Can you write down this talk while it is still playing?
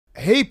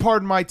Hey,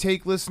 Pardon My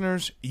Take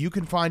listeners, you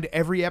can find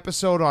every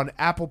episode on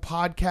Apple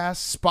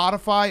Podcasts,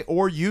 Spotify,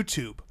 or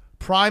YouTube.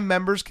 Prime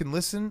members can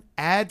listen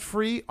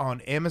ad-free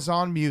on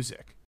Amazon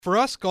Music. For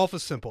us, golf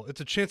is simple.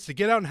 It's a chance to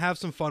get out and have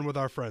some fun with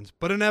our friends.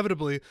 But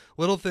inevitably,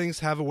 little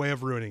things have a way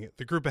of ruining it.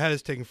 The group ahead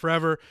is taking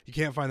forever, you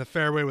can't find the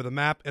fairway with a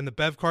map, and the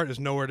bev cart is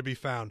nowhere to be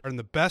found. And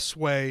the best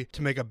way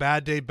to make a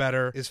bad day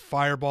better is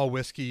Fireball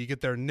Whiskey. You get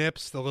their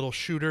nips, the little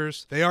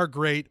shooters. They are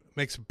great.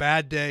 Makes a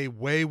bad day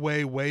way,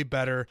 way, way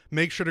better.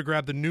 Make sure to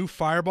grab the new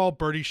Fireball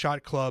Birdie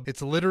Shot Club.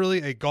 It's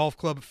literally a golf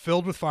club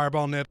filled with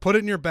Fireball nips. Put it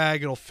in your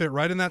bag. It'll fit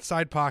right in that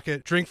side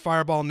pocket. Drink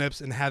Fireball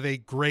nips and have a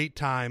great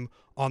time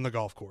on the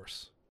golf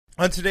course.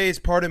 On today's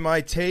Pardon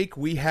My Take,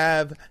 we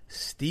have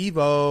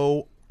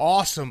Steve-O.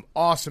 Awesome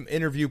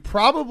interview.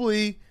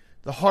 Probably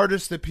the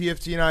hardest that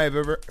PFT and I have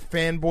ever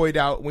fanboyed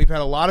out. We've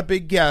had a lot of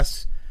big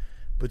guests,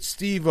 but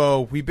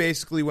Steve-O, we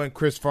basically went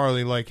Chris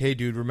Farley like, hey,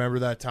 dude, remember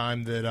that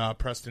time that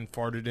Preston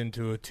farted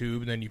into a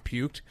tube and then you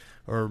puked?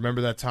 Or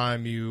remember that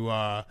time you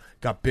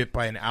got bit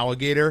by an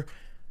alligator?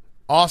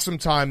 Awesome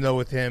time, though,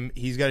 with him.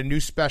 He's got a new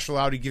special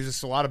out. He gives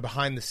us a lot of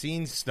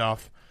behind-the-scenes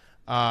stuff.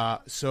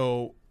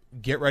 So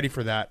get ready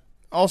for that.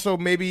 Also,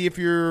 maybe if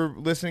you're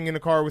listening in a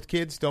car with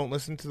kids, don't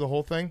listen to the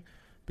whole thing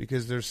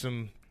because there's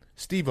some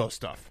Steve-O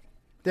stuff.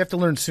 They have to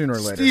learn sooner or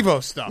later.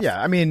 Steve-O stuff.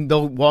 Yeah, I mean,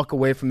 they'll walk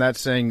away from that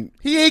saying,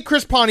 he ate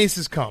Chris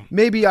Pontius's cum.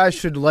 Maybe I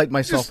should light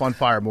myself on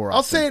fire more often.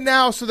 I'll say it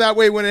now so that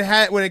way when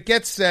it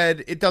gets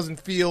said, it doesn't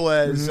feel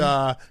as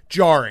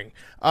jarring.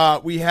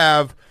 We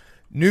have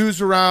news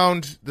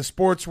around the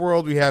sports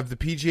world. We have the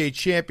PGA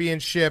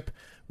Championship.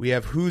 We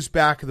have who's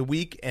back of the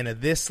week and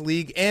of this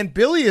league. And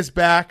Billy is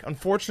back.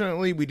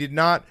 Unfortunately, we did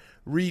not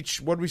reach,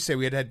 what did we say?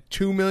 We had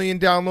 2 million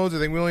downloads. I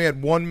think we only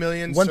had 1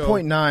 million.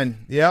 1.9.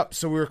 Yep,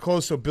 so we were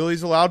close. So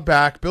Billy's allowed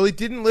back. Billy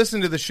didn't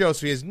listen to the show,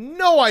 so he has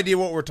no idea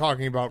what we're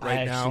talking about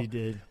right now. I actually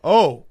did.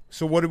 Oh,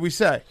 so what did we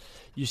say?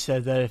 You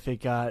said that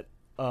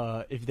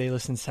if they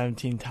listened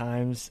 17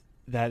 times,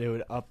 that it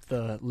would up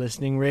the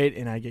listening rate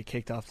and I get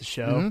kicked off the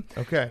show. Mm-hmm.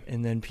 Okay.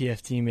 And then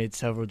PFT made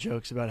several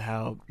jokes about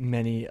how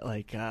many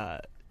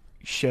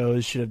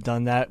shows should have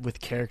done that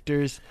with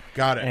characters.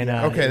 Got it. And,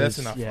 okay, that's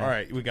enough. Yeah. All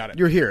right, we got it.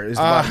 You're here is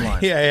the bottom line.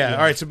 Yeah.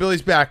 All right, so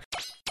Billy's back.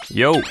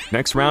 Yo,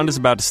 next round is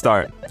about to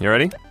start. You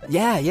ready?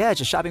 Yeah,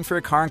 just shopping for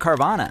a car in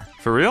Carvana.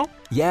 For real?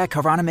 Yeah,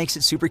 Carvana makes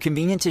it super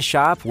convenient to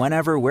shop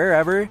whenever,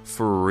 wherever.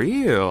 For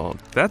real?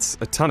 That's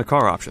a ton of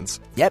car options.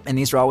 Yep, and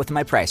these are all within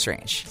my price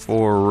range.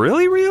 For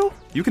really real?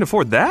 You can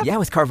afford that? Yeah,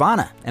 with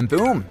Carvana. And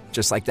boom,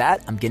 just like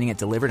that, I'm getting it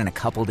delivered in a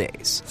couple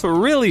days. For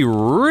really,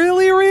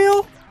 really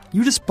real?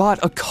 You just bought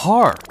a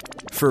car.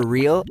 For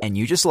real, and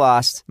you just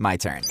lost my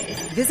turn.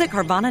 Visit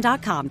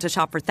Carvana.com to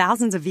shop for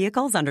thousands of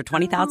vehicles under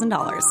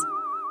 $20,000.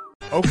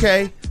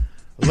 Okay,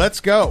 let's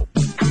go.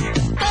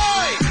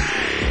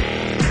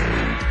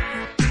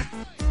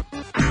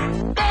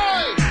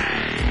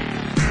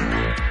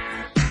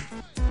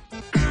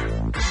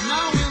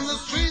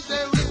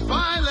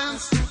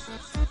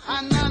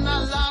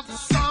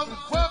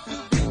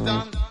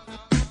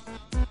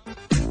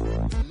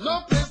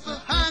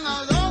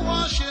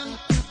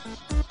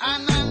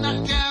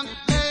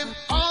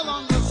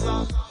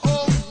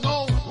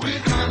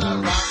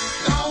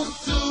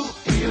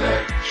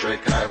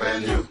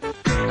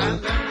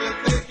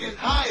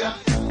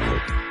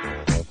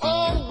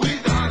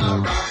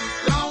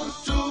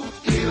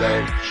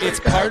 It's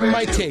Pardon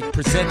My Take,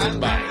 presented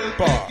by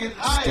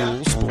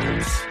Barstool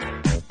Sports.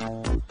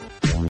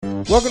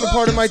 Welcome to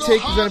Pardon My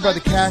Take, presented by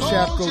the Cash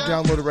App. Go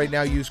download it right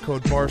now. Use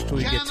code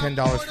Barstool. You get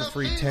 $10 for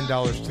free,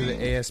 $10 to the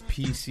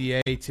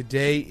ASPCA.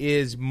 Today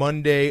is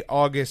Monday,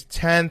 August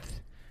 10th.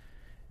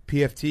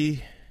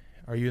 PFT,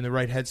 are you in the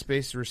right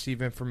headspace to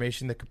receive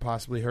information that could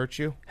possibly hurt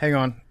you? Hang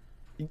on.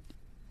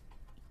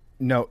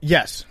 No.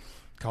 Yes.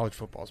 College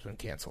football's been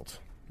canceled.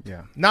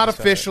 Yeah. Not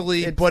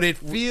officially, but it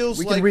feels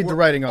we like can read the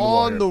writing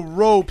on the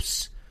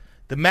ropes.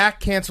 The MAC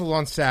canceled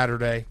on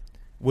Saturday,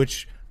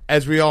 which,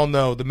 as we all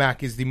know, the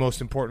MAC is the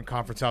most important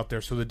conference out there.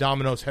 So the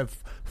dominoes have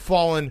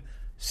fallen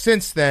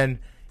since then.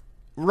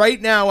 Right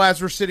now,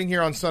 as we're sitting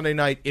here on Sunday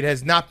night, it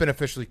has not been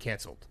officially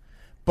canceled.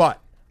 But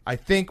I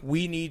think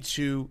we need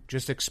to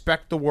just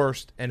expect the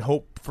worst and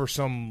hope for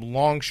some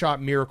long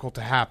shot miracle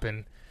to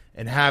happen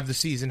and have the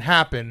season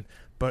happen.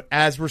 But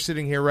as we're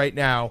sitting here right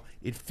now,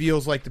 it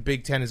feels like the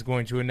Big Ten is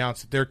going to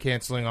announce that they're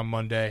canceling on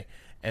Monday,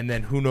 and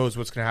then who knows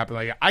what's going to happen.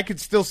 Like, I could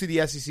still see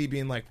the SEC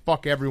being like,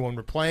 fuck everyone,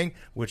 we're playing,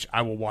 which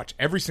I will watch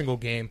every single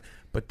game.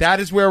 But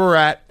that is where we're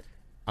at.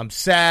 I'm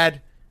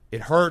sad.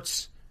 It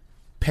hurts.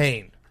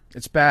 Pain.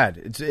 It's bad.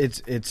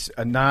 It's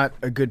not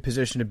a good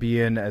position to be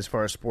in as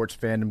far as sports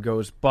fandom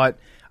goes, but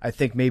I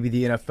think maybe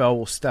the NFL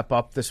will step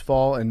up this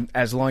fall, and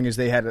as long as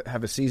they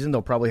have a season,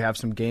 they'll probably have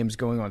some games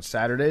going on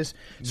Saturdays.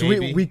 So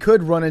we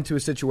could run into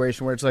a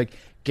situation where it's like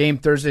game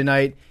Thursday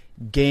night,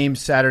 game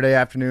Saturday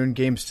afternoon,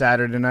 game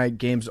Saturday night,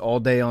 games all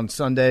day on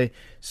Sunday.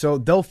 So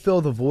they'll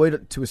fill the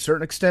void to a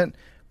certain extent.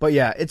 But,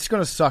 yeah, it's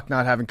going to suck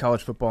not having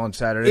college football on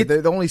Saturday.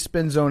 The only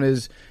spin zone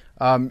is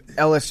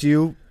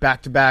LSU,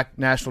 back-to-back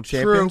national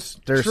champions.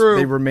 True.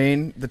 They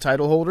remain the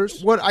title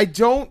holders. What I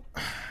don't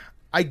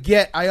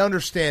I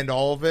understand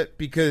all of it,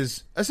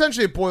 because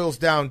essentially it boils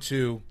down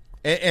to,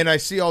 and I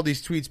see all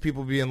these tweets,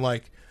 people being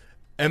like,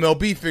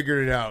 MLB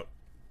figured it out,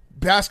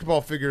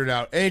 basketball figured it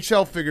out,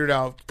 NHL figured it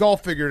out,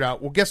 golf figured it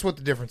out. Well, guess what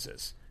the difference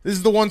is? This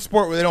is the one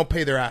sport where they don't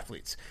pay their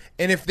athletes.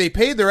 And if they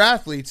paid their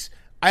athletes,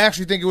 I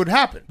actually think it would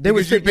happen. They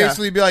would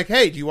basically be like,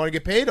 hey, do you want to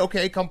get paid?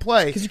 Okay, come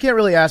play. Because you can't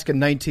really ask a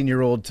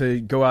 19-year-old to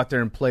go out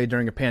there and play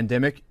during a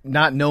pandemic,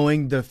 not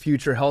knowing the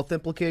future health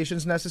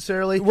implications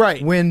necessarily,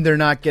 right, when they're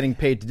not getting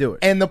paid to do it.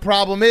 And the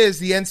problem is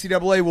the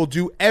NCAA will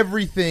do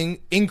everything,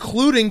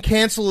 including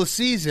cancel a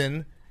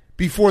season,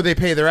 before they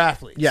pay their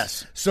athletes.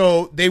 Yes.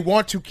 So they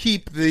want to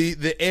keep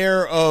the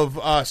air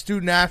of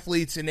student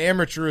athletes and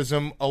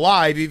amateurism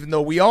alive, even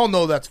though we all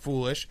know that's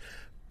foolish.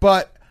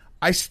 But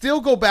I still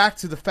go back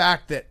to the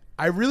fact that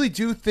I really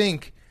do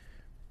think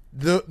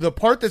the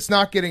part that's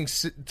not getting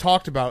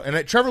talked about,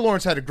 and Trevor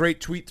Lawrence had a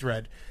great tweet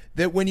thread,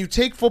 that when you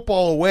take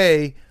football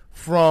away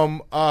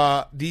from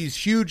these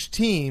huge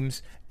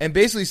teams and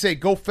basically say,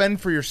 go fend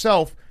for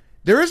yourself,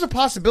 there is a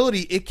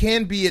possibility it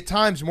can be at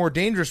times more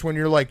dangerous when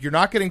you're like, you're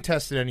not getting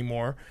tested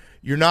anymore.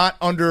 You're not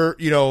under,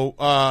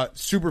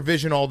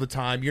 supervision all the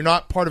time. You're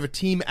not part of a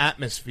team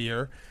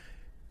atmosphere.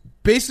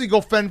 Basically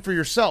go fend for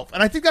yourself.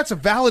 And I think that's a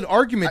valid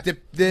argument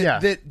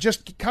that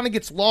just kind of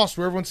gets lost,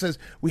 where everyone says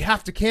we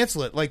have to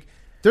cancel it. Like,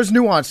 there's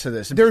nuance to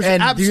this. And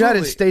absolutely. The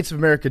United States of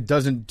America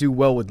doesn't do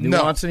well with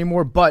nuance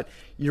anymore. But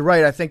you're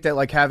right. I think that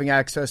like having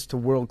access to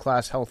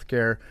world-class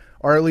healthcare,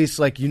 or at least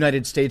like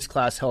United States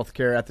class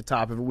healthcare at the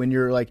top of it, when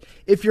you're like,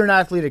 if you're an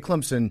athlete at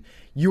Clemson,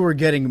 you are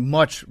getting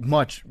much,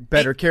 much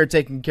better care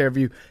taken care of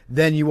you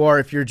than you are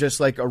if you're just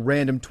like a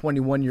random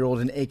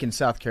 21-year-old in Aiken,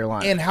 South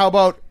Carolina. And how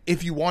about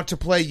if you want to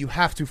play, you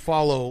have to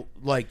follow,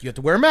 like, you have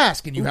to wear a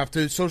mask and you have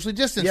to socially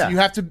distance. Yeah.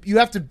 And you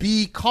have to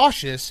be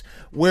cautious,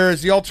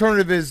 whereas the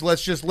alternative is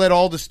let's just let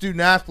all the student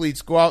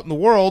athletes go out in the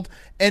world,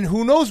 and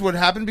who knows what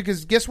happened,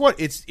 because guess what?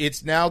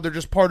 It's now they're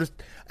just part of.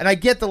 And I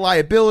get the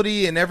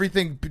liability and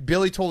everything.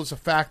 Billy told us a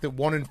fact that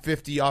 1 in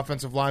 50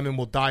 offensive linemen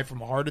will die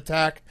from a heart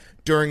attack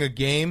during a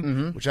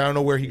game, which I don't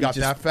know where he got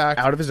that fact.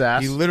 Out of his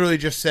ass. He literally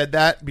just said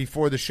that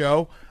before the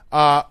show.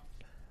 I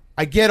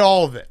get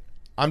all of it.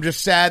 I'm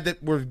just sad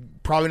that we're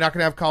probably not going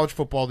to have college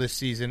football this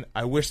season.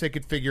 I wish they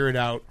could figure it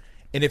out.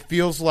 And it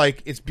feels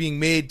like it's being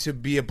made to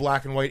be a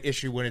black and white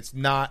issue when it's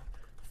not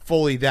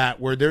fully that.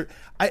 Where there,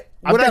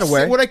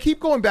 what I keep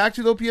going back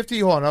to, though,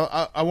 PFT, hold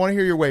on, I want to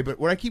hear your way, but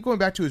what I keep going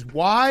back to is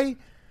why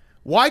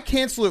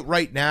cancel it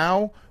right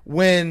now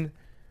when,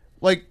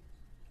 like,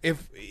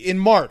 if in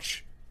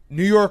March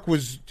New York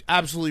was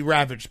absolutely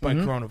ravaged by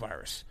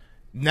coronavirus.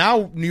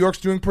 Now New York's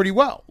doing pretty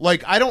well.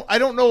 Like, I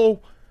don't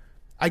know.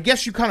 I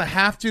guess you kind of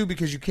have to,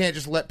 because you can't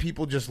just let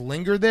people just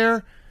linger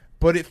there.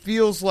 But it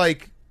feels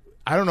like,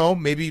 I don't know,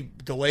 maybe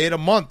delay it a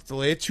month,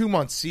 delay it 2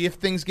 months, see if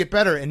things get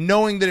better. And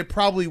knowing that it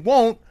probably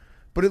won't,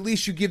 but at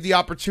least you give the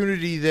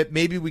opportunity that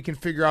maybe we can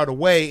figure out a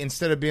way,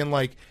 instead of being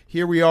like,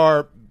 here we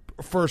are,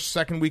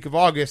 second week of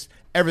August,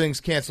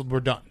 everything's canceled, we're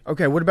done.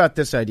 Okay, what about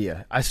this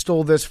idea? I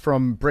stole this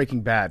from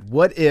Breaking Bad.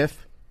 What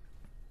if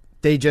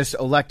they just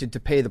elected to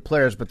pay the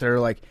players, but they're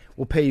like,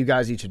 we'll pay you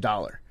guys each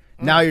 $1.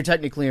 Now you're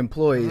technically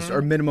employees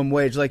or minimum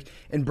wage. Like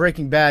in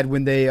Breaking Bad,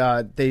 when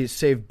they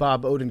saved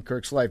Bob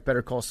Odenkirk's life,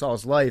 Better Call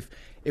Saul's life,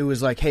 it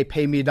was like, hey,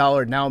 pay me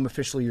 $1. Now I'm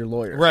officially your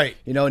lawyer. Right.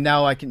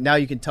 Now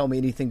you can tell me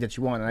anything that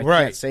you want, and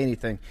I can't say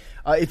anything.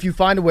 If you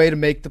find a way to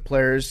make the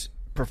players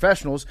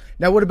professionals.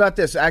 Now, what about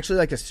this? Actually,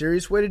 like a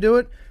serious way to do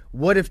it?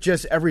 What if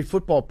just every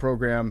football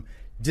program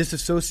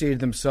disassociated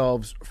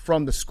themselves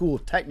from the school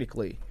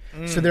technically?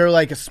 So they're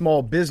like a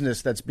small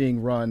business that's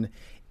being run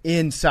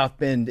in South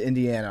Bend,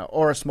 Indiana,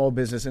 or a small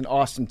business in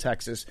Austin,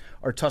 Texas,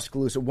 or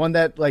Tuscaloosa, one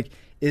that like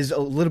is a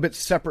little bit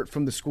separate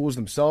from the schools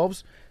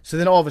themselves. So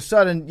then all of a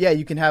sudden,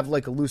 you can have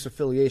like a loose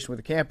affiliation with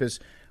the campus,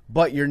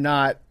 but you're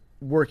not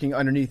working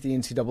underneath the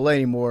NCAA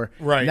anymore.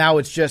 Right. Now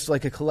it's just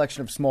like a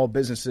collection of small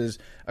businesses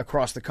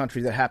across the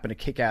country that happen to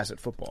kick ass at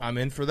football. I'm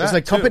in for that.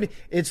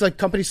 It's like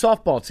company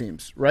softball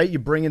teams, right? You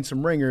bring in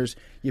some ringers,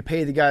 you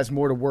pay the guys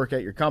more to work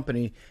at your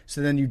company,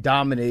 so then you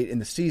dominate in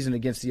the season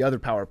against the other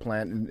power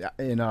plant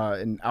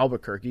in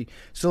Albuquerque.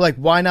 So like,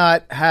 why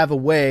not have a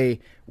way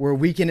where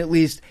we can at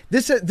least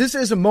this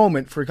is a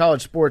moment for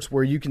college sports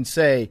where you can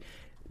say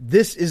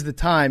this is the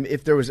time,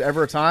 if there was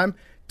ever a time,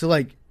 to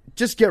like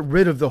just get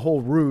rid of the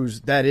whole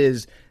ruse that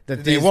is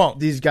that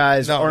these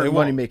guys aren't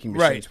money-making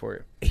machines for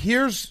you.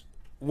 Here's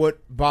what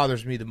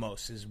bothers me the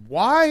most is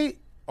why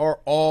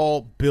are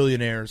all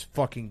billionaires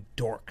fucking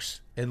dorks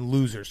and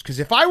losers? Because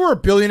if I were a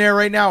billionaire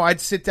right now, I'd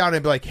sit down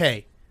and be like,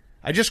 hey,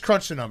 I just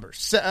crunched the numbers.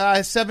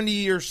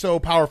 70 or so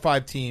Power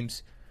 5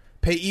 teams,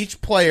 pay each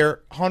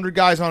player, 100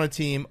 guys on a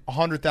team,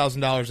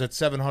 $100,000. That's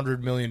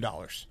 $700 million.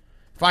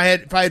 If I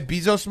had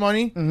Bezos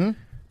money... Mm-hmm.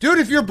 Dude,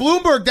 if you're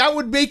Bloomberg, that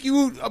would make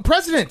you a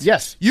president.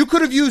 Yes. You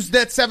could have used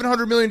that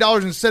 $700 million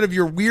instead of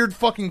your weird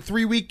fucking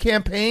 3-week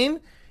campaign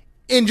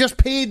and just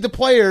paid the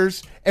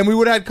players, and we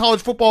would have had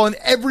college football, and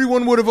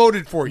everyone would have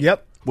voted for you.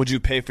 Yep. Would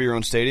you pay for your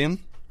own stadium?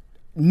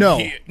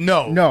 No.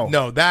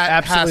 No. That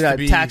absolutely has to not.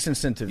 be Tax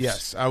incentives.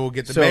 Yes, I will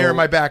get the mayor in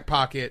my back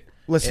pocket.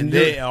 Listen,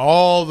 and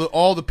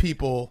all the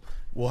people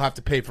will have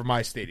to pay for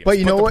my stadium. But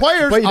you know the what?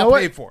 players, but you know I'll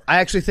what? pay for. I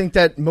actually think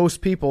that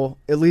most people,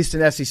 at least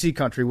in SEC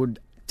country, would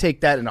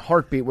take that in a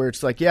heartbeat. Where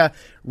it's like, yeah,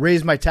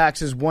 raise my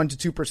taxes 1%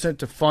 to 2%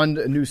 to fund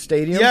a new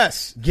stadium.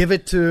 Yes, give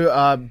it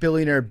to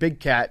billionaire Big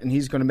Cat, and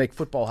he's going to make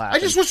football happen. I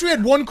just wish we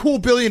had one cool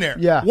billionaire.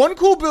 Yeah, one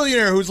cool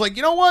billionaire who's like,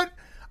 you know what?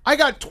 I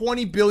got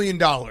 $20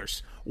 billion.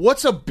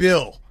 What's a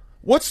bill?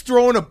 What's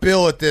throwing a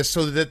bill at this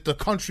so that the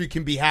country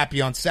can be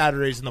happy on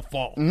Saturdays in the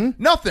fall?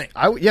 Mm-hmm. Nothing.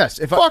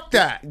 Fuck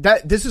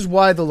that. This is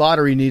why the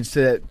lottery needs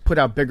to put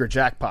out bigger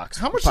jackpots.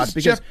 How much does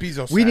Jeff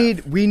Bezos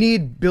we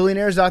need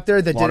billionaires out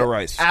there that did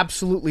rice.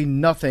 absolutely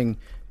nothing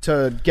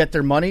to get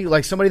their money.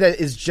 Like somebody that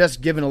is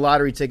just given a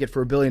lottery ticket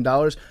for $1 billion.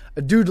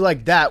 A dude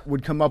like that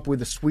would come up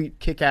with a sweet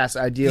kick-ass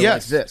idea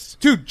like this.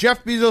 Dude,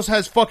 Jeff Bezos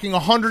has fucking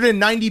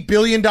 $190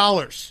 billion.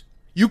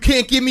 You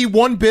can't give me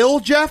one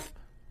bill, Jeff?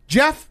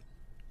 Jeff?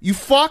 You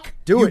fuck?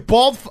 Do it.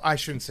 Bald I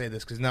shouldn't say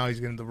this because now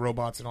he's getting the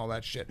robots and all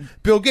that shit.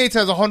 Bill Gates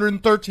has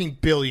 $113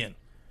 billion.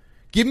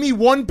 Give me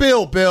one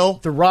bill, Bill.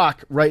 The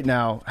Rock right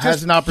now has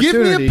Just an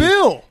opportunity. Give me a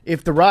bill.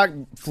 If The Rock,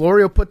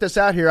 Florio put this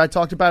out here, I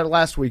talked about it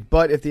last week,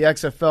 but if the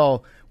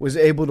XFL was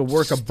able to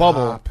work a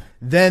bubble,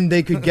 then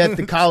they could get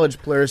the college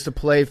players to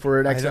play for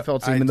an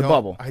XFL team in the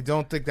bubble. I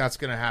don't think that's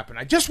going to happen.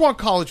 I just want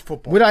college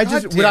football. What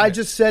I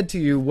just said to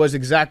you was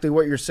exactly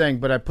what you're saying,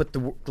 but I put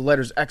the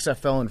letters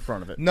XFL in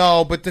front of it.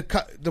 No, but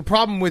the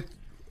problem with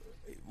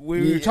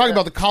we were talking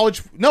about the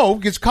college. No,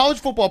 because college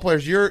football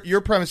players.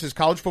 Your premise is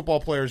college football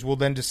players will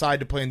then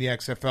decide to play in the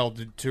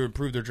XFL to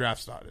improve their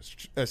draft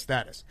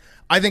status.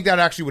 I think that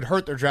actually would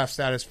hurt their draft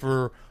status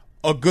for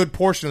a good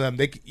portion of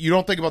them. You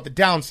don't think about the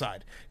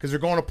downside because they're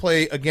going to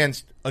play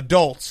against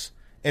adults,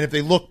 and if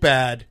they look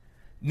bad,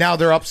 now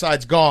their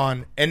upside's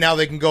gone, and now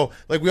they can go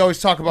like we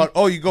always talk about.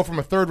 Oh, you go from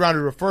a third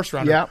rounder to a first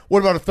rounder. Yeah. What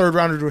about a third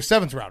rounder to a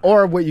seventh rounder?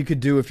 Or what you could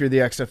do if you're the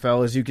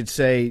XFL is you could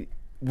say,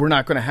 we're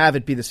not going to have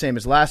it be the same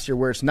as last year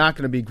where it's not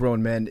going to be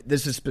grown men.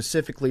 This is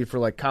specifically for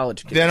like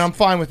college kids. Then I'm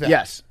fine with that.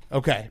 Yes.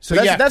 Okay. So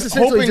that's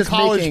essentially hoping just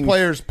college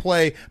players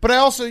play. But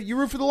you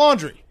root for the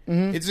laundry.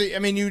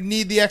 Mm-hmm. You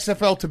need the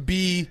XFL to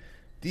be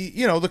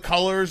the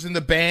colors and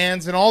the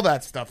bands and all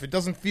that stuff. It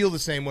doesn't feel the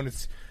same when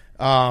it's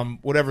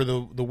whatever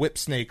the whip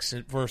snakes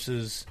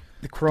versus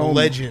the Chrome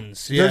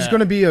Legends. Yeah. There's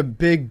going to be a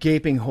big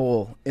gaping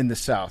hole in the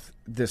South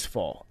this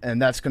fall, and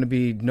that's going to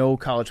be no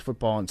college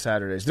football on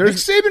Saturdays. Nick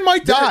Saban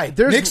might die.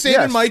 Nick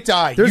Saban might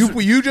die.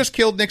 You just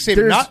killed Nick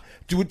Saban.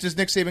 Does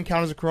Nick Saban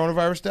count as a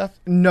coronavirus death?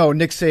 No,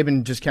 Nick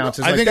Saban just counts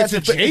as. I think it's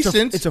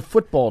adjacent. It's a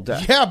football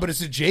death. Yeah, but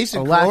it's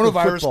adjacent.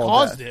 Coronavirus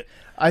caused it.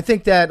 I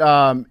think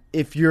that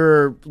if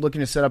you're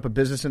looking to set up a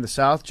business in the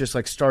South, just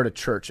like start a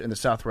church in the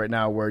South right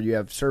now where you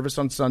have service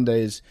on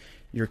Sundays.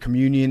 Your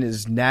communion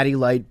is Natty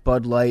Light,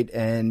 Bud Light,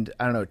 and,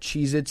 I don't know,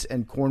 Cheez-Its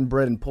and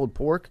cornbread and pulled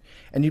pork.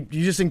 And you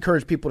just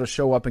encourage people to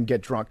show up and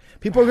get drunk.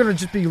 People are going to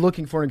just be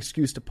looking for an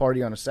excuse to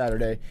party on a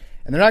Saturday,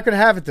 and they're not going to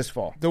have it this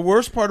fall. The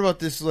worst part about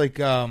this,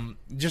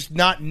 just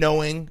not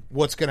knowing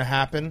what's going to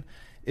happen,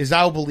 is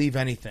I'll believe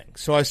anything.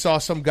 So I saw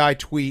some guy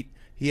tweet.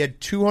 He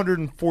had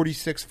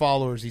 246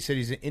 followers. He said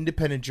he's an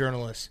independent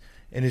journalist,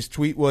 and his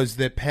tweet was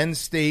that Penn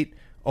State,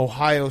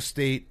 Ohio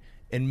State,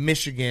 and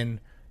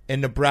Michigan and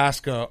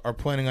Nebraska are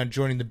planning on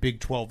joining the Big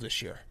 12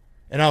 this year.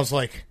 And I was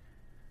like,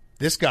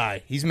 this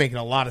guy, he's making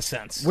a lot of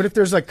sense. What if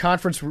there's like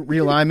conference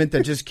realignment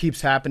that just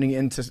keeps happening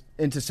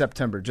into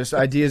September? Just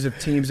ideas of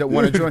teams that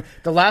want to join.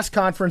 The last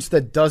conference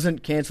that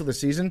doesn't cancel the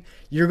season,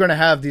 you're going to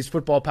have these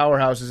football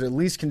powerhouses at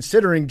least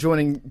considering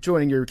joining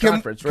your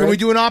conference, right? Can we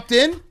do an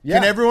opt-in? Yeah.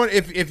 Can everyone,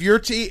 if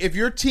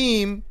your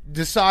team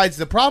decides,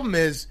 the problem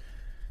is,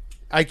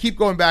 I keep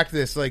going back to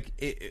this,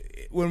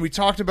 when we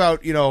talked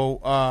about,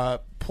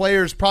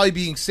 players probably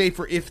being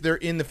safer if they're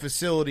in the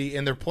facility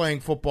and they're playing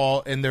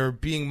football and they're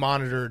being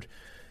monitored,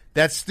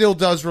 that still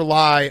does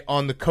rely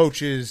on the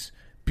coaches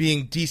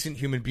being decent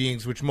human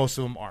beings, which most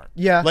of them aren't.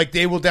 Yeah.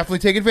 They will definitely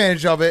take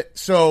advantage of it.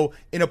 So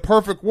in a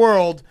perfect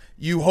world,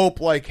 you hope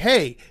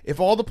hey,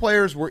 if all the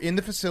players were in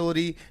the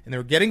facility and they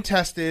were getting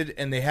tested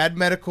and they had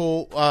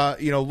medical,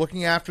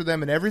 looking after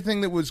them and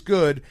everything that was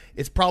good,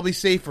 it's probably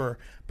safer.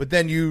 But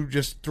then you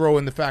just throw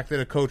in the fact that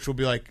a coach will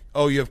be like,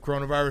 oh, you have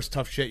coronavirus,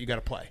 tough shit, you got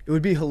to play. It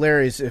would be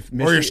hilarious if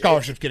or your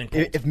scholarship's getting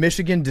pulled. If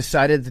Michigan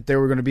decided that they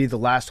were going to be the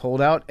last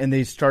holdout and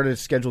they started to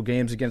schedule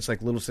games against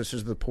Little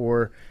Sisters of the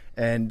Poor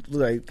and we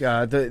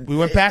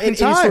went back in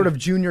time. Any sort of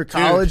junior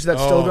college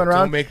that's still going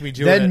around. Don't make me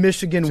do then it.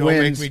 Michigan don't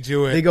wins. Make me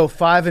do it. They go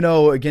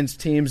 5-0 against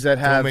teams that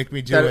have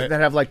that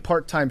have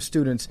part-time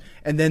students,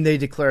 and then they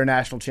declare a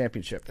national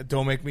championship.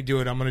 Don't make me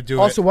do it. I'm going to do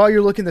it. Also, while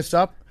you're looking this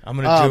up, I'm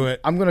going to do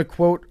it. I'm going to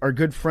quote our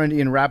good friend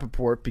Ian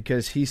Rappaport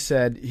because he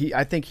said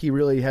I think he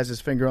really has his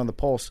finger on the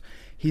pulse.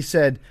 He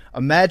said,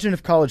 "Imagine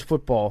if college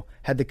football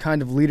had the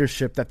kind of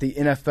leadership that the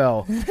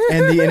NFL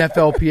and the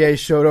NFLPA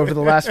showed over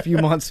the last few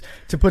months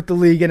to put the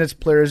league and its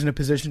players in a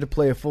position to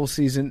play a full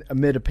season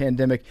amid a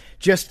pandemic.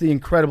 Just the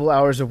incredible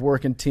hours of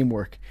work and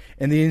teamwork.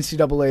 And the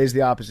NCAA is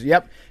the opposite."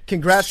 Yep.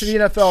 Congrats to the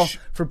NFL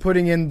for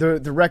putting in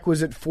the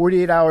requisite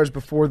 48 hours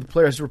before the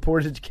players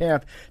reported to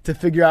camp to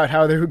figure out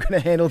how they were going to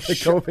handle the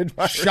COVID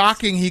virus.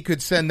 Shocking he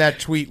could send that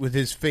tweet with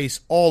his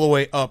face all the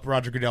way up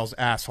Roger Goodell's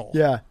asshole.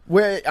 Yeah.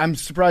 I'm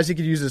surprised he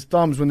could use his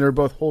thumbs when they were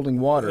both holding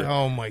water.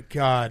 Oh, my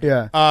God.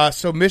 Yeah.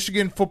 So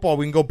Michigan football,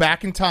 we can go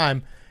back in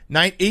time.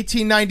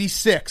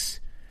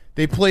 1896,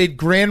 they played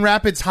Grand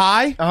Rapids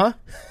High. Uh-huh.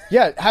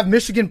 Yeah, have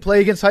Michigan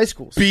play against high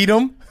schools. Beat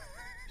them.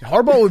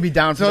 Harbaugh would be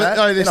down for that.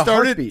 They in a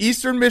started heartbeat.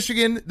 Eastern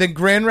Michigan, then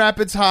Grand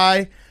Rapids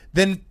High,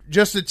 then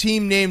just a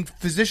team named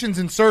Physicians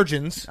and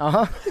Surgeons.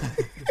 Uh-huh.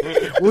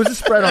 What was the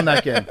spread on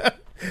that game?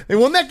 They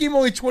won that game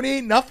only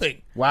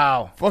 28-0.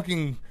 Wow.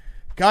 Fucking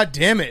God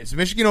damn it. Is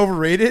Michigan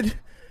overrated?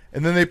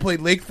 And then they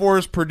played Lake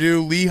Forest,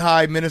 Purdue,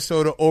 Lehigh,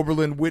 Minnesota,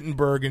 Oberlin,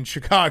 Wittenberg, and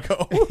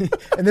Chicago.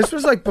 And this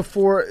was like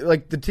before,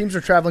 like the teams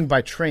were traveling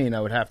by train, I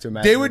would have to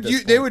imagine.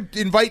 They would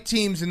invite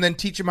teams and then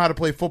teach them how to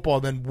play football,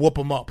 then whoop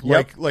them up.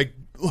 Yep.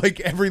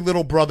 Like every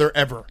little brother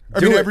ever.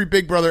 Every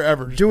big brother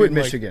ever. Just Do it, being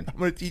like, Michigan. I'm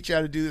going to teach you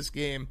how to do this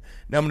game.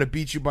 Now I'm going to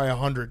beat you by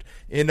 100.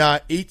 In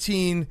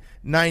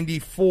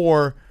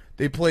 1894,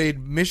 they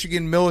played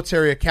Michigan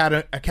Military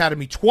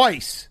Academy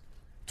twice.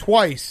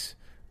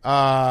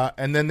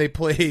 And then they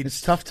played.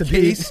 It's tough to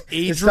Case, beat.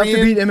 Adrian, It's tough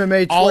to beat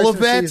MMA twice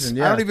Olivet. in a season.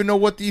 Yeah. I don't even know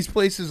what these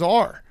places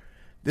are.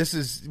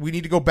 We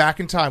need to go back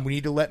in time. We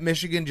need to let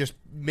Michigan just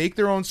make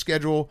their own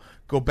schedule,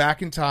 go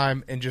back in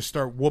time, and just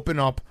start whooping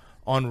up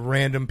on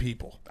random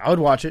people. I would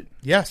watch it.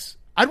 Yes.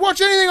 I'd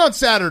watch anything on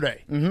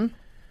Saturday. Mm-hmm.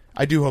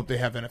 I do hope they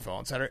have NFL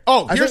on Saturday.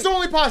 Oh, here's the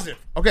only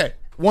positive. Okay,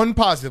 one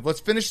positive. Let's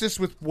finish this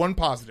with one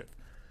positive.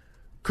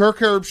 Kirk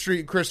Herbstreit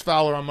and Chris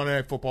Fowler on Monday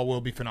Night Football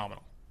will be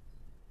phenomenal.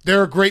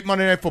 They're a great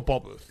Monday Night Football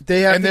booth.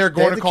 They're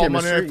going to call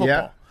Monday Night Football.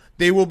 Yeah.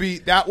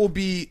 That will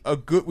be a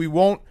good. We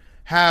won't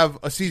have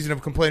a season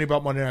of complaining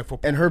about Monday Night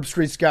Football. And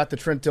Herbstreit's got the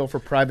Trent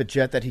Dilfer private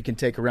jet that he can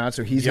take around,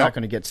 so he's not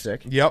going to get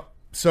sick. Yep.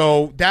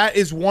 So that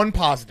is one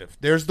positive.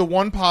 There's the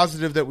one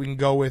positive that we can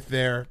go with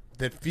there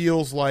that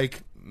feels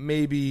like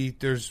maybe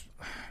there's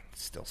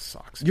still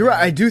sucks. You're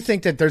right. I do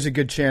think that there's a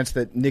good chance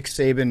that Nick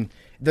Saban,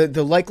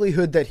 the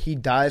likelihood that he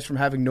dies from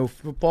having no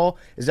football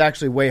is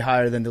actually way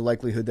higher than the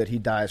likelihood that he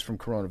dies from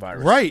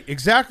coronavirus. Right,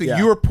 exactly. Yeah.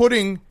 You are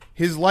putting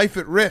his life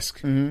at risk.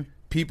 Mm-hmm.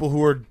 People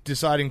who are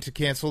deciding to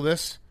cancel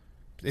this,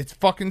 it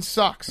fucking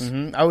sucks.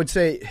 Mm-hmm. I would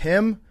say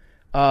him,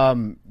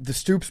 the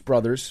Stoops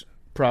brothers,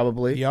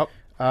 probably. Yep.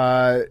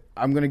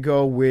 I'm going to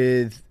go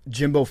with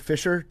Jimbo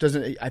Fisher.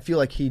 I feel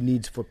like he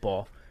needs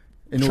football.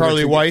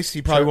 Charlie Weiss,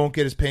 he probably won't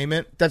get his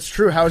payment. That's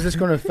true. How is this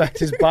going to affect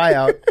his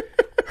buyout?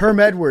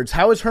 Herm Edwards.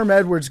 How is Herm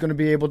Edwards going to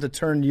be able to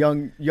turn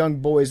young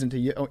boys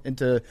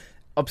into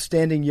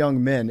upstanding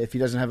young men if he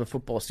doesn't have a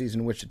football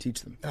season in which to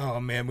teach them? Oh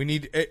man,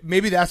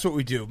 maybe that's what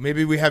we do.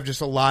 Maybe we have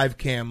just a live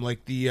cam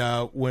like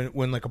the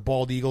when like a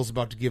bald eagle's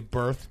about to give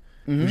birth.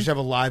 Mm-hmm. We just have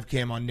a live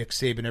cam on Nick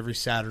Saban every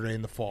Saturday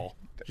in the fall.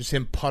 Just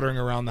him puttering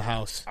around the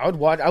house. I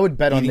would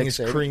bet on eating Nick his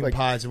Saban. cream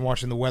pies and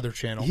watching the Weather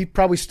Channel. He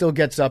probably still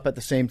gets up at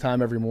the same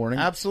time every morning.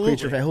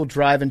 Absolutely. He'll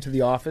drive into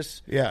the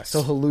office. Yes.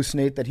 He'll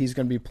hallucinate that he's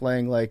going to be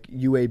playing like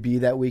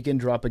UAB that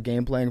weekend, drop a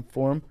game plan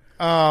for him.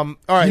 All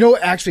right.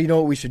 You know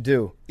what we should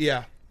do?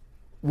 Yeah.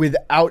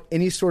 Without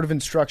any sort of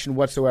instruction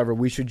whatsoever,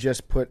 we should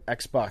just put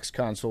Xbox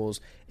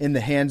consoles in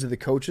the hands of the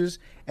coaches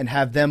and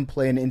have them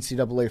play an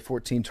NCAA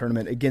 14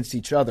 tournament against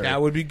each other.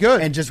 That would be good.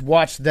 And just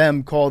watch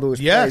them call those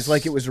plays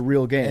like it was a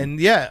real game. And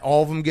yeah,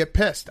 all of them get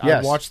pissed.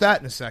 Yes. I'll watch that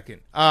in a second.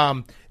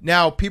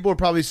 Now, people are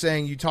probably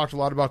saying, you talked a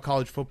lot about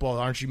college football.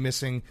 Aren't you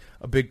missing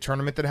a big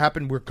tournament that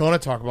happened? We're going to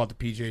talk about the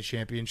PGA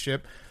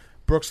Championship.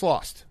 Brooks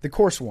lost. The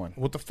course won.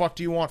 What the fuck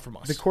do you want from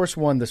us? The course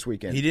won this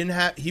weekend.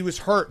 He was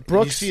hurt.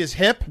 Brooks, Did you see his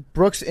hip?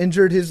 Brooks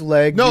injured his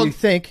leg. No, do you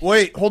think?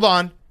 Wait, hold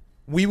on.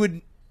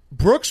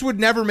 Brooks would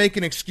never make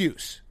an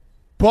excuse.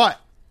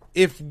 But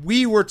if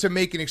we were to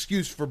make an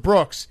excuse for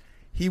Brooks,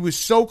 he was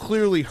so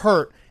clearly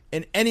hurt,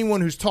 and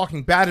anyone who's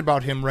talking bad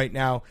about him right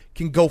now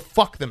can go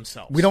fuck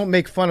themselves. We don't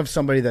make fun of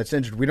somebody that's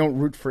injured. We don't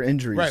root for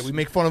injuries. Right, we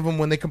make fun of them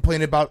when they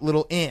complain about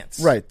little ants.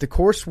 Right. The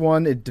course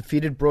won. It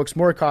defeated Brooks.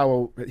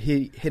 Morikawa,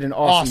 he hit an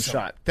awesome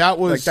shot. That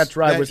was like that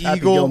drive was Happy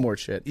Gilmore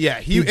shit.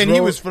 Yeah, he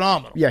was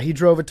phenomenal. Yeah, he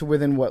drove it to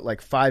within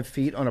 5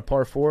 feet on a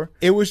par 4.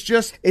 It was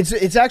just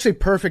it's actually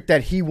perfect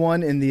that he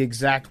won in the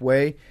exact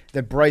way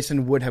that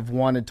Bryson would have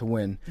wanted to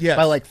win. Yes.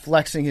 By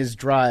flexing his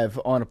drive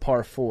on a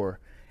par 4.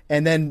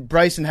 And then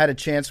Bryson had a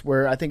chance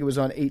where I think it was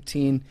on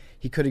 18.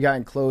 He could have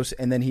gotten close,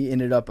 and then he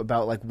ended up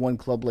about like one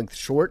club length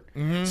short.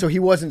 So he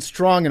wasn't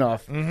strong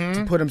enough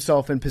to put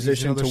himself in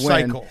position to win.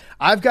 Cycle.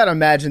 I've got to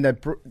imagine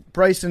that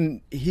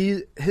Bryson,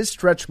 his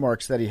stretch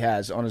marks that he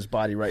has on his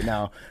body right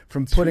now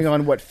from putting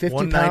on, 50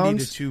 190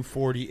 pounds? to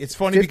 240. It's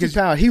funny 50 because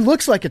pounds. He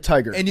looks like a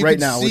tiger and you right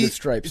can now see, with his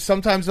stripes.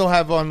 Sometimes they'll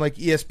have on like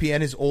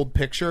ESPN his old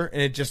picture,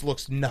 and it just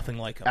looks nothing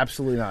like him.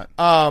 Absolutely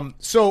not.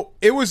 So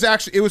it was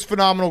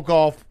phenomenal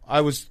golf.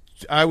 I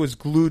was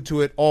glued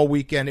to it all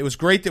weekend. It was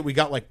great that we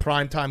got like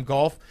primetime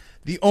golf.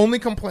 The only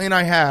complaint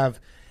I have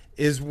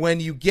is when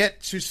you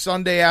get to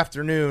Sunday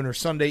afternoon or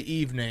Sunday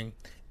evening,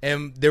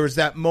 and there was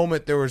that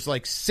moment, there was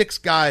like 6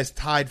 guys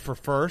tied for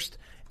first,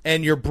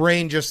 and your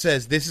brain just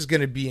says, this is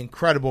going to be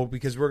incredible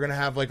because we're going to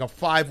have like a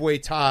 5-way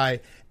tie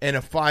and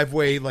a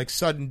 5-way like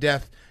sudden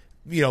death,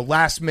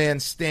 last man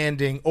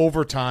standing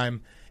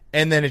overtime.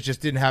 And then it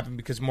just didn't happen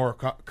because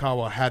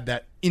Morikawa had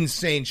that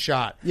insane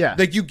shot. Yeah.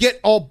 Like, you get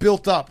all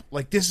built up.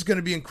 Like, this is going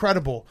to be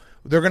incredible.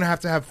 They're going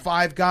to have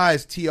 5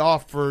 guys tee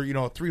off for, a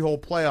 3-hole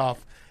playoff.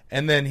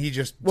 And then he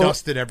just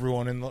dusted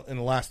everyone in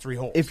the last 3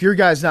 holes. If your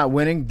guy's not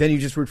winning, then you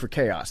just root for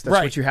chaos. That's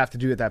right. what you have to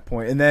do at that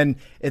point. And then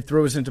it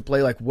throws into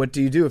play, like, what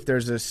do you do if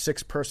there's a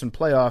 6-person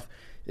playoff?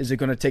 Is it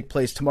going to take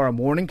place tomorrow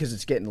morning because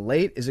it's getting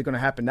late? Is it going to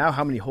happen now?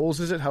 How many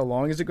holes is it? How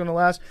long is it going to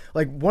last?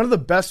 Like, one of the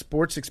best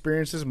sports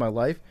experiences of my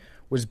life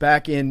was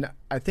back in,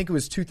 I think it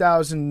was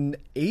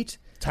 2008.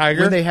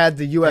 Tiger? When they had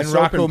the U.S. And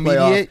Rocco Open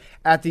playoff. Mediate?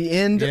 At the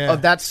end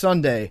of that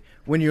Sunday,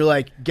 when you're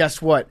like,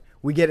 guess what?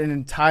 We get an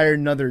entire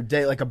another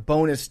day, like a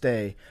bonus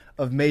day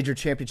of major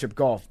championship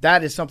golf.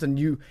 That is something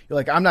you're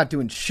like, I'm not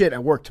doing shit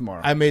at work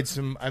tomorrow. I made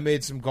some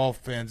golf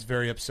fans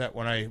very upset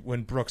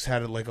when Brooks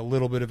had like a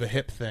little bit of a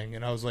hip thing,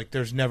 and I was like,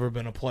 there's never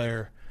been a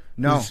player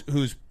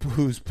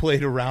who's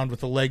played around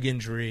with a leg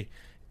injury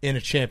in a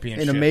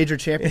championship. In a major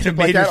championship. In a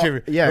major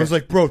championship. Yeah. I was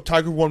like, bro,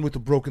 Tiger won with a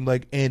broken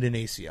leg and an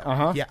ACL.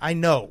 Uh-huh. Yeah, I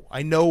know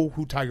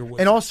who Tiger Woods is.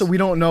 And also, we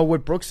don't know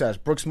what Brooks has.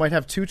 Brooks might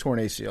have 2 torn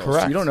ACLs.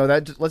 Correct. You don't know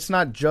that. Let's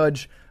not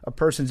judge a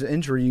person's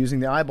injury using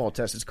the eyeball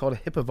test. It's called a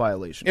HIPAA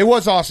violation. It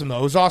was awesome, though.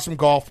 It was awesome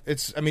golf.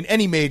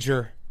 Any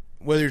major,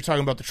 whether you're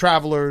talking about the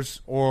Travelers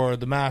or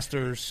the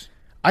Masters,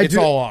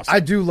 all awesome. I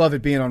do love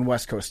it being on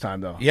West Coast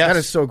time, though. Yes. That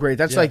is so great.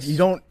 That's like, you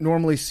don't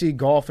normally see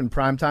golf in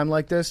prime time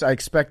like this. I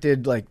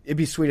expected, like, it'd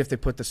be sweet if they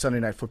put the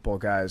Sunday Night Football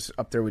guys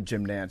up there with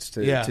Jim Nance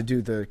to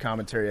do the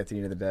commentary at the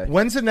end of the day.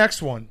 When's the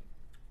next one?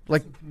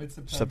 Like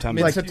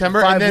September.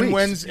 Mid-September, Like and then 5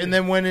 weeks.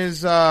 when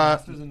is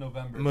Masters in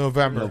November.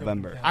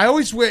 November. I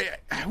wish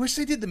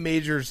they did the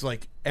majors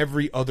like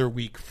every other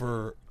week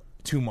for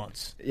 2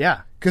 months.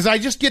 Yeah. Because I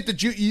just get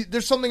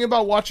there's something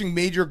about watching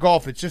major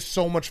golf. It's just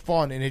so much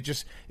fun, and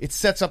it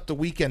sets up the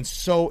weekend.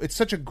 So it's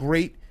such a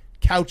great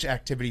couch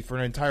activity for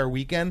an entire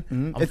weekend.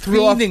 I'm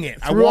feeding it.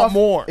 I want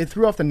more. It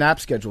threw off the nap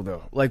schedule,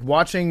 though. Like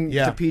watching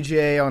the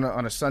PGA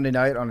on a Sunday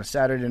night, on a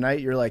Saturday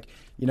night, you're like,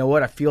 you know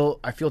what? I feel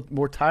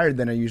more tired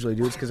than I usually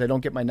do. It's because I don't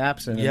get my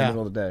naps in the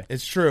middle of the day.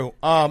 It's true.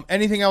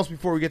 Anything else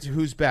before we get to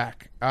who's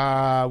back?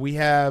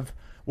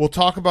 We'll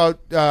talk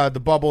about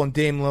the bubble and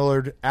Dame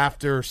Lillard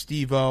after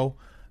Steve-O.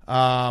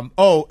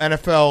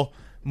 NFL,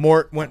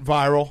 Mort went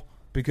viral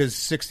because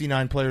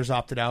 69 players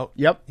opted out.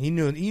 Yep. You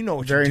know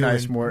what Very you're doing.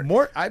 nice, Mort.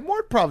 Mort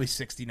probably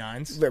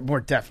 69s.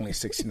 More definitely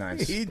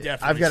 69s. He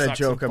definitely I've got a sucks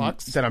joke some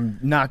pucks. that I'm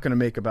not going to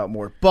make about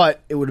Mort,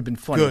 but it would have been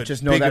funny. Good.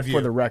 Just know Big that of for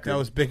you. the record. That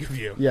was big of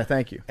you. Yeah,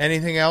 thank you.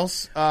 Anything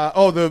else?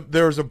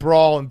 There was a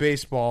brawl in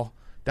baseball.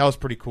 That was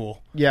pretty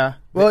cool. Yeah.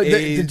 Well,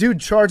 the dude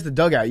charged the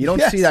dugout. You don't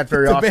Yes, see that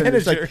very the often.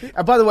 It's manager.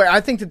 like, by the way,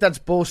 I think that's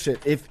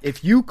bullshit.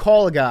 If you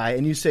call a guy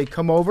and you say,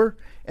 come over,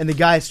 and the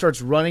guy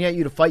starts running at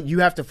you to fight, you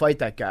have to fight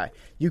that guy.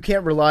 You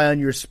can't rely on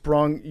your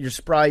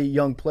spry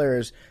young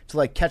players to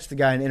like catch the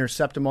guy and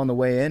intercept him on the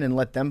way in and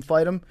let them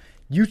fight him.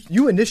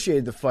 You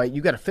initiated the fight.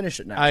 You got to finish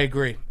it now. I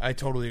agree. I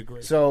totally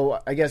agree.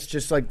 So I guess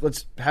just like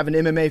let's have an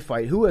MMA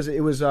fight. Who was it?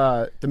 It was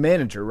the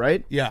manager,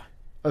 right? Yeah.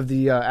 Of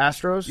the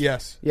Astros?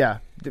 Yes. Yeah.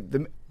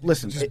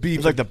 Listen.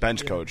 He's like the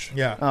bench coach.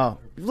 Yeah. Oh,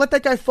 let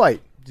that guy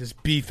fight.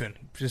 Just beefing.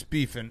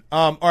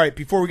 All right,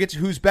 before we get to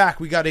who's back,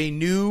 we got a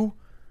new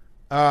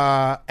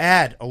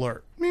ad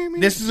alert.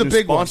 This is a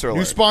big one.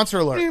 New sponsor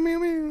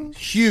alert.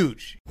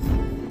 Huge.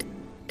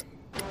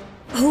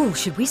 Oh,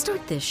 should we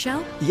start this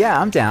show? Yeah,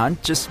 I'm down.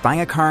 Just buying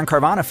a car on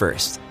Carvana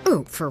first.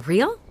 Ooh, for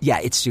real? Yeah,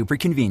 it's super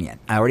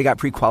convenient. I already got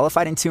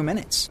pre-qualified in 2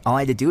 minutes. All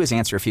I had to do is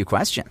answer a few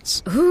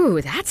questions.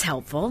 Ooh, that's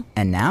helpful.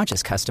 And now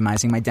just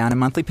customizing my down and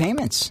monthly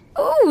payments.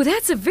 Ooh,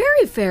 that's a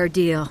very fair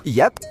deal.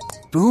 Yep.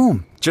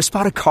 Boom. Just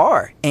bought a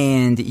car.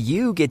 And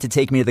you get to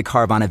take me to the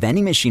Carvana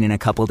vending machine in a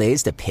couple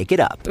days to pick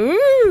it up.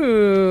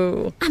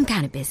 Ooh. I'm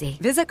kind of busy.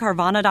 Visit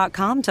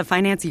Carvana.com to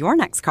finance your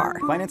next car.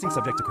 Financing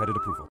subject to credit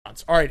approval.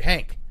 All right,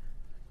 Hank.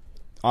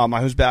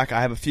 My who's back?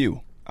 I have a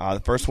few.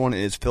 The first one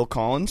is Phil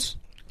Collins.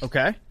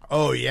 Okay.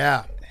 Oh,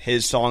 yeah.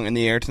 His song In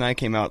the Air Tonight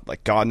came out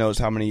like God knows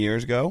how many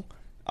years ago.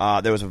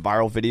 There was a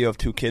viral video of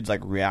 2 kids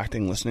like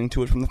reacting, listening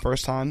to it from the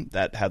first time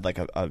that had like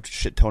a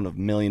shit ton of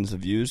millions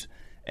of views.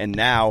 And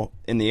now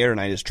In the Air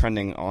Tonight is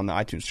trending on the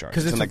iTunes chart.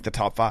 It's in like the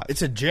top 5.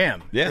 It's a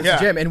jam. Yeah. It's a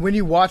jam. And when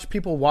you watch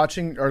people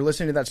watching or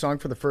listening to that song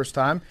for the first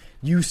time,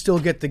 you still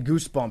get the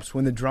goosebumps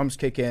when the drums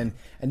kick in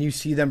and you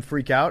see them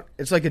freak out.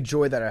 It's like a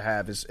joy that I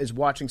have is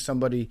watching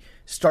somebody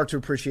start to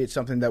appreciate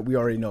something that we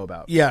already know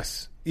about.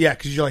 Yes. Yeah,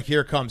 because you're like,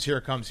 here it comes, here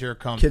it comes, here it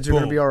comes. Kids are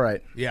going to be all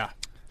right. Yeah.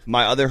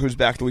 My other Who's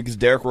Back of the Week is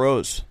Derrick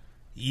Rose.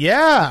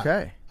 Yeah.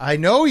 Okay. I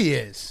know he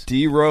is.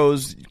 D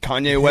Rose,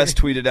 Kanye West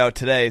tweeted out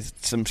today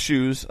some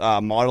shoes,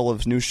 model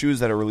of new shoes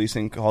that are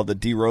releasing called the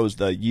D Rose,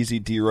 the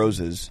Yeezy D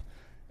Roses,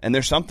 and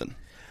they're something.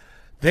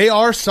 They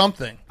are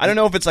something. I don't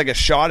know if it's like a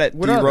shot at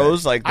D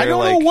Rose, like I they're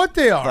don't know what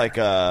they are. Like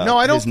no,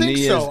 I don't his think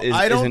knee so.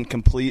 Isn't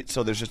complete,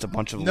 so there's just a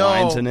bunch of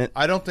lines in it.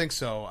 I don't think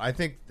so. I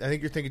think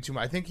you're thinking too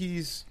much. I think he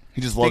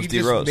just loves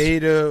D Rose.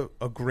 Made a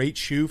great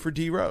shoe for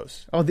D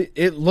Rose. Oh,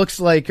 it looks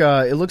like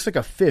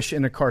a fish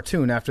in a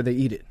cartoon after they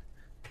eat it.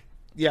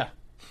 Yeah.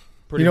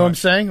 You know what I'm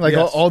saying? Like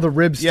all the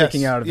ribs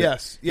sticking out of it.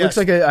 Yes. Looks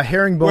like a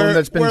herringbone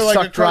that's been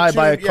sucked dry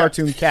by a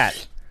cartoon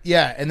cat.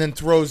 Yeah, and then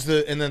throws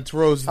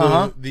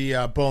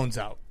the bones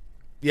out.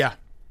 Yeah,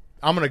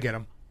 I'm gonna get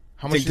them.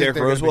 How much think Derrick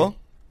Rose will?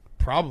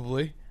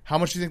 Probably. How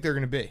much do you think they're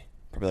gonna be?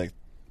 Probably like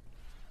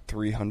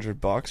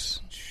 $300.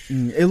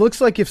 It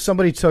looks like if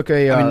somebody took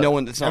a. I mean, no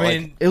one. It's not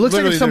like it looks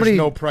like if somebody there's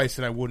no price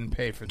that I wouldn't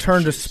pay for.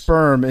 Turned a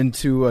sperm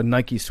into a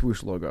Nike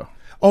swoosh logo.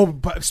 Oh,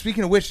 but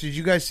speaking of which, did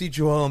you guys see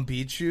Joel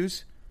Embiid's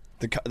shoes?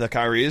 The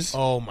Kyries?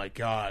 Oh my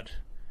God!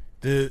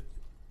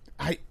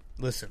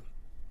 Listen.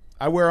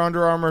 I wear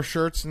Under Armour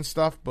shirts and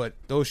stuff, but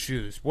those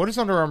shoes. What is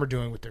Under Armour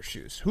doing with their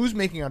shoes? Who's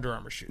making Under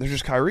Armour shoes? They're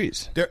just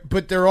Kyrie's.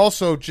 But they're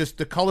also just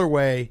the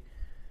colorway.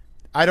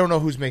 I don't know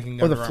who's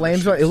making Under Armour the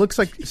flames. shoes. It looks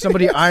like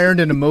somebody ironed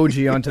an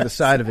emoji onto the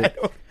side of it.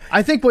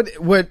 I think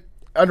what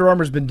Under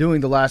Armour's been doing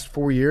the last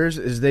 4 years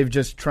is they've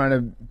just been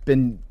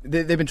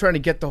trying to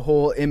get the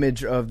whole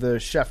image of the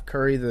Chef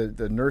Curry,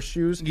 the nurse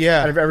shoes,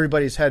 out of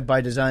everybody's head by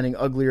designing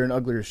uglier and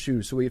uglier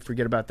shoes. So we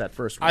forget about that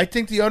first one. I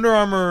think the Under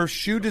Armour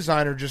shoe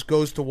designer just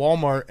goes to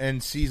Walmart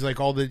and sees like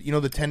all the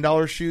the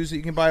 $10 shoes that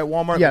you can buy at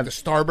Walmart. Yeah, like the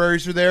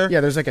Starberries are there. Yeah,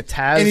 there's like a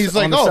Taz, and he's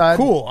like, on the "Oh, side.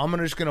 cool! I'm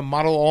just gonna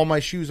model all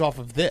my shoes off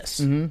of this."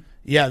 Mm-hmm.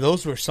 Yeah,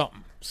 those were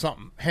something.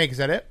 Hank, is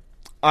that it?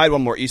 I had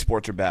one more.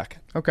 Esports are back.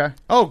 Okay.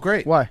 Oh,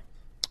 great. Why?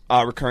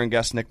 Recurring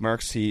guest Nick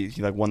Merckx, he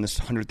like won this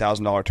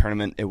 $100,000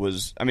 tournament. It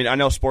was, I mean, I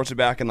know sports are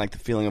back and like the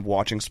feeling of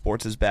watching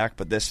sports is back,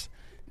 but this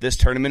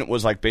tournament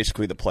was like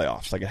basically the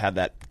playoffs. Like it had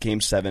that Game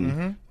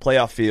 7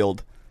 playoff feel.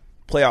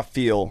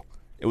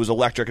 It was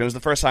electric, and it was the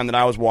first time that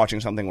I was watching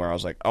something where I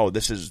was like, oh,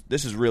 this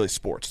is really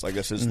sports. Like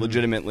this is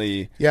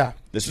legitimately,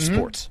 this is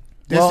sports.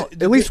 Well,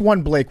 at least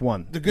one Blake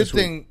won. The good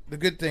thing,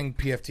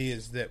 PFT,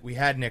 is that we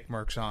had Nick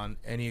Merckx on,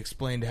 and he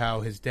explained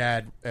how his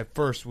dad at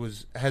first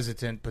was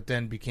hesitant, but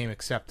then became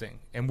accepting,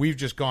 and we've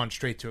just gone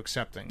straight to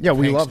accepting. Yeah,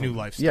 we Hank's love new him.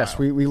 lifestyle. Yes,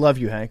 we love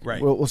you, Hank.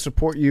 Right. We'll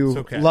support you. It's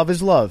okay. Love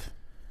is love.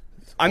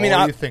 I mean,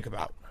 all you think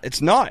about. It's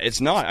not.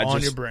 It's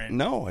on your brain.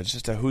 No, it's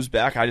just a who's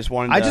back. I just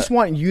wanted. I just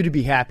want you to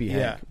be happy,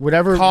 Hank. Yeah.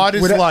 Whatever. COD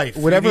is life.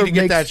 Whatever You need to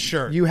get makes that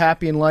shirt. you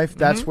happy in life,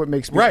 that's what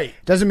makes me. Right.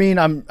 Doesn't mean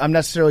I'm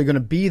necessarily going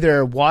to be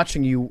there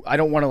watching you. I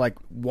don't want to like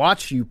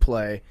watch you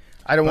play.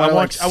 I don't want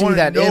to I see wanna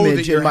that know image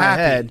that you're in my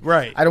happy. head.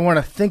 Right. I don't want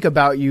to think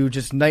about you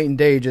just night and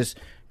day, just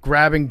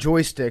grabbing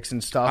joysticks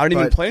and stuff. I don't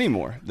even play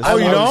anymore. Oh,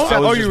 you don't? I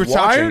was You just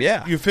retired? watching,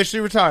 yeah. You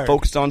officially retired.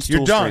 Focused on You're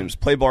stool done. streams.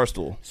 Play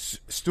Barstool.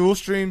 Stool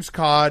streams,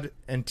 COD,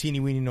 and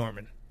Teeny Weeny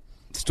Norman.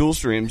 Stool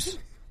streams,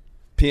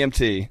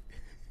 PMT,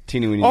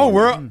 Teeny Weeny. Oh,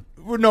 Norman.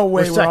 we're no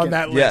way we're on second.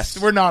 that list. Yes.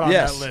 We're not on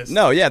Yes. that list.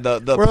 No, yeah,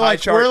 the we're pie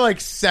like chart. we're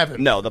like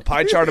 7. No, the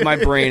pie chart of my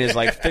brain is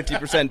like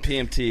 50%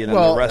 PMT, and then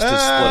the rest is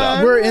split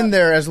up. We're in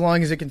there as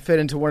long as it can fit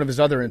into one of his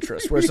other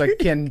interests. Where it's like,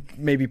 can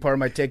maybe part of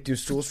my take do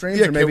stool streams,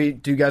 Yeah, or maybe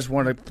do you guys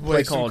want to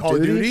play some Call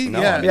of Duty?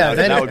 No, Yeah. no,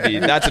 then- that would be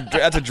that's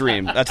a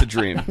dream. That's a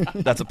dream.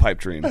 That's a pipe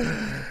dream.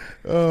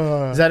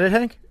 Is that it,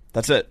 Hank?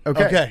 That's it.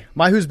 Okay.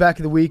 My Who's Back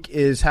of the Week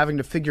is having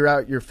to figure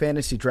out your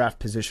fantasy draft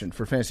position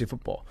for fantasy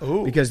football.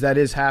 Ooh. Because that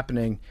is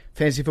happening.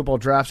 Fantasy football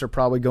drafts are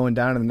probably going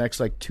down in the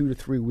next like 2 to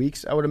 3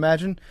 weeks, I would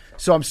imagine.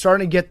 So I'm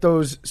starting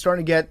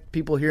to get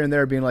people here and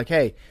there being like,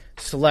 hey,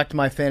 select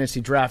my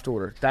fantasy draft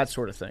order, that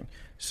sort of thing.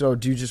 So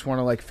do you just want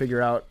to like figure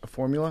out a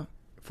formula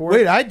for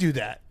Wait, it? I do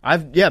that.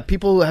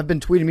 People have been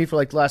tweeting me for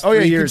like the last 3 Oh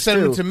yeah, you years can send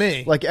too. them to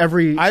me. Like I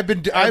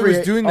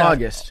was doing that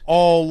August.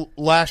 all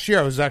last year.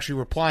 I was actually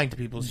replying to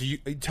people. So you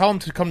tell them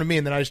to come to me,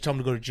 and then I just tell them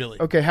to go to Jilly.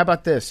 Okay, how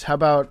about this? How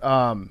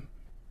about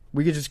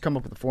we could just come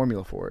up with a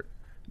formula for it?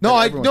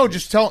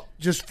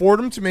 Just forward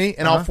them to me,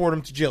 and I'll forward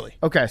them to Jilly.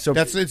 Okay, so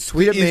it's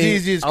tweet at as me.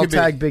 easy as I'll could be.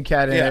 tag Big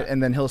Cat in Yeah. it,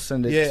 and then he'll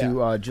send it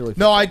to Jilly.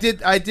 No, I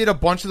did a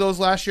bunch of those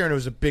last year, and it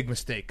was a big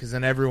mistake because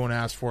then everyone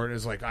asked for it. It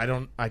was like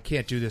I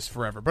can't do this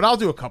forever, but I'll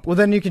do a couple. Well,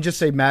 then you can just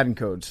say Madden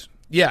codes.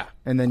 Yeah,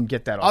 and then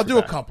get that off. I'll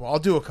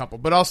do a couple,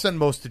 but I'll send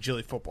most to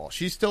Jilly Football.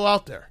 She's still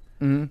out there.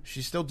 Mm-hmm.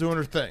 She's still doing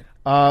her thing.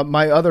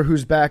 My other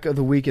Who's Back of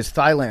the Week is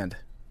Thailand.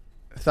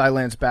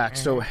 Thailand's back.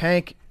 So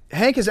Hank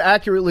has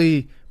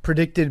accurately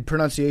predicted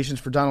pronunciations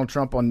for Donald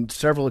Trump on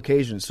several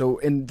occasions. So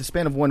in the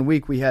span of 1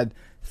 week, we had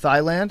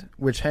Thailand,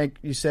 which Hank,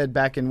 you said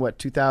back in,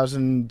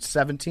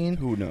 2017?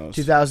 Who knows?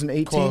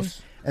 2018?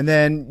 Close. And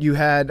then you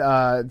had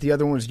the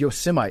other one was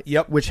Yosemite,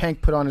 Yep. which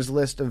Hank put on his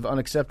list of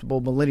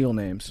unacceptable millennial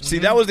names. See,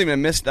 that wasn't even a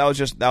miss. That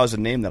was a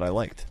name that I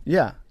liked.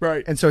 Yeah.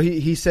 Right. And so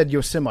he said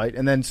Yosemite,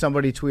 and then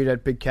somebody tweeted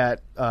at Big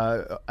Cat,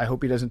 I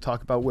hope he doesn't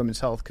talk about women's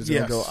health because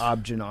Yes. it'll go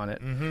obgyn on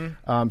it.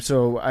 Mm-hmm.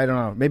 So I don't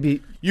know.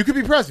 Maybe You could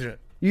be president.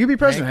 you could be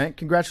president, Hank.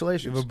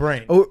 Congratulations. You have a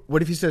brain. Oh,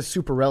 what if he says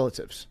super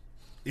relatives?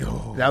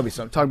 Oh. That would be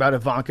something. Talking about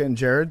Ivanka and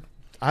Jared.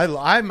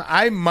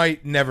 I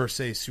might never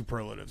say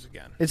superlatives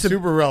again. It's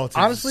super relatives.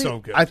 Honestly, is so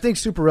good. I think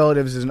super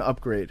relatives is an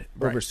upgrade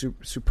Right. over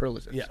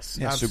superlatives. yes,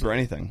 Yeah, absolutely. super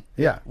anything.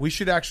 Yeah. We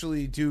should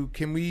actually do.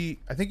 Can we?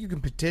 I think you can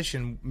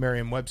petition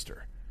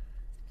Merriam-Webster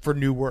for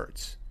new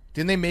words.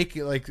 Didn't they make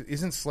it like?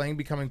 Isn't slang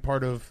becoming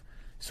part of?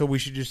 So we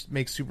should just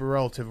make super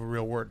relative a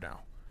real word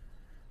now.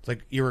 It's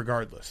like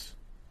irregardless.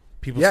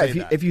 People Yeah, say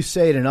that. if you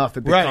say it enough,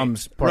 it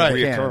becomes part of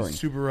the Reoccurring. canon.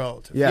 Super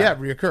relative. Yeah. Yeah,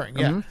 reoccurring.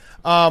 Yeah.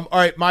 All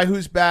right, my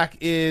who's back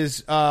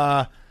is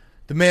the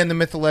man, the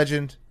myth, the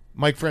legend,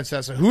 Mike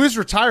Francesa, who is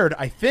retired,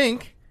 I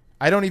think.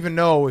 I don't even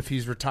know if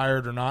he's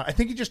retired or not. I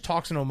think he just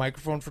talks into a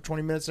microphone for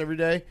 20 minutes every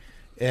day.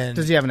 And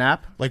Does he have an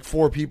app? like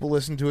 4 people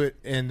listen to it,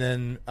 and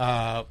then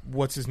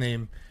what's his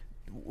name?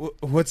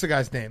 What's the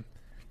guy's name?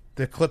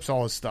 That clips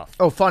all his stuff.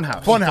 Oh,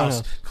 Funhouse.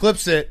 Funhouse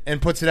clips it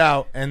and puts it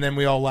out, and then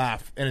we all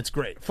laugh, and it's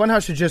great.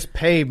 Funhouse should just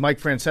pay Mike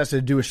Francesa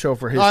to do a show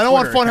for his. No, I don't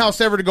want Twitter account.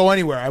 Funhouse ever to go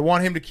anywhere. I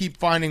want him to keep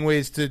finding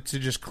ways to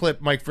just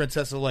clip Mike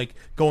Francesa, like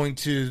going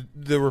to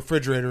the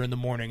refrigerator in the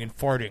morning and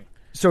farting.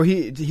 So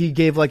he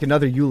gave like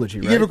another eulogy,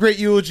 He right? gave a great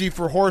eulogy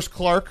for Horace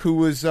Clark, who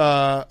was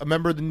a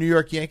member of the New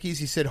York Yankees.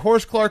 He said,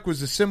 Horace Clark was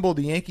the symbol of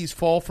the Yankees'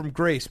 fall from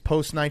grace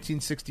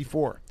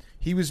post-1964.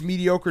 He was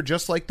mediocre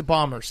just like the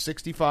Bombers,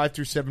 65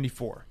 through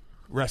 74.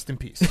 Rest in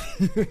peace.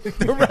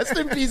 The rest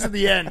in peace at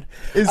the end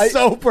is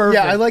so perfect.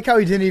 Yeah, I like how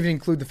he didn't even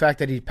include the fact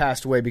that he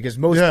passed away, because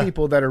most Yeah.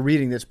 people that are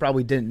reading this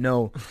probably didn't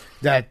know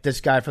that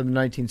this guy from the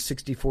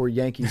 1964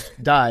 Yankees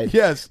died.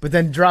 Yes. But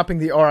then dropping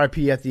the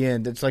RIP at the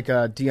end, it's like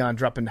Dion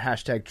dropping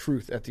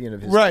 #truth at the end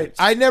of his Right. tweets.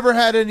 I never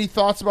had any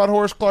thoughts about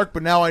Horace Clark,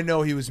 but now I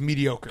know he was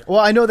mediocre. Well,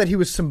 I know that he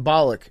was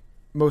symbolic,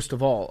 most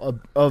of all,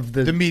 of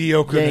the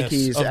mediocreness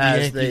Yankees of the as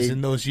Yankees they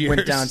in those went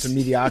years. down to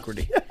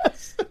mediocrity.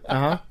 Yes.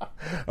 Uh-huh.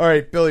 All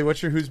right, Billy,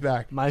 what's your who's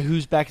back? My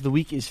who's back of the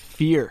week is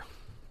fear.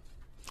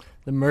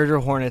 The murder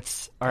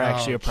hornets are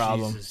actually a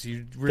problem. Jesus,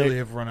 you really They're-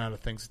 have run out of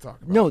things to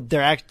talk about. No,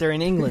 they're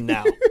in England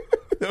now.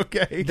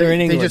 Okay. They're in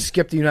They England. just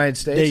skipped the United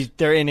States.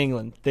 They're in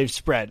England. They've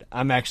spread.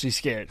 I'm actually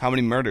scared. How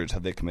many murders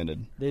have they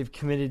committed? They've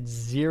committed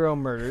 0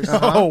 murders.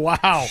 Oh,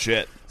 wow.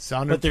 Shit.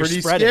 Sounded But they're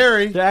pretty spreading.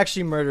 scary. They're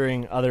actually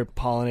murdering other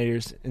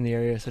pollinators in the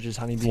area, such as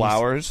honeybees.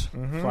 Flowers.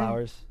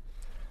 Flowers.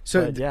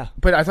 So, But, yeah.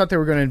 but I thought they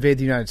were going to invade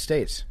the United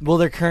States. Well,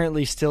 they're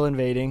currently still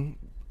invading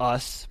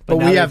us. But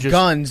now we they're have just-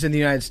 guns in the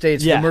United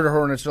States. Yeah. The murder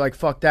hornets are like,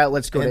 fuck that,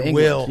 let's go to And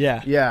England. will.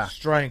 Yeah. Yeah.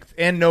 Strength.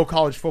 And no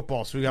college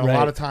football, so we got a Right.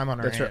 lot of time on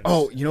our That's hands. right.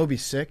 Oh, you know, it'd be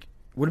sick.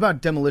 What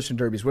about demolition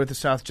derbies? What if the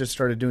South just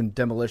started doing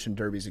demolition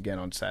derbies again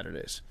on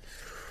Saturdays?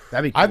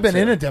 That'd be cool. I've been too.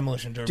 in a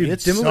demolition derby. Dude,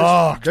 It demolition,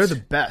 sucked. they're the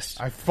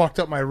best. I fucked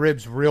up my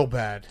ribs real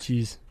bad.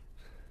 Jeez.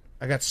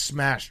 I got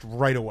smashed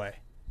right away.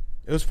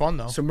 It was fun,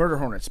 though. So murder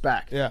hornets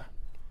back. yeah.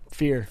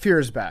 Fear. Fear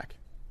is back.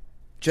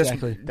 Just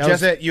Exactly. That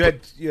was it. You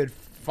had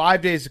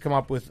 5 days to come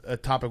up with a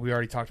topic we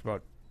already talked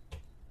about.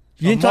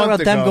 You didn't talk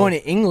month about them ago. going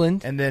to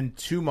England. And then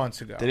 2 months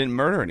ago. They didn't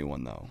murder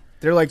anyone though.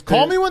 They're like,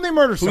 Call me when they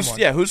murder Who's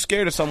someone. who's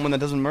scared of someone that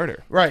doesn't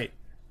murder? Right.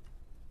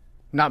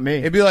 Not me.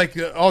 It'd be like,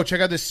 oh,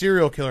 check out this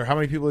serial killer. How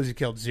many people has he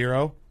killed?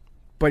 0?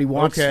 But he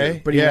wants Okay.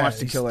 to. But he Yeah, wants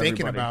to he's kill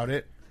thinking everybody. about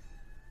it.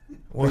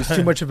 Well, he's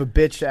too much of a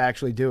bitch to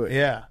actually do it.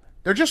 Yeah.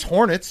 They're just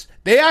hornets.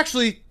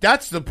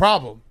 That's the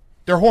problem.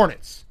 They're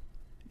hornets.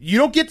 You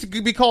don't get to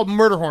be called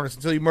murder hornets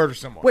until you murder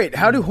someone. Wait,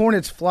 how do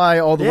hornets fly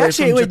all the They way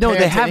actually, from wait, Japan no, they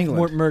to have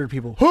England? murdered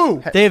people.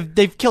 Who?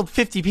 They've killed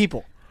 50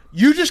 people.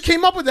 You just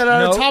came up with that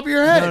out of the top of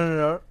your head.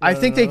 No. I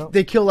think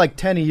they kill like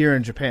 10 a year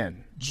in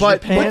Japan.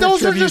 But Japan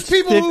those are attributes just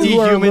people 50 who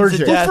are humans allergic.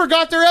 to Who death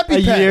forgot their a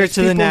EpiPen? year It's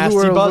to the people nasty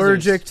who are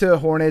buzzards. allergic to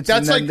hornets That's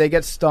and then like- they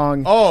get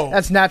stung. Oh.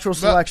 That's natural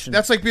selection.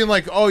 That's like being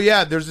like, oh,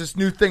 yeah, there's this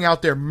new thing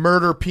out there,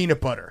 murder peanut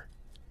butter.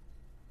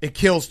 It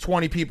kills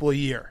 20 people a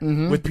year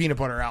with peanut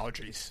butter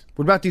allergies.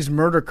 What about these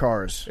murder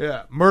cars?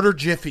 Yeah. Murder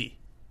Jiffy.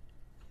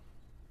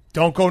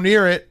 Don't go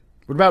near it.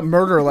 What about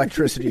murder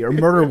electricity or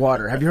murder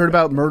water? Have you heard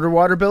about murder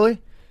water,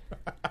 Billy?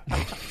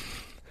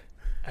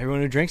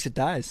 Everyone who drinks it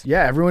dies.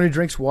 Yeah, everyone who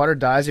drinks water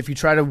dies. If you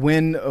try to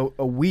win a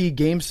Wii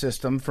game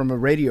system from a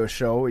radio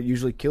show, it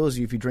usually kills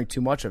you if you drink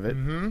too much of it.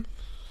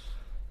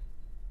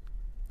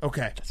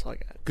 Okay. That's all I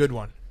got. Good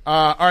one.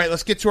 All right,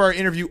 let's get to our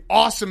interview.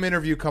 Awesome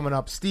interview coming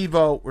up.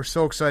 Steve-O, we're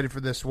so excited for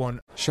this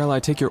one. Shall I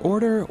take your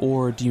order,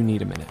 or do you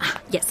need a minute?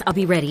 Yes, I'll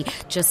be ready.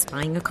 Just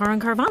buying a car on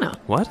Carvana.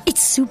 What? It's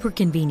super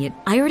convenient.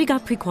 I already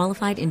got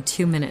pre-qualified in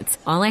 2 minutes.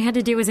 All I had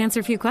to do was answer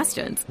a few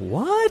questions.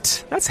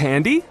 What? That's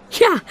handy.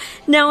 Yeah,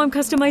 now I'm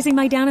customizing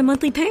my down and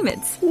monthly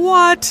payments.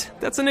 What?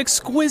 That's an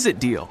exquisite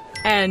deal.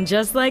 And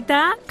just like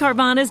that,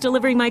 Carvana's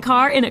delivering my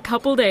car in a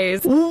couple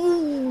days.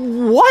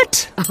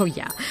 What? Oh,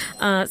 yeah.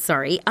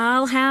 Sorry.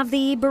 I'll have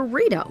the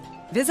burrito.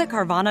 Visit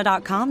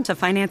Carvana.com to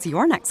finance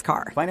your next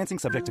car. Financing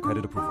subject to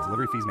credit approval.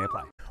 Delivery fees may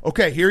apply.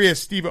 Okay, here he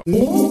is, Steve-O.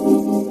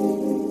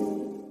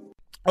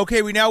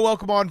 Okay, we now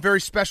welcome on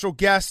very special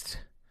guest.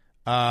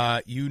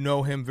 You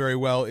know him very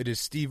well. It is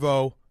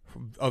Steve-O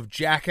of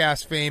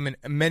Jackass fame and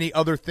many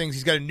other things.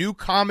 He's got a new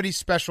comedy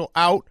special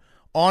out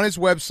on his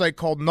website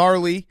called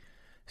Gnarly,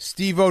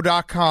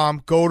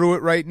 Steve-O.com. Go to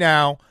it right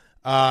now.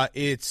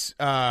 It's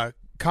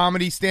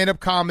comedy, stand-up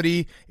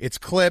comedy. It's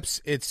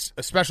clips. It's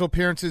special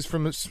appearances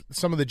from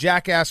some of the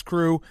Jackass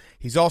crew.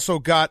 He's also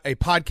got a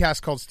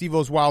podcast called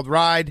Steve-O's Wild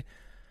Ride.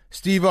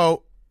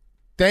 Steve-O,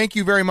 thank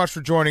you very much for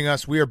joining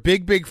us. We are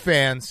big, big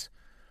fans.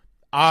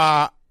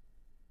 I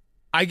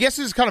guess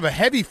this is kind of a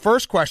heavy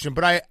first question,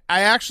 but I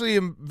actually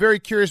am very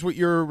curious what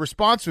your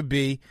response would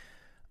be.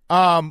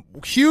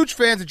 Huge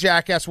fans of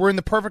Jackass. We're in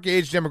the perfect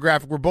age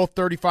demographic. We're both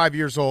 35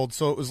 years old,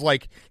 so it was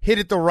like hit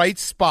at the right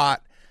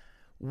spot.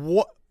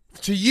 What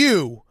to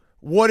you,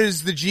 what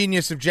is the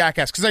genius of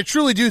Jackass? Because I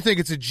truly do think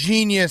it's a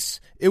genius.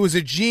 It was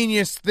a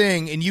genius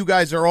thing, and you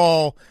guys are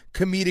all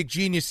comedic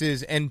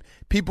geniuses, and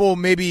people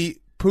maybe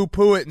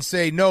poo-poo it and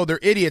say, no, they're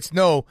idiots.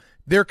 No,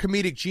 they're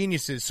comedic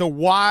geniuses. So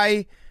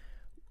why...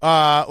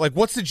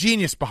 what's the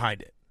genius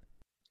behind it?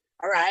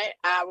 All right.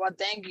 Well,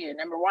 thank you.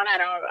 Number one,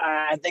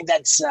 I think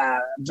that's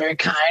very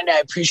kind. I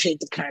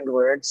appreciate the kind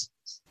words.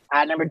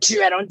 Number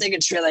two, I don't think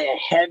it's really a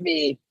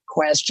heavy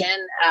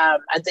question.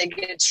 I think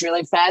it's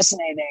really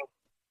fascinating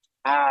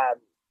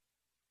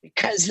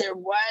because there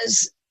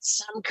was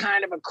some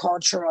kind of a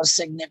cultural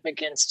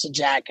significance to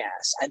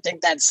Jackass. I think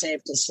that's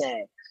safe to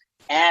say.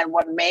 And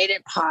what made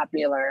it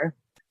popular,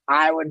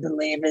 I would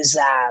believe, is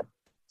that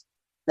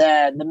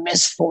the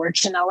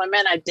misfortune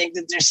element. I think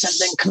that there's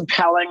something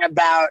compelling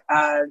about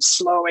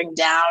slowing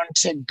down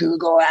to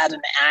Google at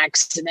an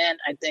accident.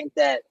 I think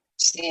that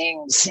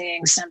seeing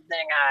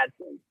something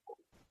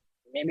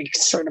maybe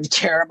sort of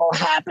terrible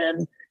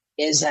happen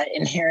is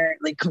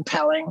inherently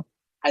compelling.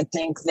 I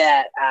think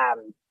that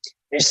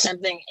there's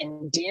something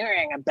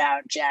endearing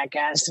about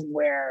Jackass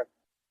where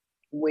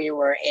we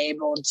were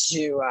able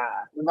to,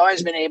 we've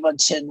always been able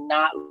to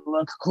not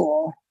look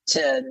cool,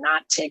 to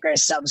not take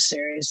ourselves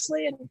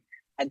seriously, and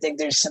I think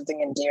there's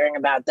something endearing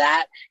about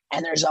that.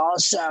 And there's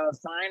also,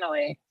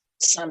 finally,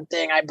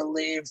 something I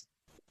believe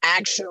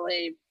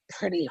actually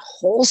pretty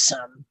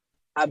wholesome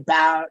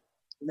about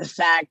the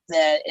fact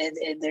that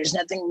there's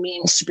nothing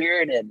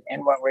mean-spirited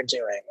in what we're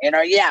doing.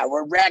 Yeah,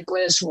 we're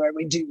reckless,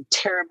 we do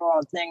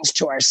terrible things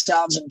to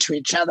ourselves and to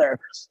each other,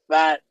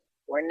 but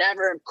we're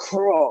never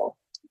cruel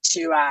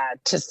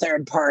to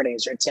third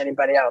parties or to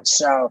anybody else.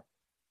 So,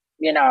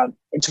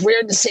 it's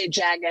weird to say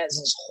Jackass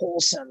is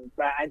wholesome,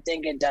 but I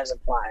think it does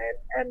apply.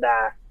 And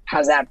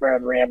how's that for a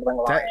rambling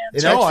lion?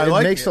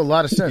 It makes a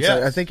lot of sense.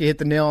 Yes. I think you hit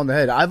the nail on the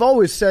head. I've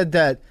always said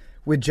that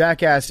with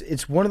Jackass,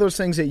 it's one of those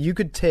things that you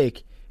could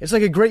take. It's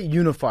like a great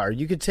unifier.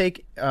 You could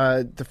take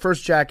the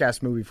first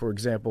Jackass movie, for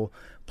example,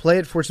 play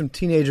it for some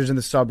teenagers in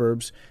the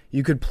suburbs.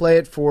 You could play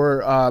it for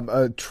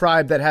a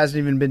tribe that hasn't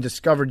even been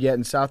discovered yet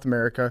in South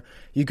America.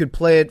 You could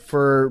play it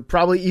for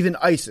probably even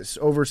ISIS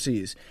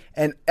overseas.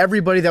 And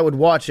everybody that would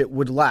watch it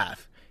would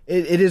laugh.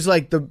 It is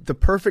like the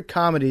perfect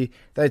comedy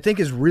that I think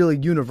is really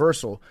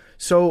universal.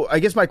 So I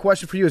guess my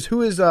question for you is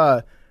who is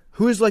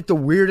like the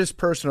weirdest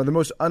person or the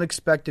most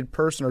unexpected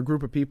person or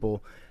group of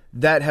people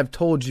that have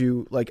told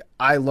you, like,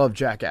 I love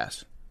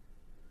Jackass?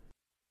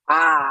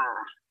 I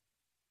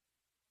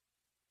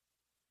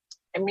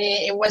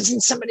mean, it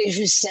wasn't somebody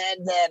who said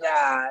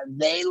that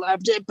they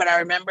loved it, but I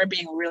remember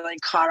being really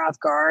caught off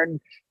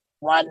guard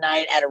one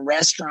night at a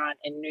restaurant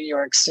in New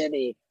York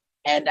City.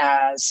 And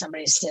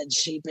somebody said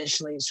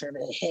sheepishly, sort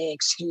of, hey,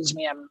 excuse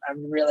me, I'm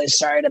really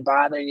sorry to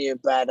bother you,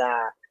 but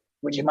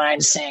would you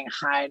mind saying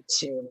hi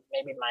to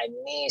maybe my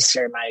niece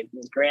or my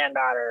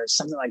granddaughter or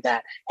something like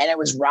that? And it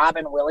was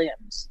Robin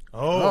Williams.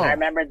 Oh. And I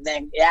remember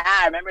thinking,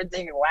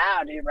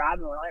 wow, dude,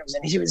 Robin Williams.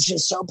 And he was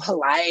just so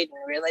polite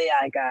and really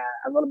like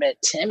a little bit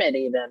timid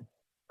even.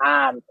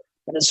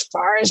 But as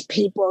far as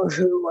people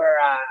who were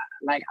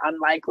like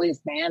unlikely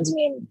fans, I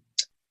mean,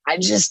 I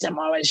just am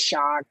always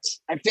shocked.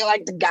 I feel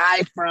like the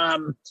guy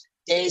from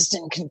Dazed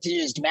and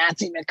Confused,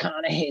 Matthew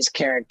McConaughey's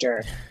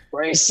character,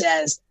 where he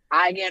says,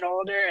 I get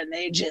older and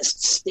they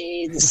just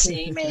stay the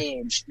same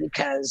age,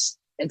 because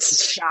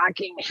it's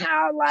shocking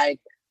how, like,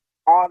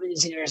 all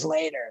these years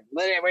later,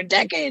 literally we're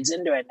decades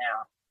into it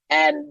now,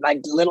 and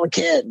like little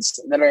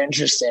kids that are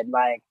interested,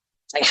 like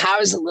how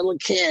is a little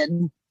kid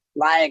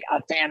like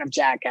a fan of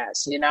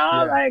Jackass,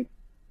 like,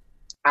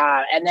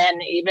 and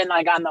then even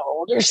like on the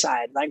older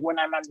side, like when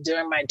I'm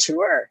doing my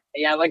tour,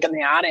 I look in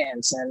the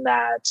audience and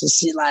to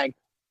see like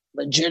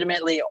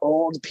legitimately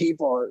old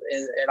people,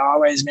 it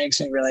always makes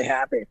me really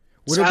happy.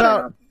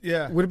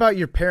 What about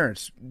your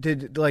parents?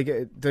 Did like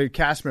the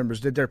cast members?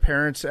 Did their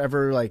parents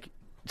ever like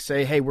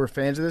say, "Hey, we're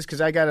fans of this"?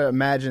 Because I gotta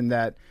imagine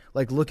that,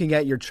 like looking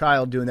at your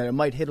child doing that, it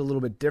might hit a little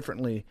bit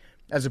differently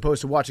as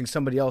opposed to watching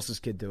somebody else's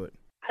kid do it.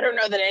 I don't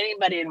know that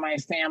anybody in my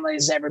family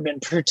has ever been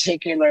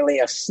particularly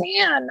a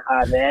fan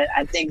of it.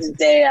 I think that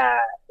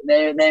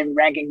they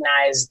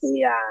recognize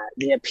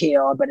the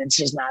appeal, but it's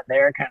just not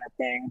their kind of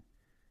thing.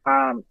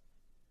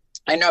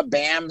 I know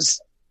Bam's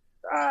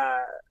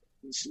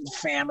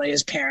family,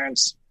 his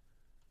parents,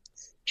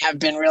 have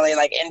been really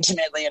like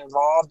intimately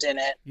involved in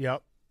it.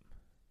 Yep.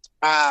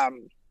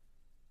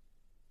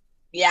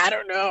 Yeah, I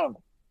don't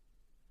know.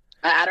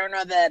 I don't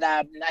know that.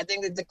 I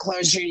think that the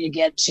closer you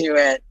get to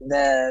it,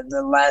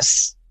 the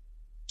less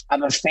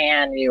of a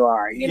fan you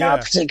are. You know,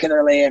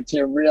 particularly if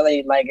you're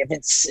really like if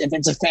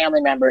it's a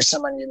family member,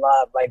 someone you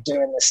love, like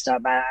doing this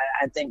stuff. I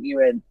think you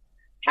would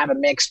have a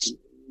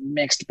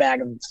mixed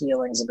bag of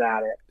feelings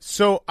about it.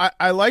 So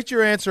I liked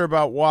your answer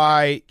about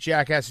why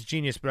Jackass is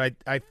genius, but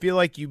I feel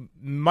like you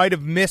might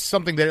have missed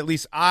something that at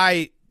least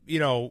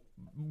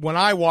when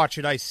I watch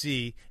it, I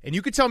see, and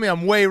you could tell me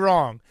I'm way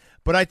wrong.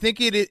 But I think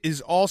it is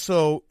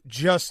also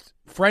just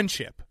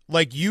friendship.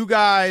 Like, you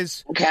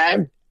guys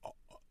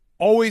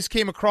always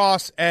came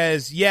across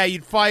as,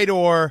 you'd fight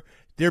or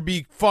there'd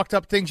be fucked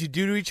up things you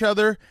do to each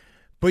other,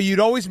 but you'd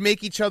always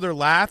make each other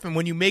laugh. And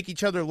when you make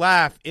each other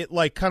laugh, it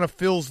like kind of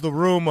fills the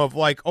room of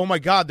like, oh my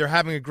God, they're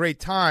having a great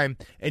time.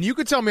 And you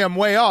could tell me I'm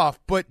way off,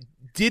 but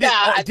did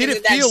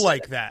it feel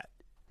like that?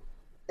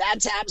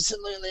 That's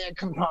absolutely a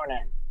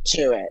component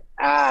to it.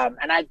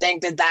 And I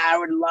think that I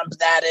would lump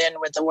that in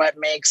with what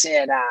makes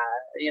it, a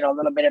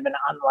little bit of an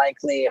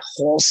unlikely,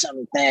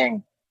 wholesome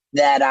thing,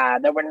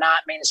 that we're not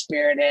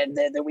mean-spirited,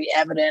 that we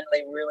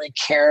evidently really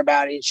care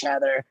about each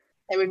other.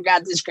 And we've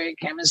got this great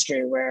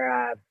chemistry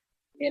where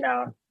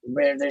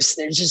there's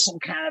just some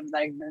kind of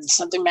like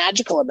something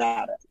magical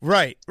about it.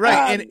 Right.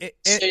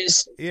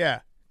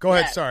 Go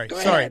ahead.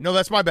 Sorry. No,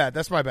 that's my bad.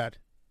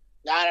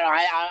 I don't know.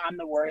 I'm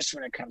the worst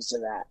when it comes to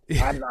that.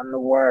 I'm the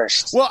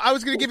worst. Well, I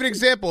was going to give an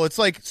example. It's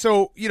like,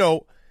 so,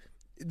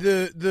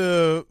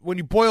 the when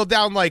you boil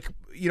down, like,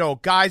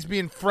 guys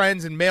being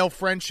friends and male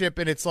friendship,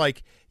 and it's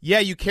like,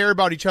 you care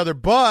about each other,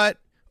 but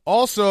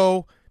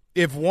also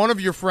if one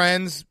of your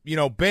friends,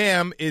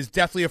 Bam, is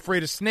deathly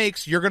afraid of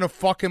snakes, you're going to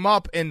fuck him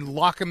up and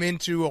lock him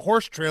into a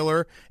horse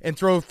trailer and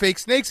throw fake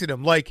snakes at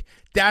him. Like,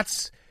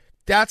 that's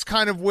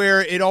kind of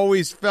where it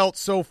always felt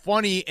so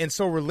funny and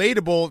so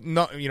relatable.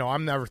 No,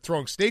 I'm never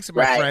throwing snakes at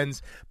my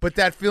friends, but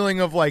that feeling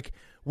of like,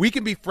 we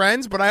can be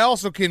friends, but I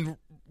also can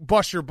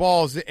bust your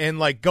balls and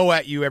like go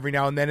at you every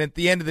now and then. At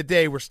the end of the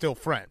day, we're still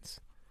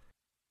friends.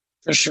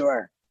 For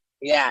sure.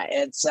 Yeah.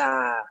 It's,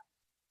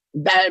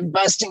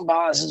 busting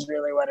balls is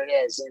really what it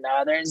is.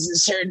 There's a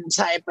certain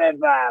type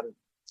of,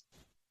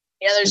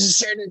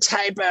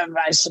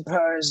 I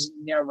suppose,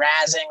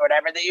 razzing,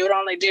 whatever, that you would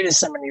only do to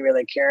someone you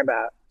really care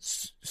about.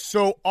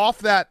 So off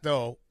that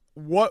though,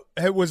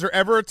 was there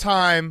ever a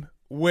time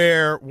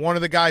where one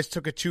of the guys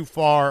took it too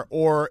far,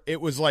 or it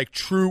was like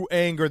true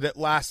anger that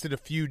lasted a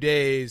few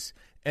days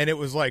and it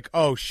was like,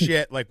 oh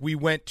shit, like we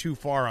went too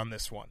far on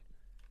this one?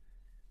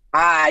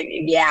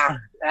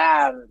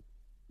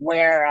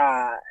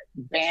 Where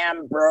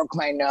Bam broke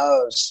my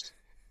nose.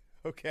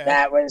 Okay.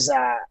 That was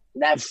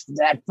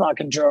that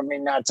fucking drove me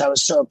nuts. I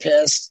was so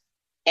pissed.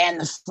 And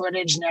the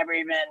footage never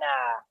even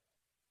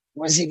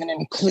was even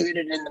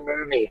included in the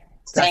movie.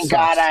 Thank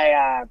God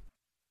I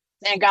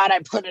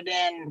put it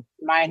in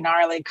my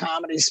gnarly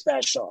comedy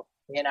special.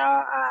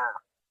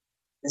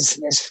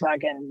 This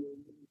fucking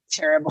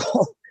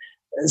terrible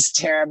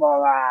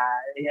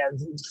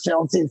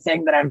filthy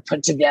thing that I've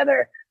put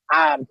together.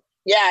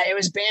 It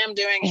was Bam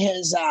doing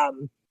his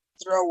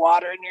throw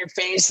water in your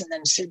face and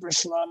then super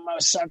slow-mo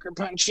sucker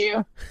punch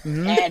you.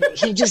 Mm-hmm. And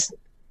he just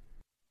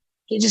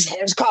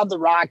it was called The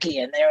Rocky,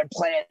 and they would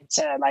play it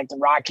to like the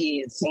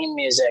Rocky theme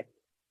music.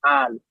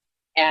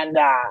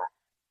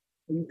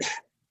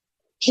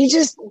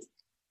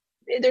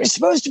 There's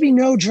supposed to be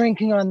no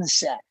drinking on the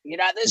set.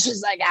 This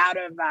was like out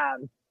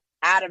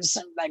of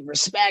some like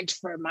respect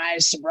for my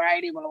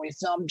sobriety. When we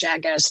filmed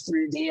Jackass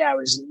 3D, I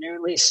was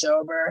newly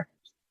sober.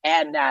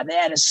 And they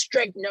had a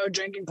strict no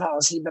drinking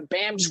policy, but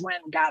Bam just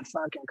went and got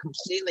fucking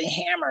completely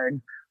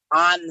hammered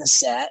on the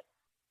set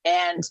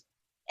and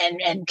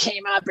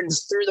came up and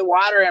threw the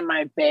water in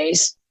my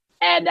face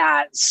and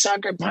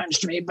sucker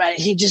punched me, but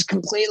he just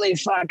completely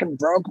fucking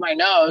broke my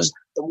nose.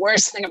 The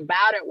worst thing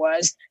about it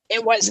was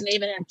it wasn't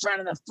even in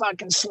front of the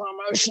fucking slow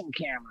motion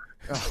camera.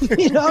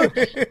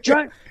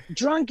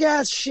 Drunk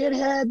ass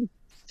shithead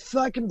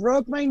fucking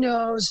broke my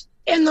nose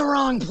in the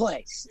wrong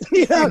place.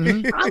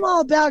 I'm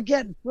all about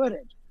getting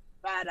footage.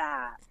 But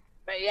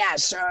yeah,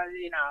 so I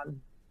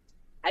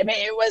mean,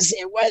 it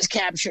was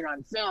captured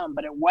on film,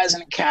 but it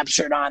wasn't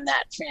captured on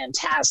that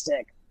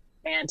fantastic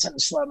Phantom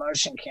slow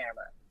motion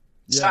camera.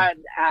 Yeah.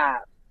 So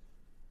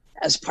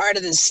as part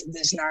of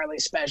this gnarly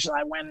special,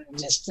 I went and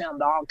just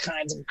filmed all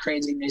kinds of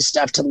crazy new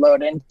stuff to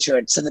load into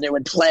it so that it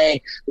would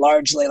play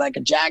largely like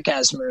a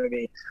Jackass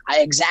movie.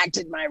 I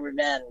exacted my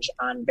revenge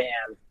on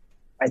Bam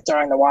by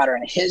throwing the water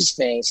in his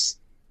face.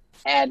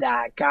 And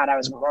God, I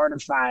was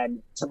mortified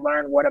to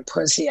learn what a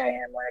pussy I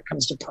am when it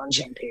comes to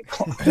punching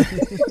people.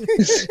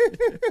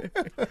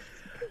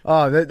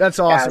 Oh, that's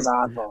awesome.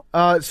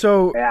 Yeah, it was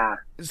awful.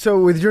 So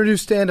with your new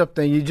stand-up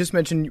thing, you just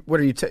mentioned, what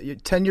are you,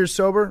 10 years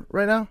sober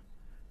right now?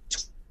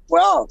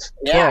 12.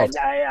 Yeah, 12.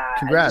 I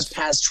Congrats. just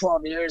passed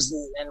 12 years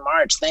in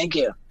March. Thank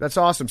you. That's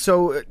awesome.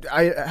 So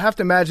I have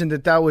to imagine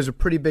that was a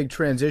pretty big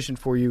transition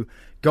for you,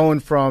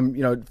 going from,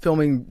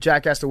 filming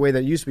Jackass the way that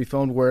it used to be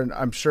filmed, where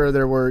I'm sure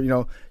there were,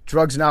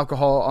 drugs and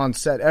alcohol on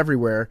set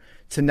everywhere,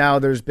 to now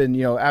there's been,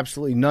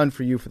 absolutely none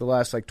for you for the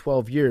last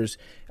 12 years.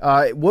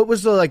 What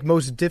was the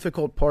most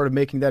difficult part of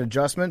making that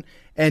adjustment?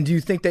 And do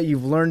you think that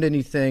you've learned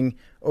anything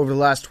over the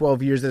last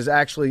 12 years that has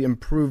actually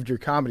improved your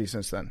comedy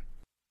since then?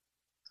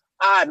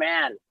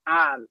 Man,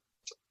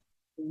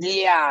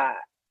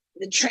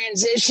 the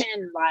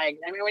transition,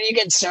 when you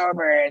get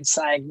sober, it's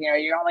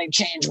you only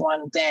change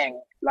one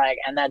thing,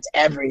 and that's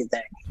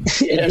everything.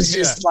 It's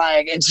just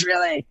it's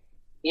really,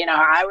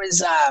 I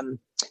was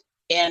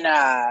in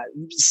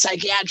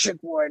psychiatric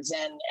wards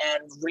and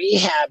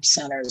rehab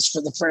centers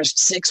for the first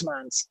 6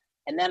 months,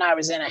 and then I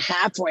was in a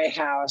halfway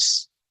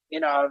house,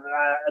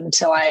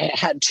 until I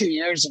had 2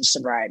 years of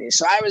sobriety.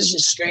 So I was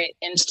just straight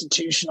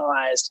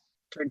institutionalized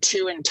for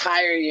 2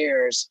 entire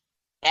years,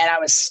 and I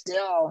was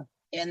still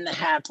in the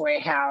halfway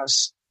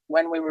house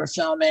when we were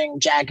filming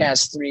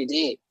Jackass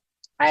 3D.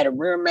 I had a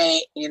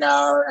roommate,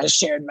 I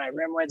shared my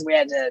room with. We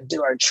had to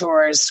do our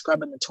chores,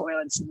 scrubbing the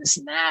toilets and this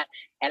and that.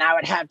 And I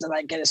would have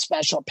to get a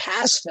special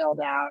pass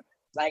filled out.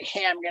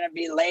 Hey, I'm going to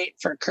be late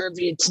for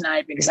curfew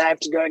tonight because I have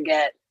to go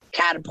get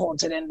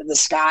catapulted into the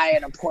sky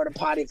in a porta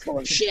potty full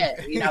of shit.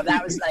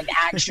 That was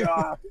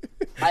actual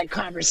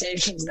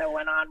conversations that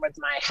went on with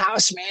my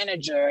house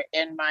manager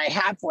in my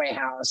halfway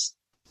house.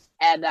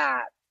 And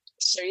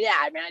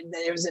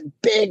it was a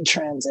big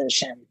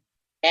transition.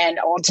 And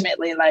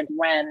ultimately,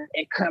 when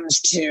it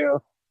comes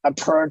to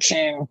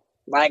approaching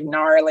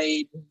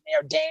gnarly,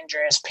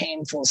 dangerous,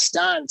 painful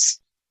stunts,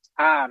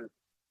 I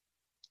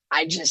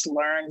just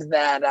learned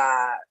that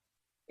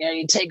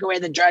you take away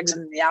the drugs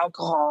and the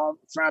alcohol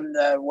from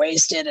the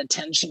wasted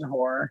attention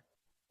whore,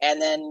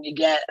 and then you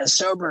get a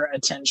sober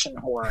attention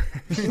whore.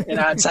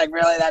 It's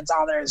really, that's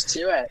all there is to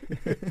it.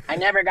 I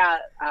never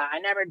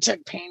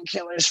took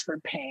painkillers for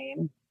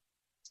pain,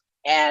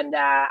 and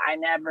I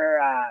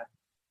never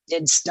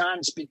did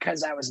stunts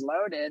because I was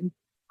loaded.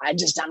 I'm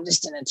just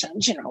an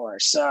attention whore.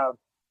 So,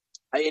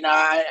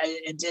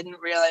 it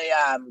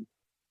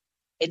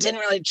didn't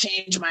really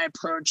change my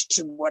approach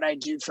to what I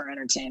do for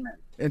entertainment.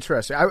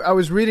 Interesting. I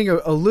was reading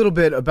a little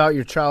bit about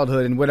your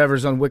childhood, and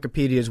whatever's on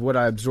Wikipedia is what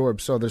I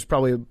absorbed. So there's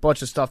probably a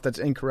bunch of stuff that's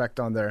incorrect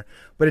on there.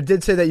 But it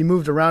did say that you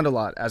moved around a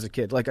lot as a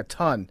kid, a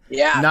ton.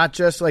 Yeah. Not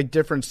just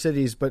different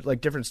cities,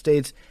 but different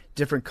states,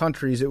 different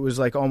countries. It was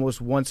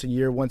almost once a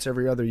year, once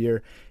every other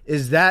year.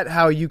 Is that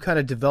how you kind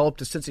of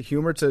developed a sense of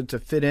humor to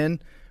fit in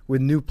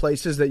with new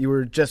places that you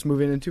were just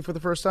moving into for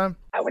the first time?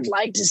 I would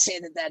like to say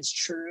that that's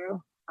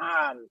true.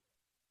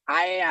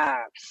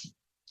 I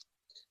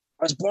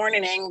was born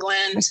in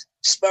England,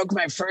 spoke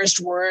my first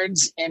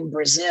words in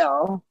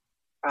Brazil,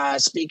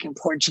 speaking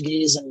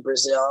Portuguese in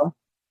Brazil.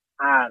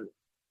 I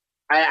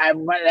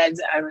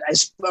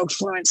spoke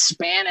fluent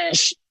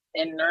Spanish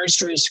in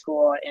nursery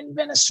school in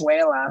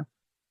Venezuela.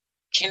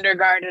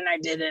 Kindergarten I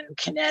did in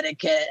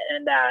Connecticut,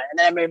 and then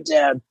I moved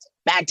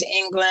back to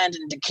England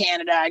and to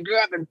Canada. I grew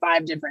up in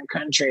 5 different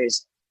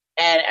countries,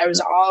 and I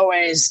was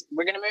always,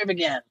 we're going to move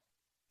again.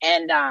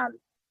 And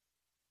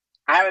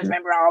I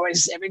remember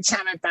always, every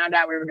time I found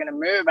out we were going to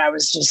move, I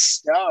was just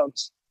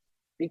stoked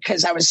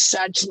because I was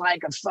such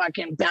a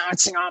fucking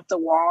bouncing off the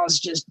walls,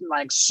 just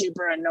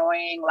super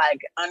annoying,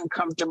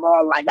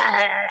 uncomfortable,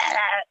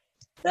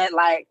 that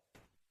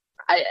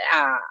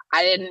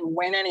I didn't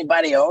win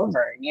anybody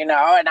over, and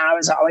I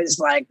was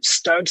always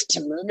stoked to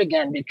move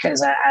again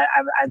because I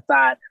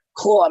thought,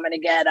 cool, I'm going to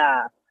get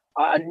a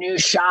new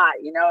shot,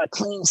 a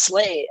clean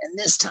slate. And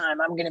this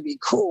time I'm going to be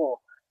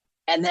cool.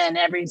 And then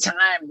every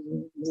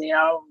time,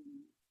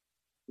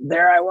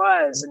 there I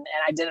was, and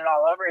I did it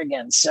all over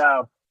again.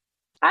 So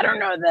I don't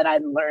know that I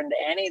learned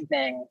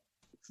anything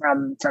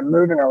from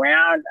moving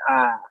around.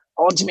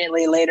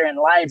 Ultimately, later in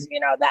life,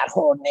 that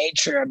whole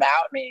nature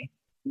about me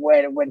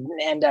would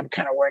end up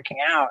kind of working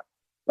out.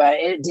 But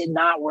it did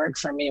not work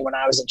for me when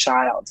I was a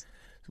child.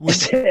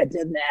 It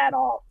didn't at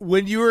all.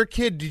 When you were a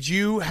kid, did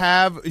you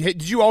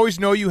always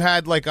know you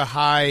had a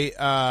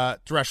high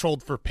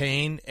threshold for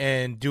pain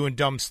and doing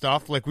dumb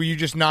stuff? Were you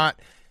just not?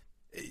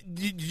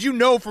 Did you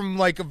know from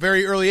a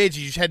very early age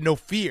you just had no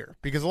fear?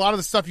 Because a lot of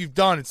the stuff you've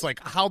done, it's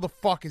how the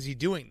fuck is he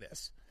doing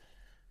this?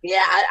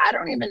 Yeah, I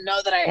don't even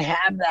know that I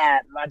have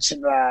that much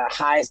of a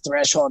high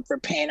threshold for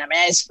pain. I mean,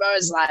 I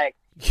suppose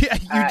yeah,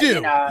 you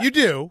do. You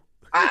do.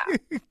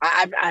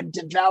 I've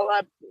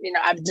developed,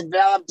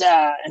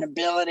 an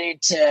ability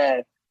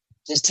to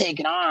just take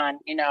it on,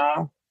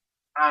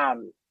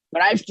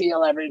 but I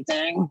feel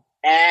everything,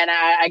 and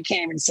I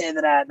can't even say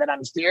that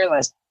I'm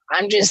fearless.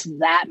 I'm just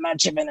that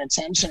much of an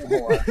attention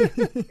whore.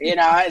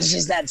 It's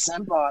just that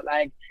simple.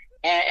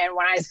 And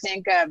when I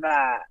think of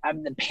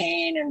the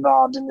pain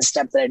involved in the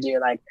stuff that I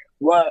do,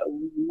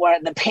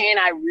 what the pain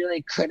I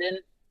really couldn't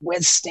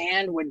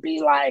withstand would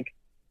be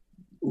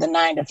the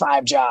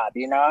 9-to-5 job,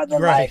 you know? They're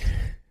Right. like,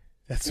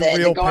 That's a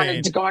real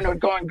pain. going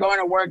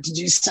to work to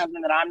do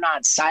something that I'm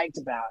not psyched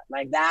about.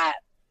 Like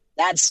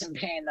that's some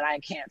pain that I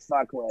can't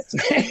fuck with.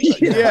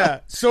 You know? Yeah.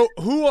 So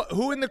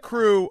who in the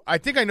crew, I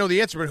think I know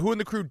the answer, but who in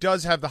the crew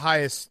does have the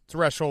highest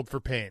threshold for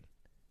pain?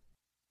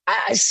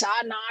 I saw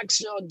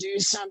Knoxville do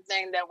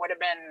something that would have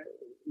been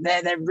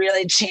that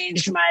really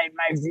changed my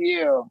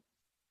view.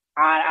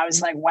 I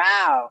was like,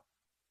 wow.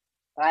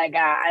 Like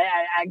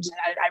I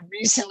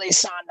recently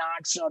saw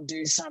Knoxville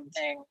do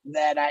something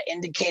that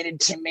indicated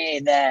to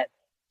me that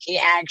he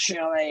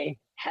actually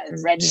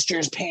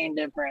registers pain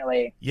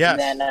differently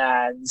than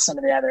some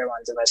of the other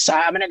ones of us. So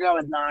I'm going to go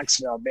with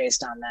Knoxville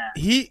based on that.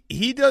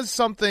 He does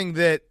something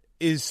that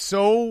is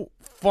so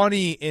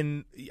funny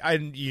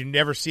you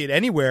never see it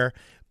anywhere.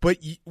 But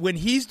when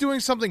he's doing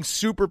something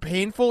super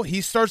painful,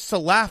 he starts to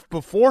laugh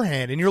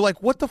beforehand. And you're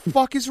like, what the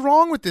fuck is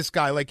wrong with this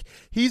guy? Like,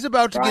 he's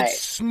about to get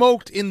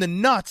smoked in the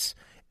nuts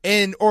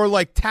or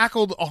like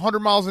tackled 100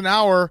 miles an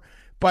hour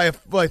by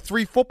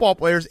 3 football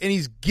players, and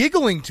he's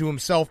giggling to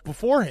himself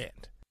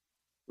beforehand.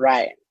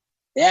 Right.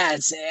 Yeah.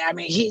 He's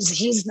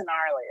the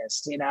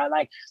gnarliest, you know,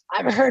 like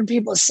I've heard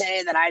people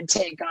say that I'd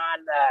take on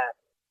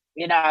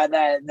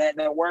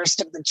the worst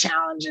of the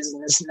challenges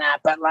and this and that.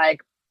 But like,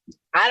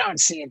 I don't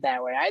see it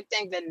that way. I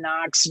think that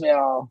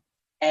Knoxville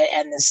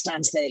and the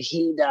stunts that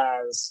he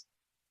does,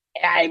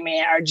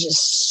 are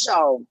just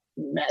so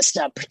messed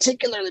up,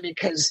 particularly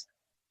because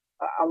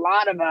a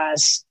lot of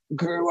us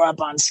grew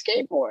up on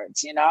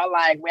skateboards, you know,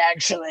 like we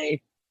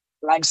actually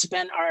like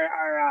spent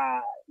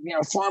our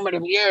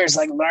formative years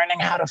like learning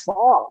how to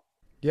fall.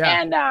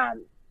 Yeah. And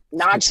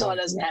Knoxville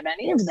doesn't have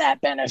any of that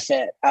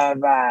benefit of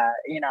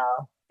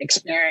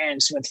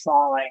experience with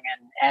falling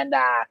and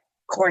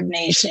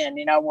coordination,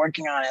 you know,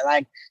 working on it.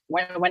 Like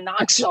when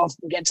Knoxville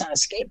gets on a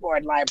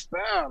skateboard, like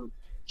boom,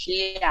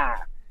 he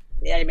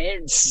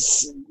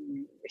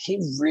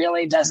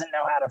really doesn't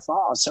know how to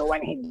fall. So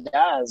when he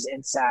does,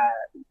 it's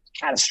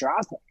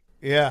catastrophic.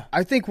 Yeah.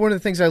 I think one of the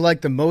things I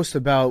like the most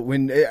about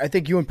I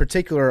think you in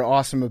particular are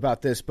awesome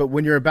about this, but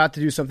when you're about to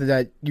do something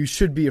that you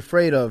should be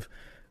afraid of,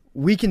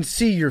 we can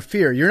see your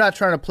fear. You're not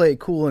trying to play it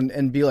cool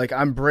and be like,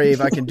 I'm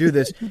brave, I can do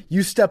this.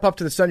 You step up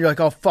to the sun, you're like,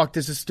 oh, fuck,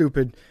 this is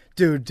stupid.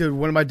 Dude,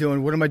 what am I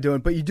doing? What am I doing?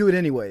 But you do it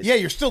anyways. Yeah,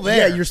 you're still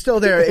there. Yeah, you're still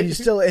there, and you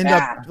still end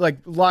up like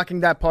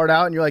locking that part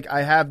out, and you're like,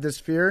 I have this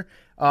fear,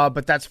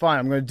 but that's fine.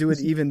 I'm going to do it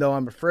even though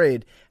I'm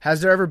afraid.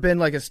 Has there ever been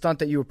like a stunt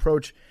that you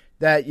approach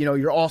that, you know,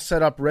 you're all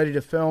set up, ready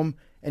to film,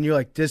 and you're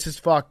like, this is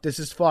fucked,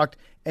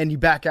 and you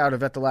back out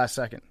of at the last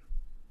second?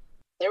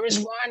 There was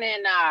one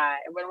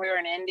when we were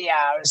in India.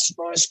 I was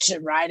supposed to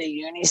ride a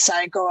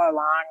unicycle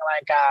along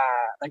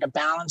like a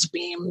balance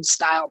beam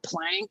style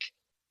plank,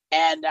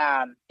 and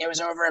it was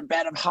over a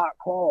bed of hot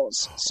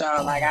coals.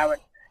 So like I would,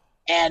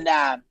 and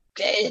that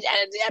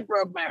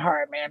broke my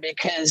heart, man,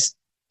 because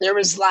there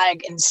was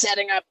like in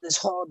setting up this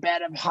whole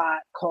bed of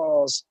hot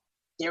coals,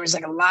 there was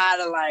like a lot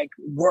of like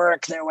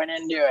work that went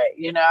into it,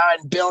 you know,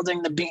 and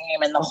building the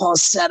beam and the whole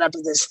setup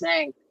of this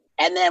thing.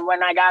 And then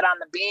when I got on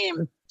the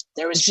beam,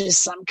 there was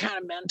just some kind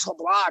of mental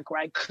block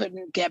where I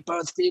couldn't get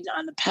both feet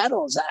on the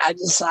pedals. I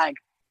just like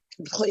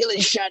completely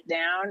shut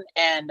down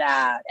and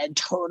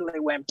totally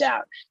wimped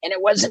out. And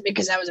it wasn't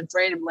because I was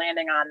afraid of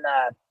landing on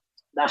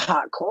the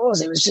hot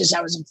coals. It was just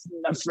I was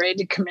afraid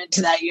to commit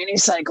to that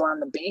unicycle on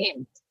the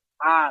beam.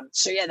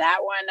 So yeah, that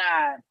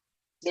one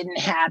didn't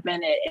happen.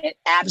 It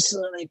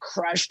absolutely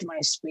crushed my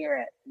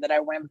spirit that I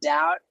wimped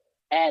out.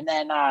 And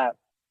then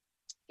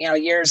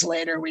years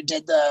later we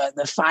did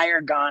the fire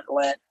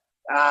gauntlet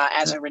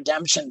as a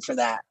redemption for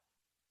that.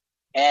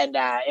 And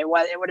it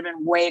would have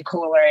been way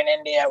cooler in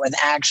India with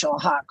actual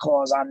hot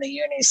coals on the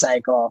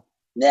unicycle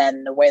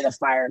than the way the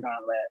fire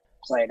gauntlet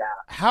played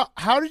out.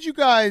 How did you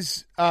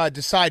guys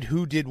decide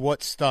who did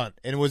what stunt?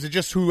 And was it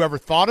just whoever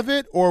thought of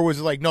it, or was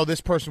it like, no,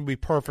 this person would be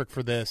perfect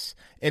for this?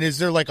 And is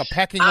there like a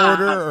pecking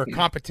order or a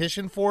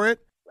competition for it?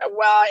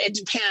 Well, it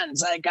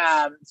depends. Like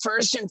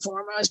first and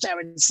foremost, I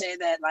would say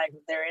that like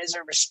there is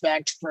a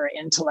respect for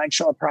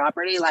intellectual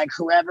property. Like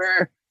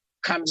whoever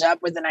comes up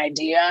with an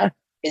idea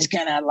is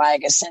gonna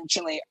like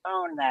essentially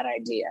own that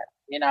idea,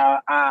 you know.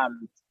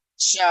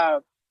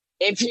 So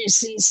if you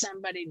see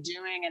somebody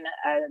doing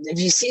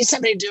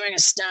a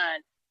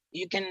stunt,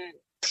 you can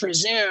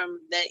presume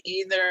that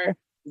either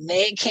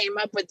they came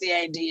up with the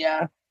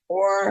idea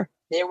or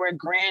they were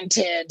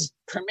granted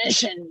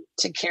permission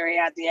to carry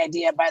out the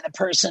idea by the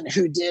person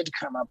who did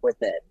come up with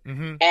it.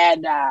 Mm-hmm.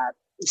 And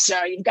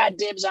so you've got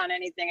dibs on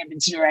anything if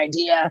it's your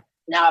idea.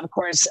 Now, of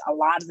course, a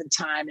lot of the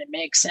time it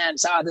makes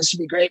sense. Oh, this would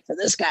be great for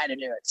this guy to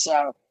do it.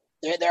 So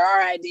there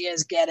are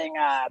ideas getting,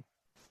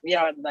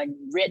 like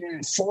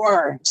written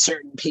for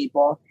certain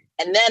people.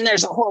 And then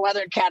there's a whole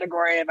other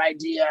category of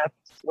idea,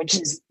 which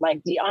is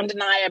like the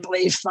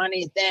undeniably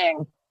funny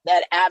thing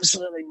that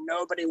absolutely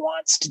nobody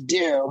wants to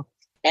do.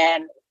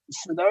 And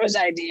for those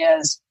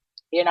ideas,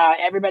 you know,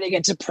 everybody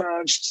gets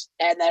approached,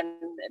 and then,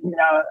 you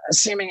know,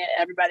 assuming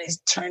everybody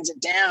turns it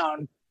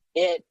down,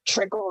 it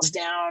trickles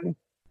down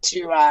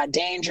to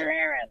Danger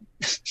Aaron.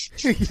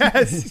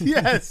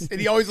 yes. And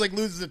he always like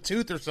loses a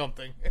tooth or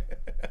something.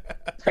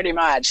 Pretty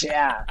much,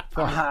 yeah.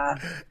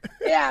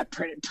 Yeah,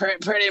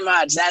 pretty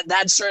much.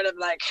 That's sort of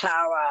like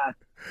how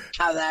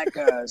that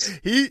goes.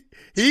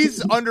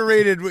 He's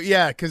underrated,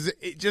 yeah, because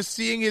just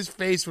seeing his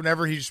face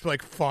whenever he's just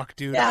like, fuck,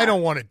 dude, I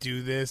don't want to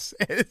do this.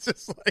 It's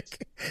just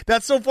like,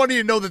 that's so funny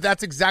to know that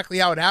that's exactly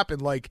how it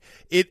happened. Like,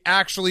 it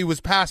actually was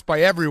passed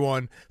by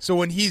everyone. So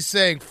when he's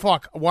saying,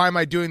 fuck, why am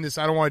I doing this?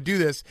 I don't want to do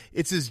this.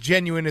 It's as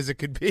genuine as it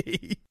could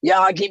be. Yeah,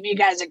 I'll give you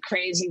guys a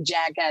crazy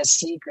Jackass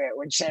secret,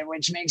 which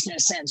makes no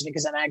sense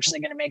because I'm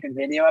actually going to make a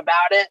video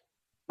about it.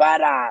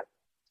 But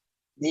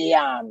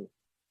the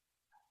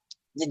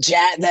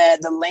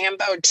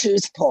Lambo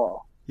tooth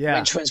pull,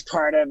 which was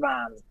part of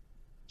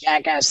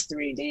Jackass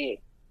 3D.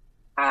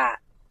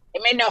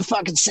 It made no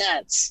fucking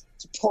sense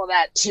to pull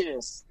that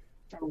tooth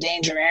from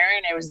Danger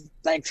Aaron. It was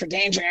like, for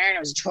Danger Aaron, it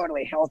was a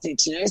totally healthy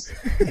tooth.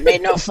 It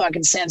made no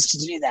fucking sense to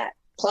do that.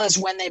 Plus,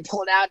 when they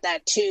pulled out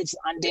that tooth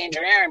on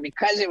Danger Aaron,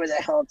 because it was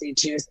a healthy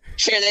tooth,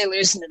 sure, they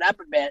loosened it up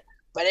a bit,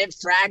 but it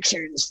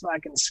fractured his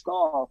fucking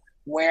skull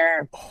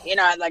where,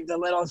 like the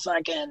little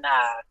fucking,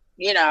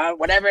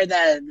 whatever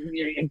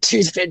your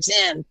tooth fits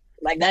in,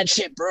 like that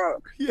shit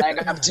broke,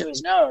 like up to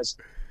his nose.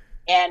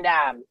 And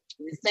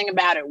the thing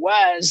about it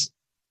was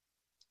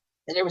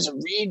that it was a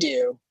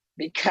redo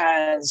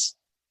because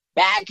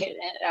back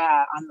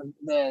on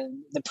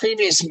the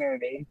previous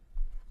movie,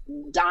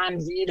 Don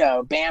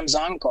Vito, Bam's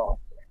uncle,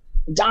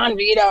 Don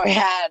Vito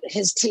had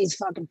his teeth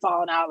fucking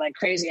falling out like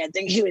crazy. I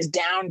think he was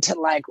down to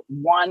like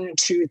one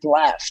tooth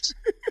left.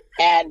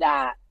 And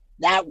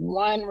that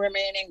one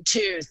remaining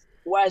tooth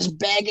was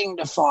begging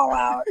to fall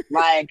out.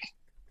 Like,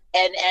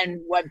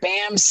 and what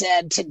Bam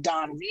said to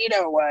Don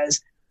Vito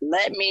was,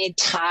 let me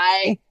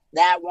tie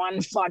that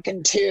one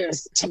fucking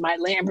tooth to my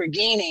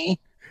Lamborghini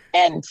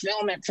and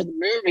film it for the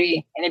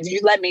movie. And if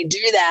you let me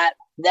do that,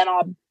 then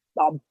I'll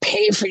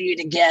pay for you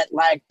to get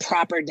like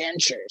proper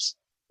dentures.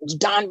 Which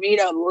Don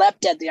Vito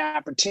leapt at the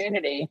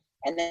opportunity,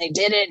 and they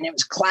did it, and it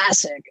was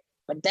classic.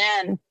 But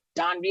then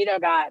Don Vito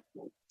got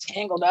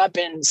tangled up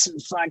in some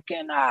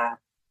fucking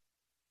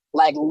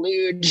like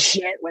lewd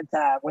shit with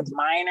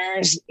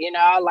minors,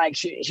 like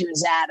he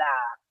was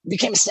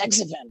became a sex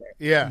offender.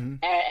 Yeah.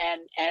 And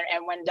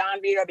when Don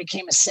Vito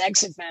became a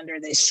sex offender,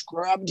 they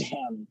scrubbed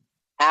him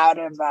out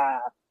of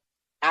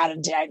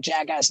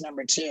Jackass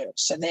number 2.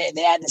 So they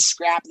had to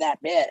scrap that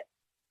bit.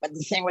 But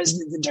the thing was,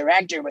 the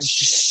director was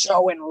just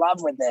so in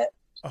love with it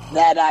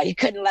that he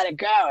couldn't let it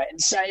go,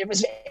 and so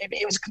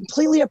it was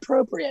completely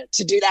appropriate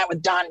to do that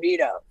with Don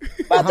Vito.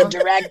 But the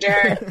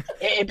director,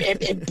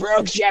 it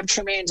broke Jeff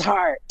Tremaine's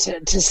heart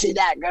to see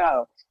that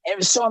go. It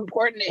was so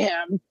important to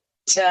him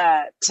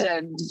to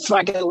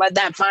fucking let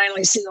that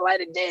finally see the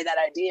light of day. That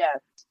idea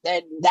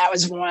that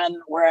was one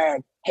where,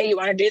 hey, you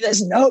want to do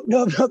this? Nope.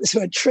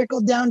 So it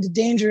trickled down to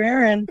Danger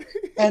Aaron,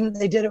 and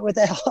they did it with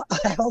a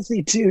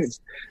healthy tooth.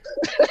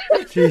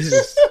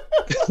 Jesus.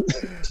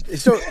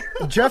 So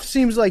Jeff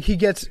seems like he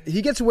gets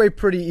away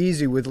pretty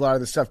easy with a lot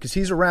of the stuff because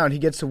he's around. He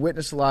gets to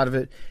witness a lot of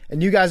it,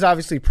 and you guys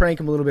obviously prank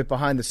him a little bit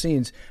behind the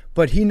scenes,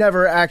 but he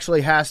never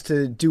actually has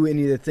to do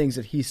any of the things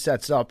that he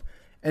sets up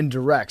and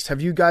directs.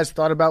 Have you guys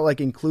thought about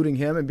like including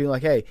him and being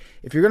like, hey,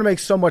 if you're going to make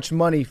so much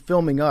money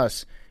filming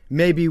us,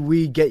 maybe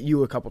we get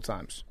you a couple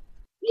times?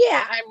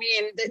 Yeah, I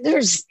mean,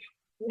 there's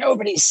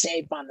nobody's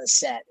safe on the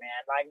set, man.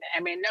 Like,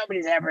 I mean,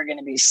 nobody's ever going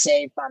to be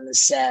safe on the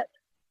set.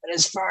 But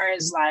as far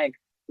as like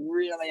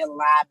really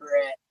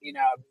elaborate,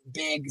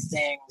 big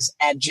things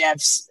at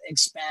Jeff's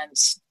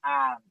expense,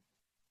 I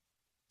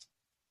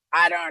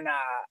don't know,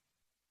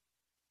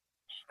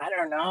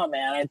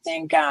 man. I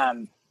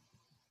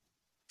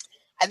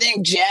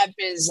think Jeff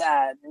is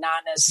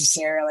not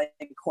necessarily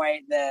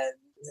quite the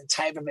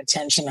type of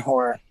attention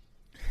whore.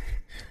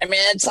 I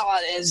mean, it's all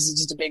it is,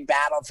 just a big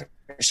battle for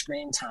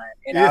screen time,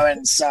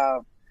 and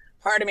so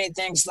part of me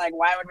thinks, like,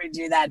 why would we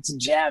do that to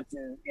Jeff?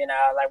 And,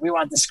 like, we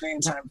want the screen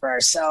time for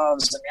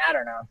ourselves. I mean, I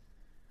don't know.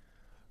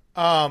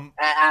 I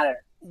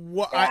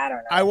don't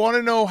know. I want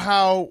to know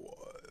how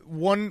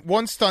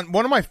one stunt,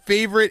 one of my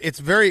favorite, it's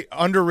very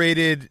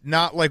underrated,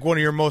 not like one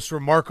of your most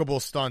remarkable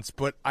stunts,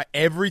 but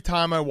every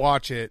time I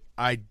watch it,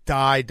 I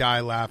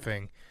die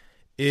laughing,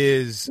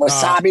 is...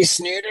 Wasabi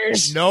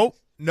Snooters?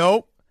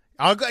 Nope.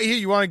 I'll go here.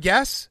 You want to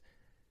guess?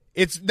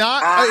 It's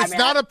not. It's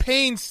not a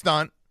pain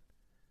stunt.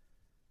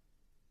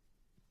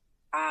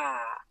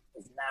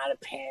 It's not a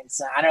pain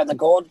stunt. I know the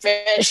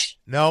goldfish.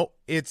 No,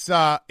 it's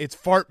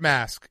fart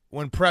mask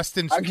when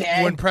Preston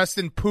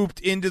pooped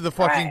into the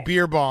fucking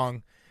beer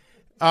bong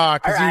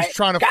because he was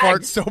trying to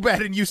fart so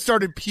bad and you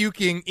started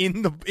puking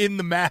in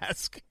the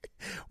mask.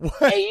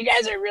 Hey, you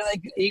guys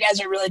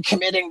are really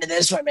committing to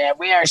this one, man.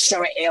 We are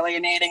so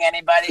alienating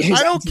anybody who's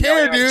I don't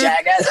care, dude.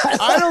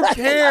 I don't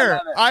care.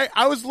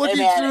 I was looking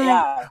through.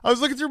 Yeah. I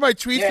was looking through my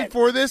tweets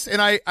before this,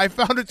 and I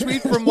found a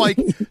tweet from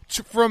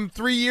from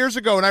 3 years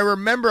ago, and I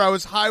remember I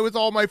was high with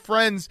all my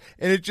friends,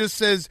 and it just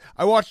says,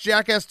 "I watched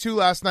Jackass 2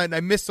 last night, and I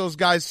miss those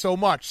guys so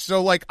much."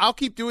 So like, I'll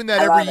keep doing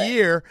that every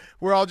year,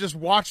 where I'll just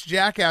watch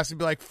Jackass and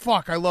be like,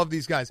 "Fuck, I love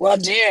these guys." Well,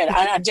 dude,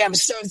 I'm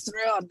so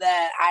thrilled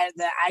that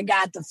I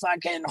got the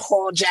fucking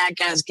whole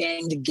Jackass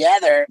gang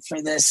together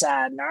for this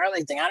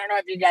gnarly thing. I don't know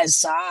if you guys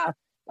saw,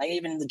 like,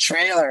 even the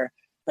trailer,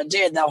 but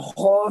dude, the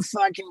whole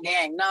fucking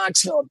gang,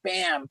 Knoxville,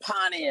 Bam,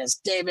 Pontius,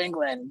 Dave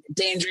England,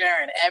 Danger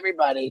Aaron,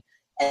 everybody,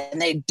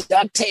 and they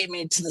duct taped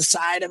me to the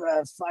side of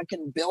a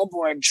fucking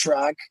billboard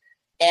truck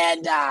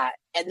and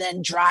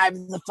then drive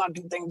the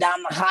fucking thing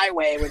down the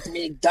highway with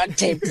me duct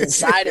taped to the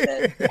side of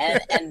it.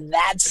 And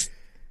that's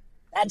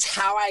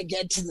how I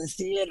get to the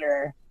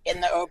theater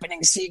in the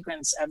opening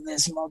sequence of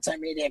this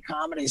multimedia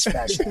comedy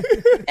special.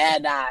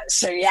 And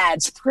so yeah,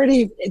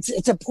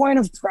 it's a point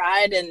of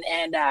pride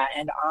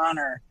and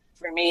honor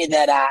for me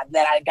that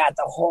I got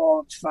the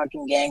whole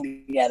fucking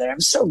gang together.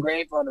 I'm so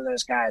grateful to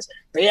those guys.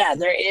 But yeah,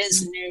 there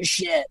is new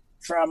shit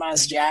from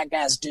us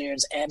Jackass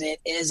dudes, and it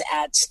is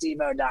at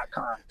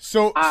stevo.com.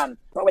 So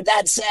but with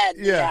that said,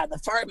 the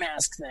fart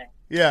mask thing.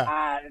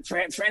 Yeah. For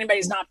anybody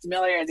who's not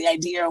familiar, the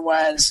idea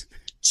was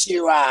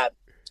to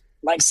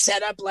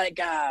set up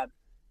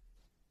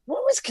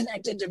what was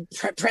connected to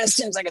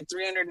Preston's like a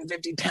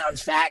 350-pound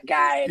fat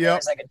guy, and there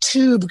was like a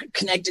tube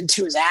connected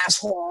to his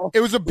asshole.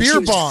 It was a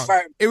beer bong.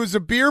 It was a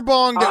beer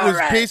bong that was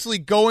basically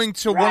going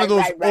to one of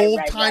those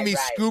old-timey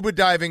scuba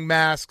diving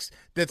masks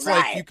that's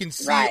like you can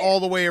see all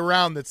the way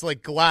around, that's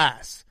like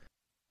glass.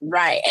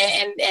 Right.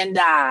 And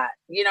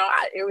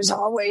it was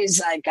always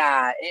like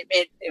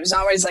it was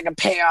always like a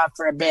payoff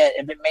for a bit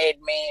if it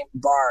made me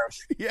barf.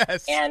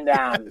 Yes. And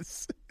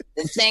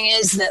the thing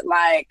is that,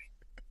 like,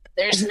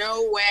 there's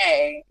no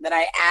way that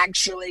I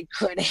actually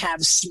could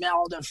have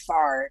smelled a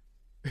fart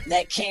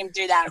that came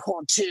through that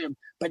whole tube,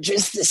 but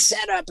just the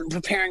setup and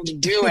preparing to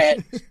do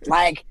it,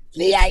 like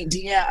the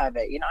idea of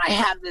it, I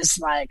have this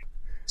like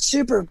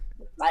super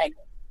like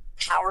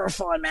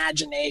powerful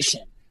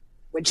imagination,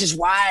 which is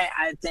why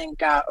I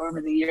think over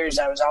the years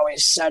I was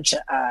always such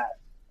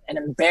an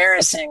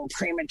embarrassing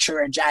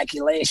premature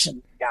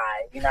ejaculation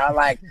guy,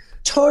 like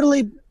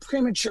totally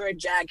premature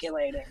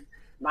ejaculating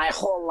my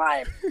whole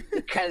life,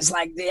 because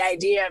like the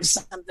idea of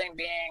something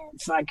being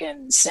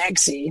fucking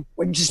sexy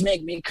would just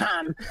make me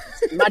come,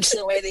 much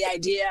the way the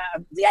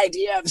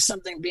idea of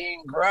something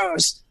being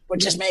gross would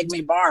just make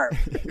me barf.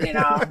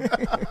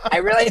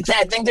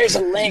 I think there's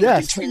a link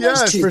between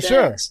those two things.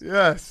 Sure.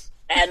 Yes.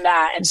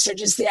 And so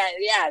just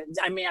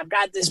I mean, I've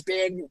got this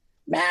big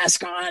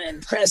mask on,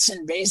 and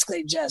Preston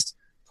basically just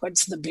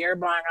puts the beer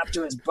bong up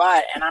to his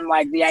butt, and I'm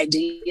like, the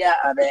idea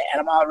of it, and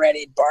I'm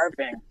already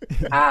barfing.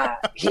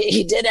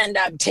 He did end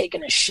up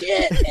taking a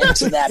shit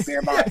into that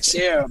beer bong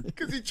too,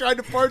 because he tried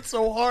to fart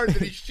so hard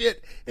that he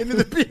shit into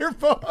the beer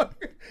bong.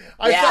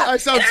 I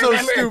sound so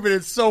stupid.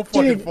 It's so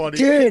fucking funny,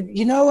 dude.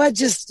 You know what?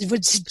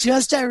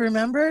 Just I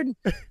remembered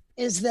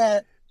is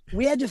that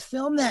we had to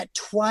film that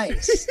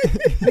twice.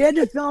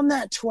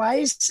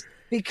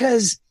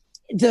 Because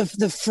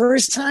the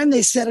first time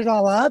they set it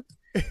all up,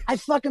 I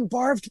fucking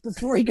barfed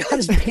before he got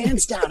his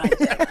pants down. I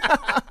think.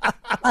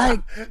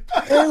 Like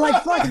they're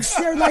like fucking.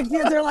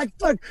 They're like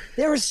fuck.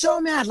 They were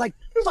so mad. Like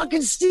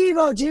fucking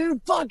Steve-O,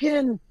 dude.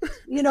 Fucking.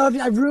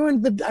 I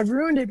ruined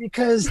it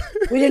because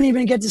we didn't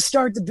even get to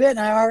start the bit, and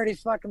I already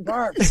fucking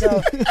barfed.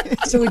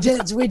 So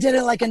we did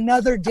it like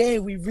another day.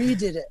 We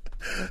redid it.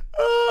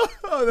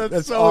 Oh,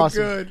 that's so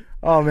awesome. good.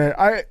 Oh man,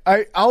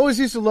 I always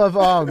used to love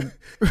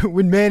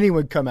when Manny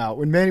would come out.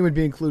 When Manny would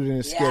be included in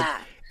a skit.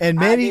 Yeah. And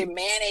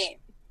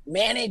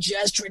Manny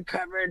just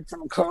recovered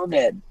from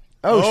COVID.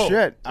 Oh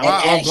shit!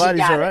 I'm glad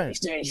he's all right.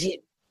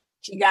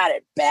 He got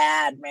it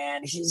bad,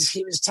 man. He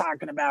was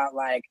talking about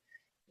like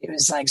he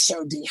was like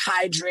so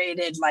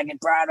dehydrated, like it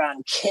brought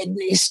on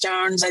kidney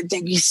stones, I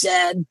think he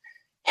said,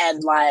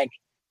 and like,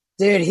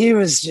 dude, he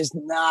was just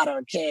not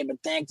okay. But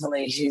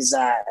thankfully, he's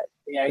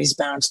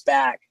bounced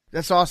back.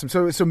 That's awesome.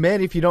 So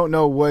Manny, if you don't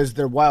know, was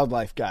their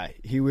wildlife guy.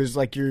 He was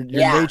like your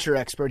nature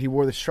expert. He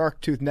wore the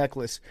shark tooth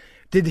necklace.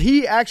 Is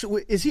he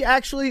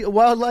actually a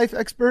wildlife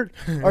expert,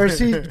 or is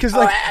he?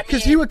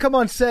 Because he would come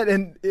on set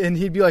and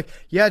he'd be like,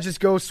 "Yeah, just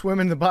go swim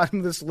in the bottom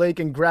of this lake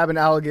and grab an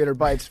alligator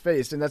by its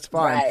face, and that's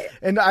fine." Right.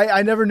 And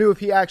I never knew if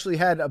he actually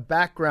had a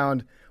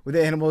background with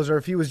animals or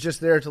if he was just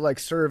there to like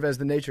serve as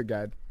the nature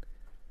guide.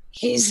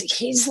 He's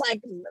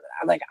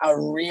like a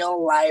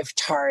real life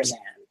Tarzan,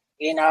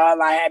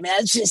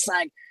 it's just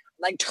like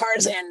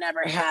Tarzan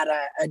never had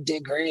a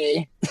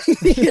degree,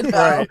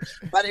 Right.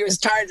 But he was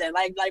Tarzan.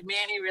 Like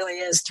Manny really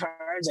is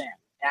Tarzan,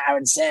 I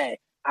would say.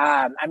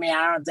 I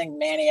don't think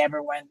Manny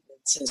ever went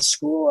to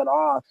school at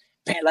all.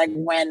 Like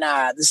when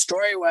the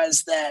story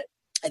was that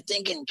I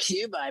think in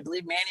Cuba, I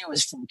believe Manny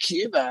was from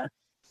Cuba,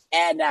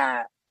 and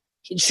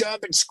he'd show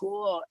up at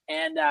school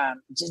and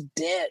just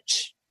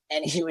ditch.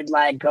 and he would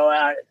like go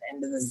out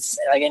into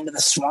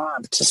the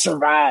swamp to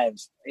survive,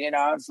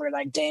 for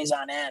like days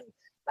on end,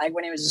 like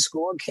when he was a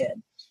school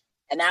kid.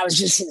 And that was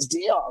just his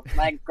deal,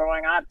 like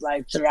growing up,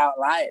 like throughout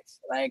life,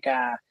 like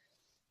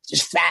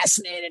just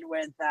fascinated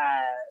with,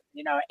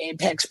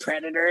 apex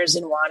predators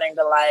and wanting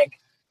to like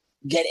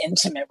get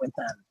intimate with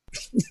them.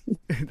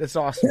 That's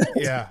awesome.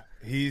 Yeah.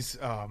 He's,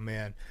 oh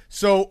man.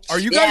 So are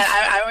you guys? Yeah,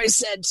 I always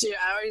said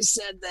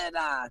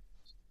that,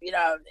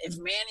 if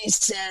Manny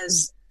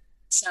says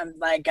something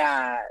like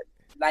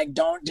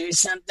don't do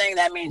something,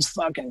 that means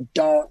fucking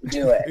don't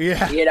do it.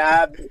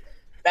 Yeah.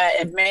 But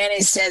if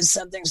Manny says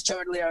something's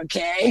totally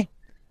okay,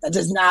 that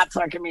does not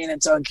fucking mean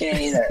it's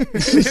okay either.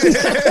 It's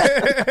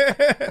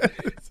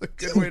a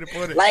good way to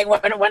put it. Like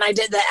when I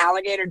did the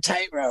alligator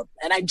tightrope,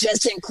 and I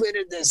just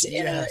included this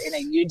in a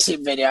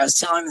YouTube video. I was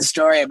telling the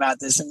story about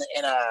this in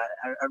a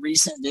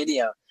recent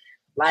video.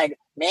 Like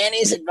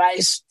Manny's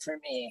advice for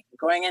me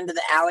going into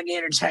the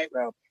alligator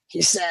tightrope,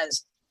 he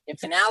says,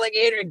 if an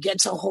alligator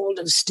gets a hold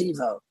of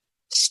Steve-O,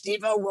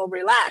 Steve-O will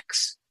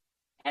relax.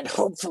 And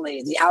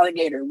hopefully the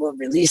alligator will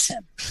release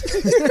him.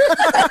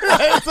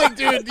 It's like,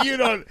 dude, you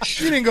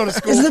didn't go to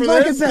school it's for the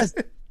fucking this. best.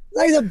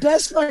 Like the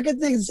best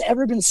fucking thing that's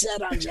ever been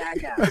said on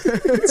Jackass.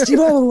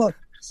 Steve-O will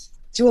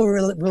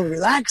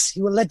relax.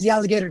 He will let the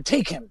alligator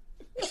take him.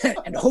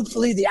 And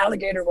hopefully the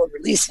alligator will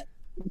release him.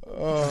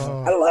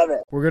 Oh. I love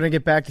it. We're going to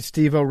get back to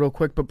Steve-O real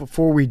quick, but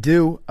before we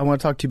do, I want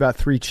to talk to you about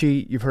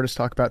 3Chi. You've heard us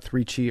talk about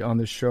 3Chi on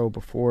this show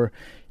before.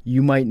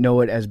 You might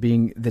know it as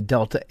being the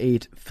Delta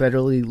 8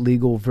 federally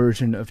legal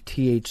version of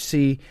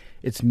THC.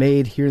 It's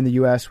made here in the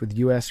U.S. with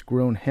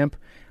U.S.-grown hemp.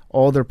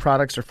 All their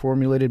products are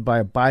formulated by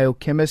a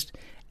biochemist,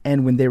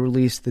 and when they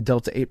released the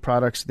Delta 8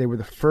 products, they were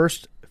the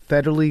first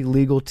federally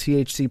legal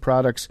THC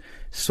products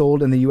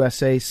sold in the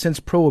USA since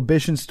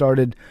Prohibition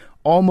started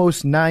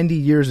almost 90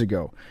 years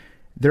ago.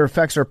 Their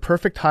effects are a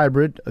perfect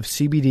hybrid of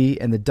CBD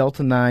and the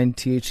Delta 9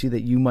 THC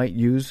that you might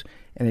use,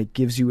 and it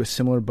gives you a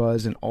similar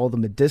buzz and all the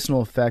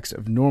medicinal effects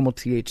of normal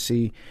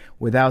THC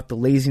without the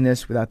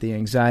laziness, without the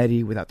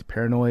anxiety, without the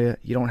paranoia.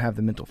 You don't have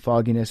the mental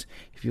fogginess.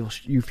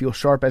 You feel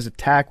sharp as a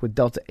tack with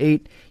Delta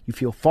 8. You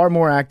feel far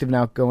more active and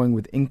outgoing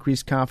with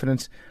increased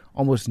confidence.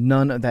 Almost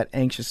none of that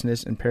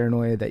anxiousness and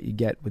paranoia that you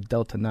get with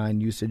Delta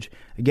 9 usage.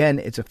 Again,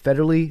 it's a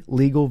federally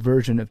legal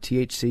version of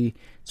THC.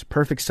 It's a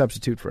perfect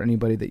substitute for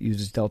anybody that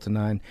uses Delta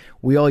 9.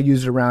 We all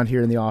use it around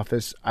here in the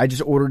office. I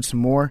just ordered some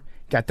more.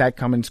 Got that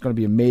coming. It's going to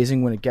be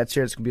amazing when it gets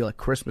here. It's going to be like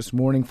Christmas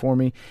morning for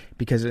me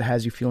because it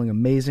has you feeling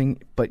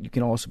amazing, but you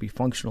can also be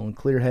functional and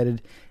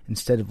clear-headed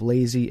instead of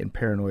lazy and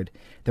paranoid.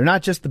 They're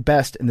not just the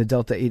best in the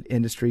Delta 8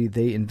 industry.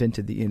 They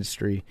invented the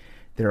industry.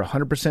 They're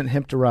 100%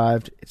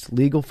 hemp-derived. It's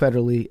legal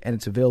federally, and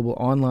it's available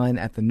online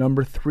at the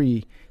number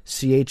 3chi.com.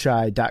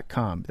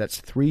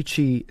 That's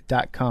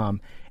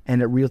 3chi.com.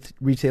 And at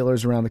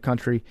retailers around the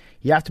country.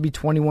 You have to be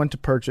 21 to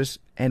purchase,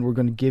 and we're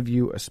going to give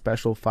you a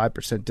special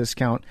 5%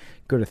 discount.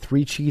 Go to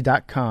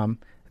 3chi.com.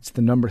 It's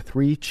the number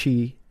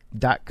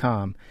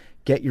 3chi.com.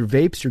 Get your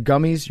vapes, your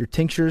gummies, your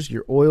tinctures,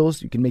 your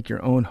oils. You can make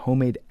your own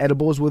homemade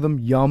edibles with them.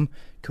 Yum.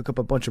 Cook up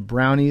a bunch of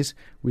brownies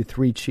with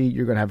 3Chi.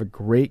 You're going to have a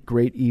great,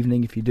 great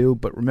evening if you do.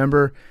 But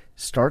remember,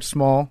 start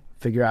small,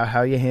 figure out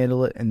how you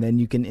handle it, and then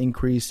you can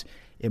increase.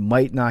 It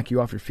might knock you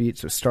off your feet,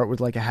 so start with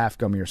like a half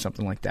gummy or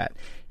something like that.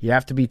 You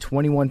have to be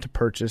 21 to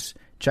purchase.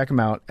 Check them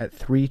out at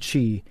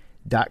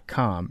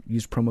 3chi.com.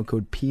 Use promo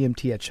code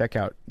PMT at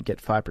checkout and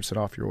get 5%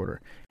 off your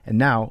order. And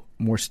now,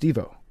 more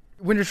Steve-O.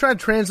 When you're trying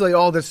to translate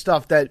all this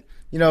stuff that,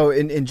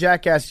 in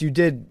Jackass, you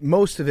did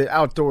most of it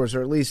outdoors,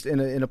 or at least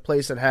in a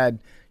place that had,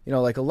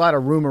 like a lot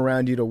of room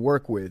around you to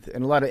work with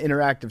and a lot of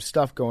interactive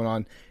stuff going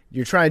on.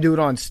 You're trying to do it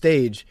on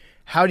stage.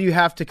 How do you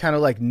have to kind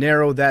of like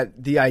narrow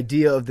the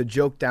idea of the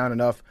joke down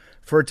enough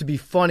for it to be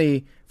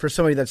funny for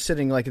somebody that's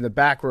sitting like in the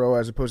back row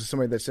as opposed to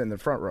somebody that's sitting in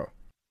the front row?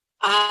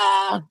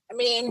 I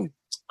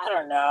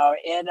don't know.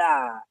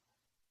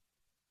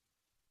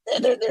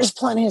 There's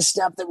plenty of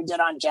stuff that we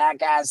did on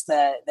Jackass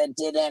that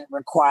didn't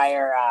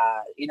require,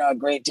 a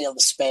great deal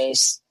of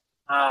space.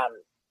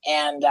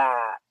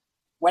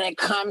 When it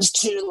comes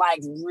to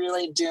like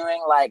really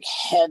doing like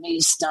heavy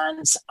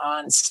stunts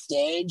on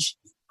stage,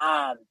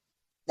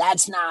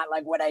 that's not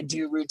like what I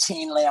do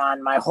routinely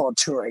on my whole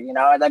tour.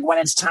 Like when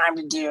it's time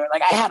to do,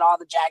 like I had all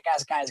the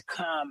Jackass guys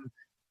come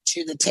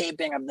to the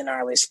taping of the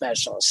Gnarly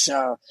Special.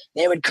 So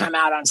they would come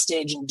out on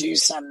stage and do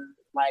some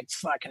like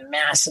fucking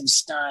massive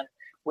stunt,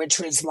 which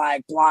was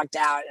like blocked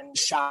out and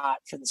shot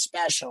for the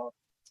special.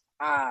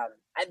 I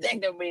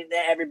think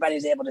that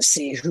everybody's able to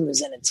see who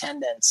was in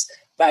attendance.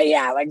 But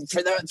yeah, like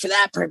for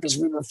that purpose,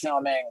 we were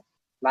filming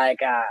like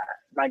a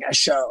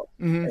show,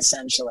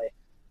 essentially.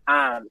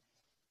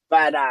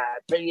 But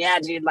yeah,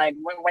 dude, like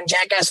when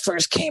Jackass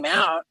first came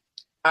out,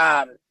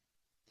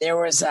 there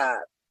was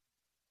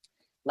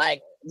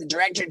like the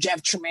director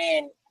Jeff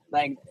Tremaine,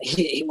 like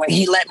when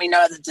he let me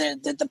know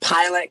that the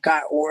pilot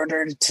got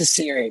ordered to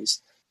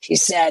series, he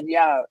said,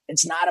 "Yo,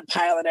 it's not a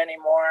pilot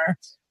anymore.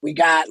 We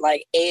got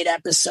like 8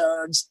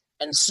 episodes,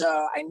 and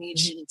so I need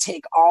you to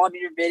take all of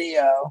your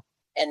video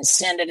and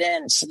send it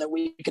in so that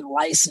we can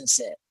license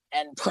it."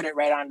 and put it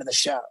right onto the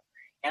show.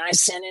 And I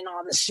sent in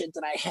all the shit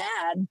that I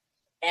had.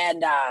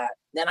 And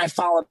then I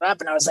followed up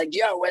and I was like,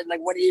 yo, what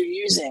are you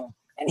using?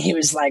 And he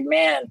was like,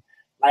 man,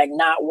 like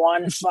not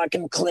one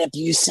fucking clip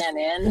you sent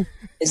in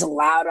is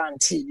allowed on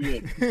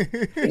TV.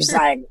 He was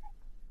like,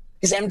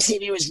 because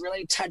MTV was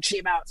really touchy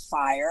about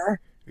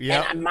fire.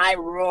 Yeah. And my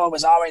rule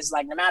was always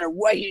like, no matter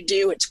what you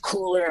do, it's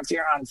cooler if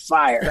you're on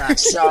fire.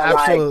 So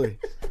Absolutely.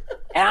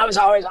 and I was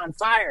always on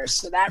fire.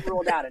 So that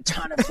ruled out a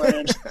ton of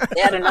footage.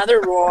 They had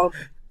another rule.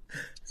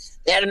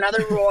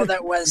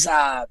 That was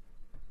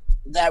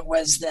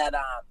that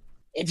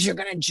if you're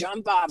going to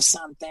jump off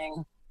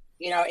something,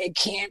 it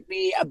can't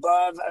be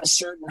above a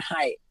certain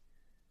height.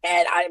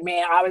 And I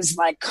mean, I was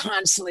like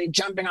constantly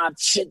jumping off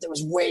shit that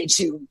was way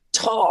too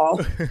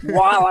tall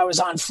while I was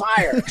on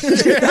fire.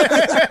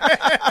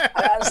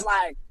 I was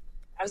like,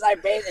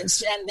 and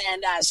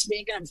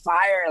speaking of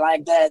fire,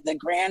 like the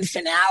grand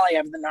finale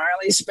of the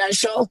Gnarly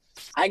special,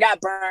 I got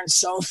burned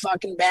so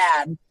fucking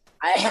bad.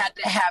 I had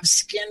to have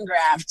skin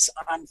grafts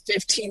on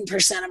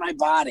 15% of my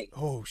body.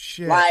 Oh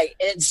shit! Like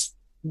it's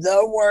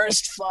the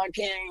worst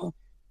fucking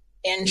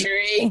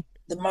injury.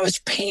 The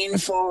most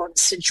painful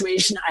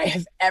situation I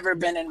have ever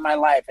been in my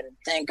life, and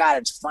thank God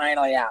it's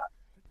finally out.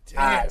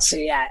 So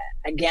yeah,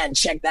 again,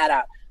 check that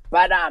out.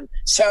 But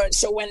so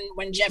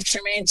when Jeff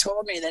Tremaine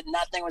told me that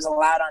nothing was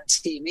allowed on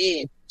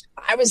TV,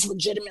 I was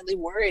legitimately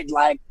worried.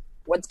 Like,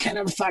 what kind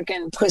of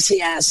fucking pussy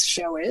ass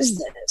show is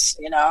this?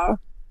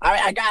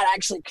 I got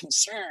actually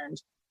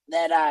concerned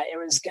that it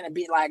was going to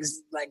be like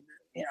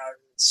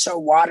so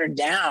watered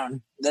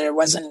down that it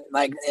wasn't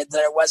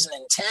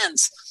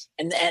intense.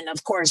 And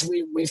of course,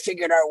 we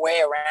figured our way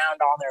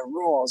around all their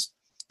rules.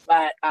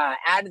 But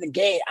out of the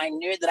gate, I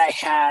knew that I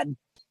had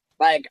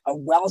like a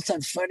wealth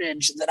of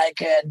footage that I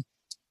could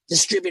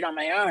distribute on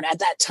my own. At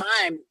that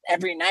time,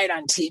 every night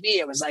on TV,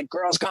 it was like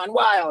Girls Gone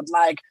Wild,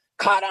 like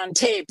Caught on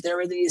Tape. There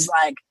were these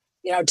like,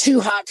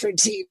 Too Hot for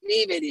TV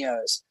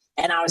videos.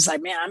 And I was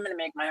like, man, I'm going to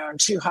make my own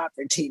Too Hot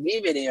for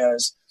TV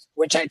videos,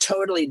 which I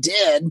totally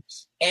did.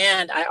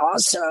 And I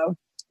also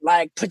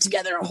like put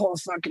together a whole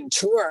fucking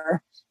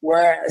tour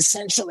where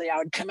essentially I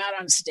would come out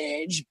on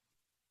stage,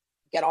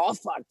 get all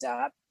fucked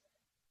up,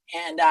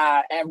 and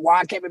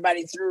walk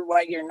everybody through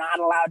what you're not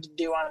allowed to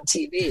do on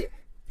TV.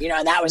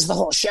 That was the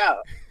whole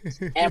show.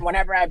 And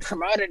whenever I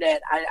promoted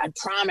it, I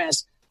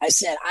promised, I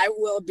said, I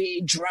will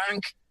be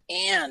drunk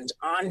and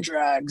on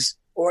drugs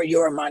or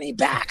your money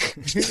back,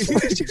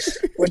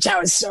 which I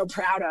was so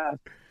proud of.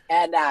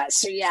 And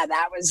so, yeah,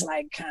 that was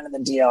like kind of the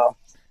deal.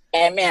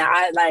 And man,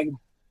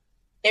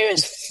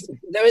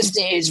 those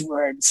days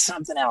were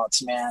something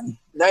else, man.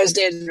 Those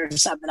days were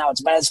something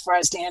else. But as far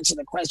as to answer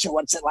the question,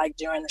 what's it like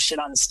doing the shit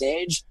on the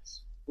stage?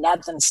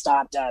 Nothing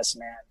stopped us,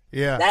 man.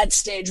 Yeah. That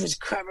stage was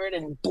covered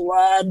in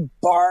blood,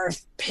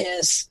 barf,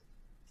 piss,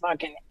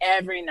 fucking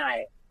every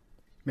night.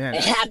 Man.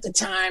 And half the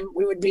time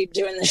we would be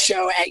doing the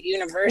show at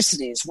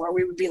universities where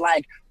we would be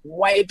like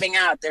wiping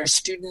out their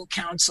student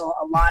council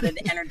allotted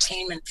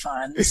entertainment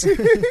funds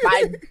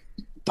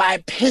by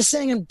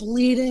pissing and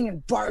bleeding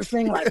and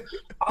barfing like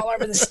all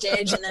over the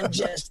stage, and then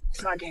just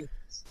fucking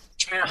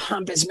trying to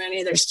hump as many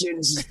of their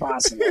students as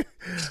possible.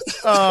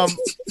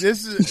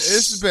 This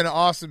has been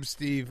awesome,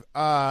 Steve.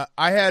 I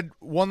had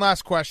one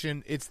last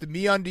question. It's the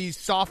MeUndies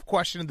soft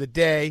question of the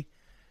day.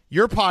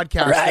 You're a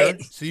podcaster,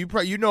 right? So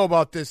you know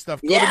about this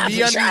stuff. Go to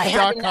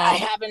MeUndies.com.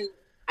 MeUndies.com.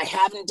 I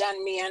haven't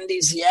done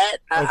MeUndies yet.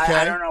 Okay.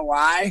 I don't know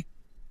why,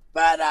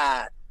 but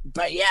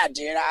yeah,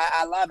 dude,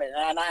 I love it,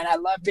 and I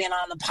love being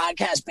on the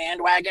podcast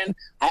bandwagon.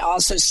 I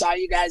also saw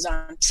you guys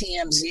on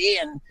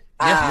TMZ, and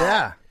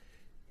yeah.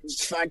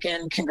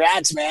 Fucking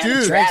congrats, man!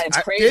 Dude, it's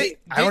crazy.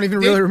 I don't even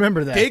really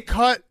remember that.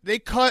 They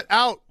cut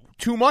out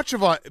too much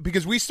of it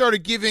because we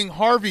started giving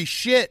Harvey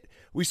shit.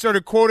 We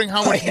started quoting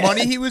how much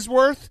money he was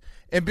worth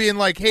and being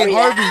like, "Hey,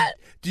 Harvey,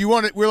 do you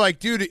want it?" We're like,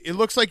 "Dude, it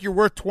looks like you're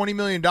worth $20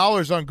 million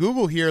on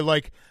Google here.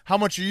 Like, how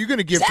much are you going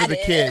to give to the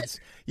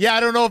kids?" Yeah, I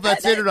don't know if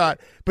that's it or not,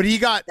 but he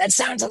got that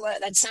sounds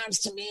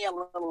to me a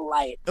little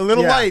light.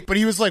 Light, but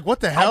he was like, "What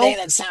the hell?" I think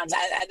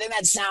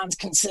that sounds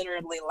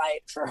considerably light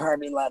for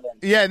Harvey Levin.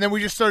 Yeah, and then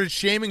we just started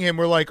shaming him.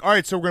 We're like, "All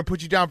right, so we're going to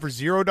put you down for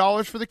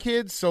 $0 for the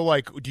kids. So,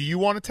 like, do you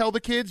want to tell the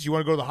kids? Do you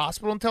want to go to the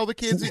hospital and tell the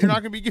kids that you're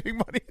not going to be giving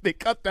money?" They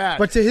cut that.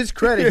 But to his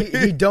credit,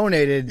 he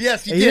donated.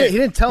 Yes, he did. He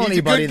didn't tell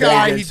anybody a good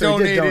guy. that he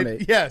donated. did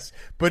donate. Yes,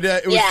 but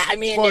it was I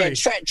mean, funny.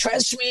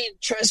 Trust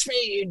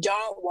me, you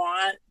don't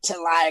want to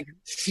like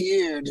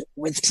feud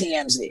with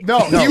TMZ. No,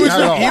 he was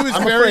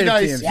I'm very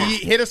afraid of nice. TMZ.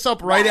 He hit us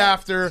up right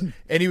after,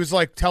 and he was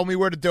like, "Tell me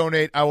where to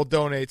donate. I will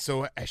donate."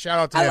 So shout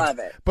out to him. I love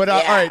it. But all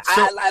right,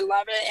 so I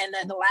love it. And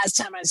then the last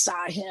time I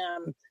saw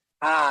him,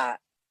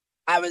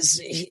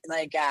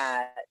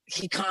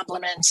 he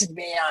complimented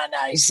me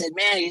on. He said,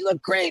 "Man, you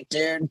look great,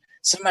 dude.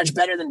 So much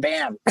better than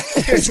Bam."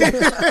 So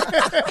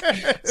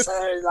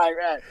like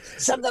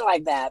something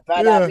like that.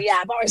 But yeah,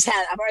 I've always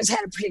had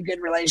a pretty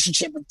good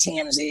relationship with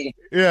TMZ.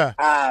 Yeah.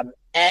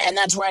 and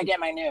that's where I get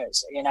my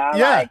news. You know,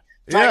 Yeah.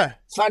 like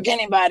fuck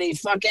anybody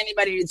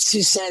who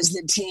says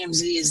that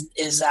TMZ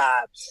is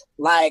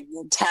like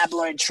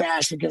tabloid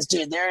trash, because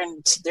dude,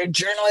 their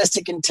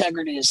journalistic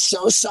integrity is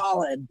so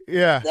solid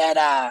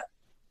that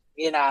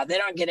you know, they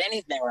don't get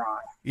anything wrong.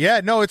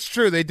 Yeah, no, it's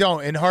true. They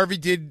don't. And Harvey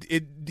did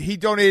it. He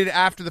donated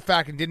after the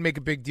fact and didn't make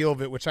a big deal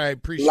of it, which I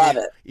appreciate Love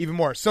it. even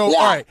more. So, all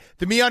right,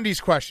 the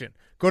MeUndies question.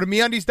 Go to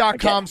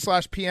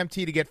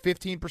MeUndies.com/PMT to get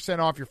 15%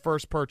 off your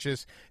first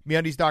purchase.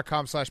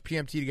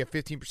 MeUndies.com/PMT to get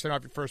 15%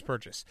 off your first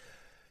purchase.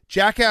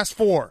 Jackass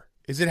 4,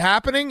 is it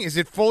happening? Is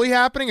it fully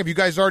happening? Have you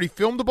guys already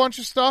filmed a bunch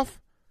of stuff?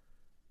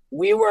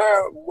 We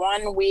were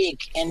 1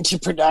 week into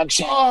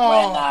production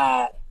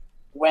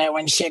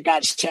when shit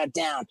got shut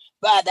down.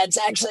 But that's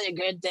actually a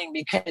good thing,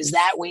 because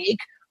that week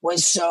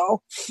was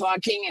so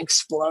fucking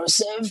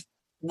explosive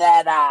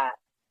that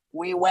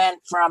we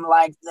went from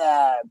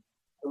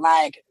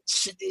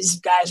should these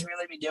guys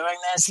really be doing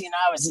this? You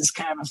know, is this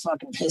kind of a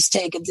fucking piss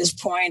take at this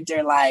point?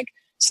 They're like,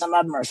 some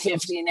of them are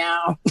 50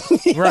 now.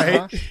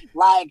 Right.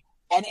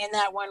 And in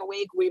that 1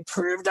 week, we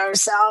proved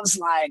ourselves.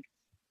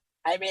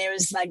 I mean, it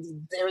was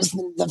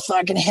the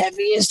fucking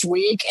heaviest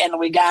week, and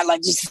we got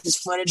just this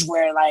footage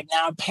where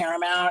now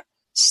Paramount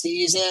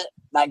sees it,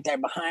 they're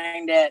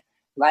behind it,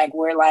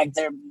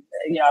 they're,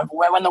 you know,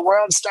 when the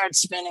world starts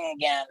spinning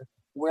again,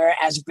 we're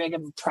as big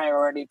of a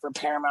priority for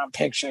Paramount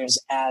Pictures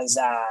as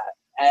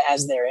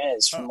there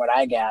is, from what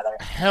I gather.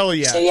 Hell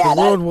yeah. So, yeah,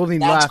 the world will need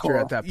laughter cool.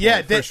 at that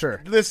point, for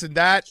sure. Listen,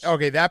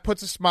 that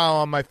puts a smile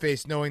on my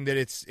face, knowing that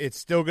it's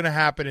still going to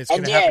happen. It's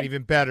going to happen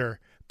even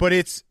better. But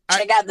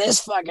check out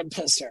this fucking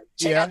pisser.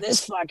 Check out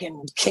this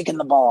fucking kick in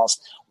the balls.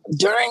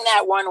 During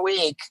that 1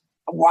 week,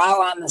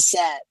 while on the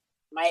set,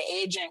 my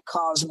agent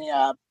calls me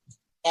up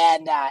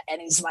and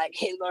he's like,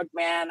 "Hey, look,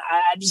 man,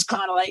 I just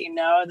kind of let you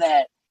know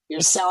that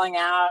you're selling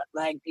out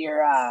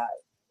your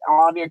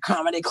all of your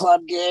comedy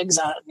club gigs,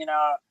 you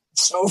know,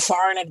 so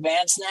far in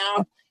advance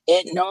now.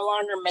 It no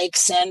longer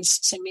makes sense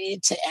to me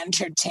to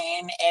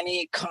entertain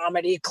any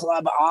comedy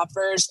club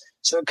offers.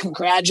 So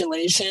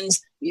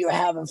congratulations, you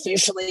have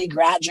officially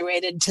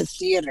graduated to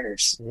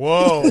theaters."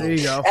 Whoa. There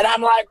you go. And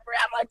I'm like,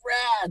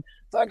 rad,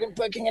 fucking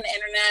booking an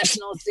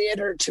international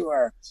theater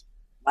tour.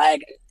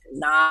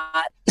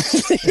 Not.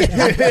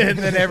 And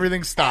then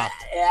everything stopped.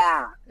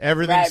 Yeah.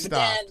 Everything stopped. But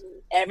then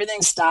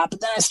everything stopped.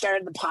 But then I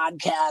started the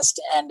podcast,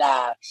 and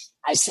I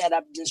set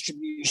up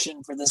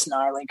distribution for this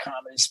gnarly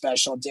comedy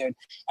special, dude.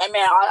 And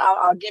man,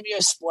 I'll give you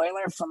a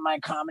spoiler from my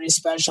comedy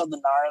special,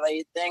 the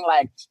gnarly thing.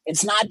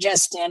 It's not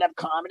just stand-up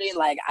comedy.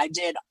 I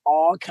did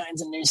all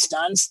kinds of new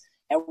stunts,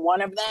 and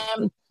one of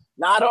them,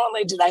 not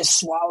only did I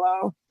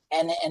swallow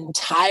an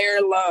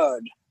entire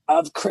load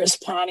of Chris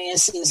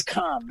Pontius's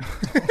cum,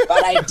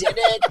 but I did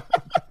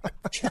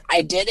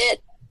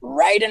it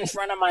right in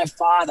front of my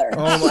father.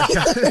 Oh my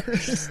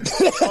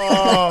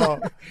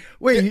god!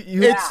 Wait,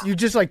 you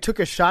just took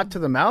a shot to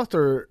the mouth,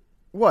 or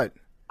what?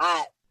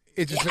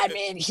 He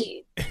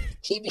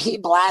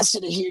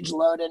blasted a huge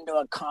load into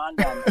a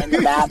condom in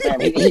the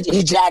bathroom.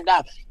 He jacked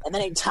up, and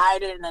then he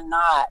tied it in a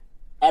knot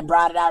and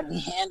brought it out and he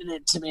handed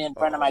it to me in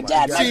front of my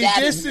dad.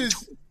 This is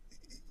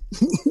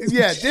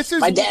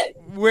my dad.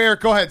 Where?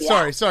 Go ahead.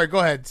 Yeah. Sorry. Go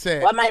ahead. Say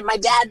it. Well, my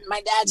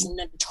dad's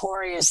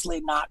notoriously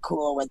not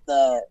cool with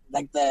the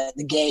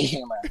gay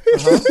humor.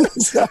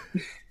 So,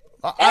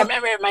 I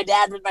remember my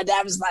dad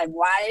was like,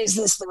 "Why is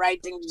this the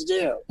right thing to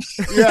do?"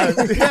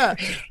 Yeah.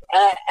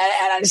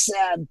 And I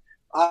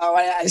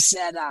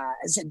said,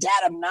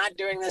 "Dad, I'm not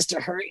doing this to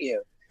hurt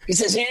you." He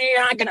says, "You're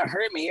not going to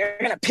hurt me. You're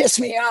going to piss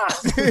me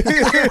off."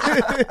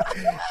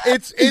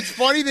 It's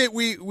funny that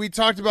we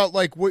talked about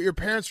what your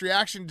parents'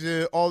 reaction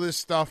to all this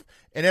stuff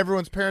and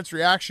everyone's parents'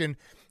 reaction,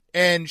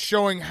 and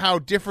showing how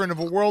different of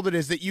a world it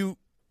is that you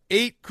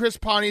ate Chris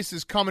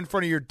Pontius's cum in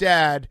front of your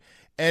dad,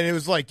 and it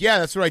was yeah,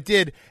 that's what I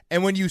did.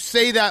 And when you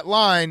say that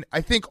line,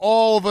 I think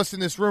all of us in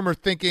this room are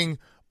thinking,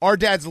 our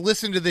dads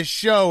listen to this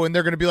show and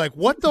they're going to be like,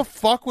 "What the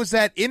fuck was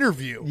that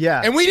interview?"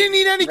 Yeah. And we didn't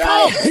eat any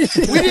cum.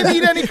 We didn't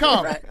eat any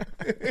cum.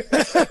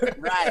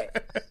 Right.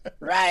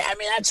 I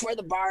mean, that's where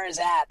the bar is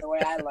at, the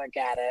way I look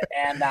at it.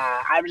 And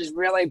I'm just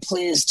really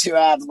pleased to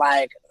have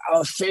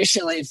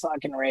officially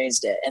fucking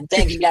raised it. And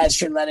thank you guys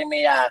for letting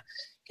me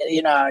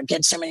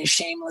get so many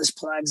shameless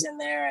plugs in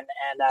there and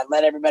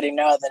let everybody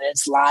know that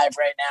it's live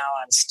right now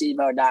on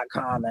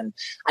stevo.com. And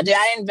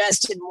I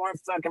invested more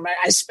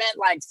I spent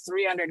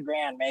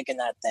 $300,000 making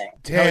that thing.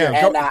 Damn.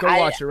 And, go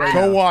watch it right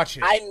now. Go watch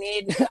it. I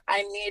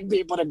need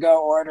people to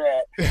go order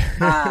it.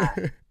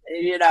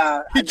 He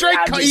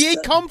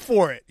ate cum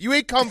for it. You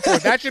ate cum for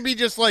it. That should be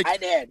just I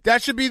did.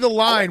 That should be the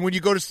line when you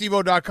go to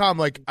stevo.com.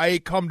 I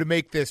ate cum to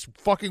make this.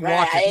 Fucking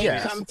watch it. I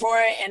ate cum for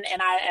it,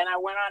 and I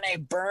went on a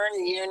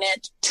burn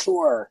unit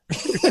tour.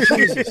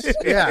 Jesus.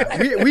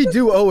 Yeah, we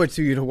do owe it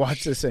to you to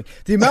watch this thing.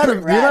 The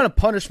amount of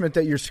punishment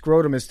that your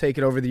scrotum has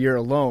taken over the year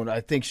alone, I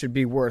think, should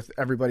be worth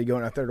everybody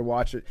going out there to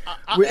watch it.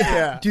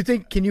 Yeah. Do you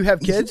think? Can you have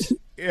kids?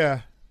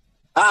 Yeah.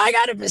 I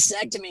got a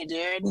vasectomy,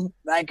 dude.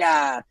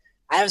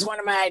 That was one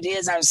of my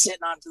ideas I was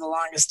sitting on for the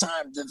longest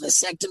time. The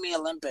vasectomy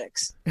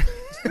Olympics.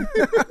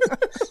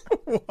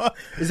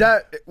 Is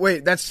that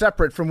that's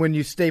separate from when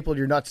you stapled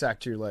your nutsack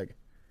to your leg?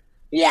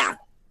 Yeah,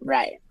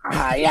 right.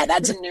 Yeah,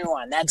 that's a new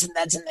one. That's in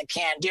the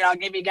can, dude. I'll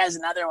give you guys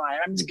another one.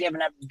 I'm just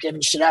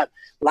giving shit up.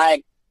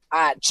 Like,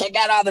 check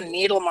out all the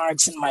needle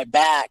marks in my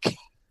back.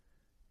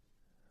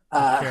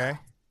 Okay.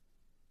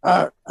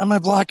 Am I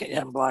blocking?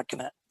 Yeah, I'm blocking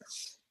it.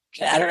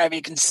 Okay, I don't know if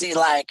you can see.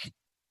 Like,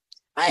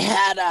 I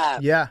had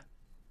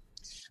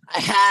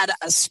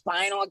a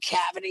spinal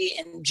cavity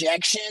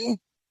injection.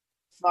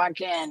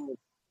 Fucking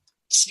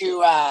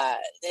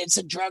it's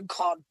a drug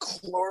called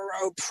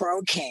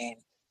chloroprocaine,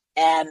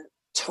 and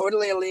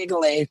totally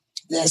illegally,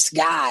 this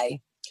guy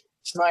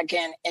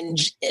fucking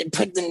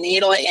put the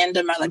needle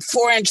into my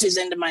 4 inches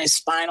into my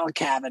spinal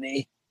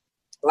cavity.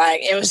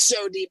 Like, it was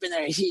so deep in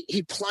there.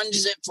 He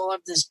plunges it full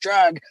of this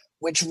drug,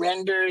 which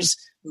renders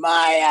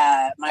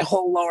my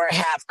whole lower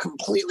half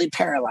completely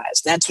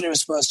paralyzed. That's what it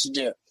was supposed to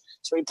do.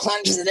 So he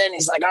plunges it in.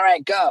 He's like, all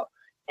right, go.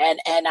 And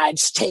I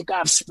just take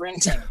off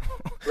sprinting,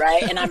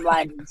 right? And I'm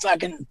like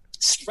fucking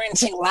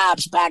sprinting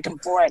laps back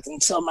and forth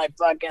until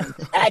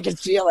I could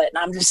feel it.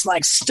 And I'm just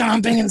like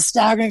stomping and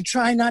staggering,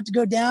 trying not to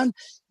go down.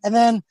 And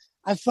then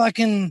I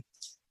fucking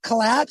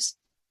collapse.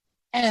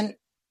 And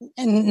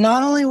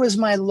not only was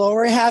my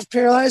lower half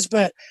paralyzed,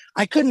 but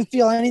I couldn't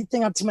feel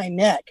anything up to my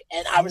neck.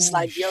 And I was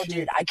like, yo,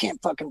 dude, I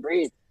can't fucking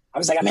breathe. I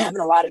was like, I'm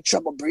having a lot of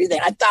trouble breathing.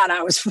 I thought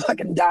I was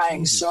fucking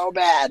dying so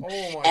bad.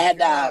 Oh my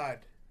God.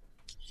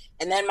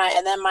 And then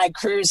my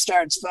crew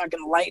starts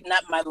fucking lighting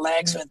up my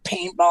legs with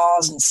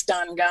paintballs and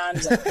stun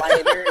guns and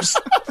lighters.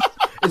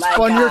 It's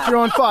funnier if you're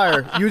on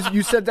fire.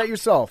 You said that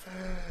yourself.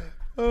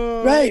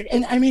 Right.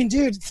 And I mean,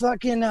 dude,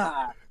 fucking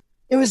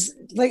it was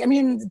like, I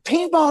mean,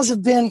 paintballs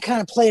have been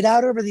kind of played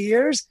out over the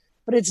years,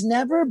 but it's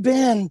never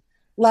been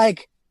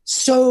like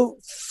so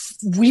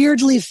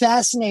weirdly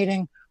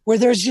fascinating where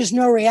there's just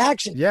no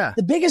reaction. Yeah.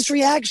 The biggest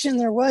reaction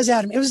there was,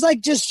 Adam, it was like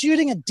just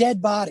shooting a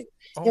dead body.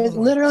 It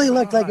literally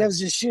looked like I was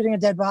just shooting a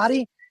dead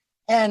body.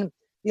 And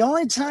the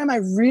only time I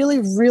really,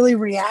 really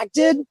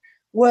reacted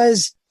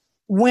was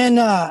when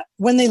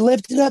they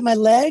lifted up my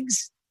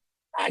legs,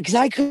 because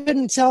I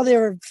couldn't tell they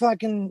were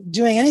fucking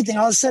doing anything.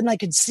 All of a sudden I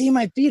could see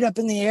my feet up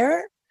in the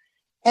air,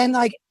 and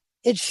like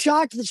it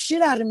shocked the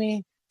shit out of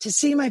me to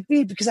see my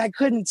feet because I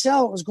couldn't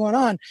tell what was going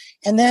on.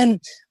 And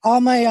then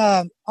all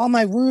my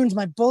wounds,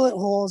 my bullet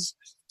holes,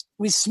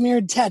 we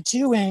smeared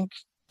tattoo ink.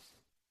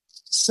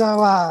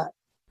 So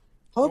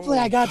hopefully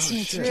I got some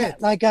it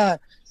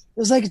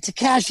was like a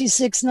Tekashi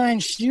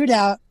 6ix9ine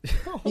shootout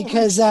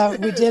because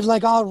we did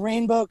like all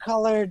rainbow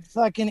colored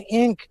fucking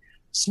ink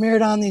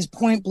smeared on these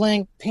point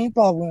blank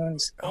paintball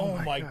wounds. Oh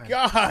my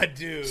God,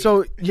 dude.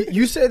 So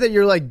you say that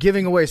you're like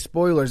giving away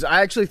spoilers.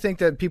 I actually think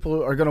that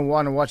people are going to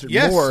want to watch it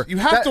more. You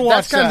have to watch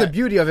That's kind of the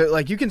beauty of it.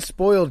 Like, you can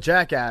spoil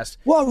Jackass,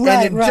 and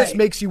it just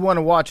makes you want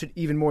to watch it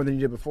even more than you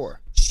did before.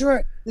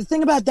 Sure. The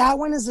thing about that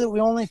one is that we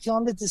only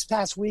filmed it this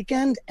past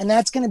weekend, and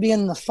that's going to be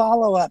in the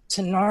follow-up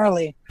to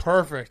Gnarly.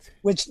 Perfect.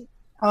 Which,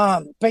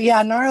 but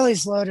yeah,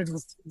 Gnarly's loaded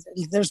with.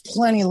 There's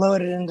plenty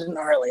loaded into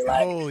Gnarly.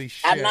 Like, holy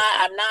shit!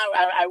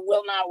 I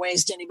will not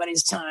waste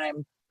anybody's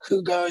time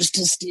who goes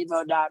to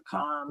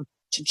stevo.com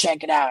to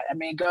check it out. I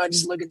mean, go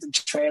just look at the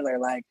trailer.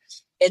 Like,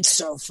 it's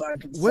so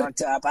fucking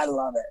fucked up. I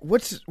love it.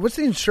 What's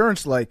the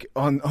insurance like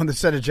on the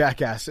set of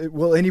Jackass?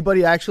 Will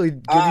anybody actually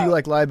give you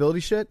like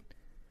liability shit?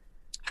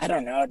 I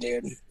don't know,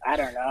 dude. I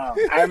don't know.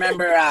 I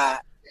remember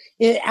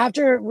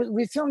after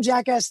we filmed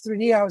Jackass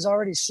 3D, I was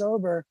already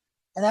sober.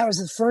 And that was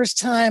the first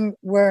time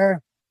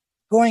where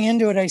going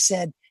into it, I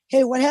said,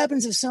 hey, what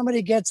happens if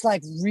somebody gets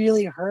like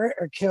really hurt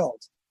or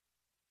killed?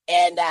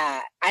 And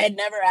I had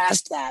never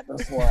asked that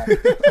before.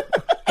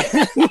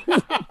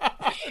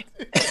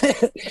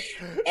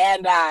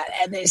 and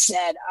they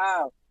said,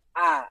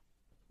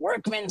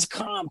 workman's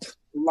comp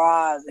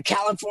laws, the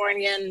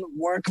Californian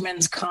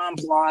workman's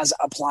comp laws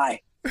apply.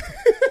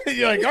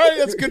 You're like, all right,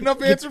 that's a good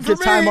enough answer for me.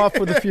 Get time off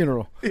for the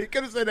funeral. You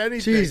could have said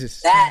anything.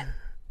 Jesus.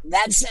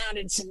 That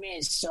sounded to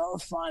me so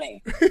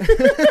funny. And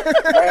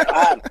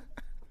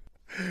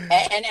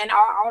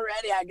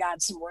already I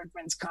got some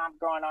workman's comp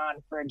going on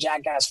for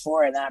Jackass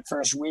 4 in that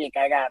first week.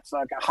 I got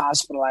fucking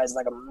hospitalized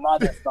like a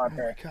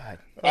motherfucker. God.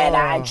 And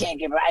I can't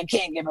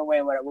give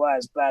away what it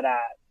was, but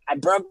I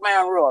broke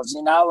my own rules,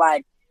 you know,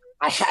 like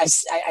I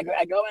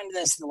go into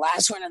this, the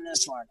last one and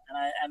this one,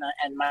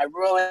 and my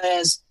rule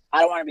is I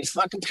don't want to be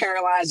fucking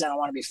paralyzed. I don't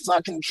want to be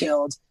fucking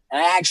killed.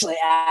 And I actually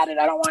added,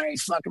 I don't want any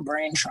fucking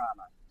brain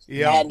trauma.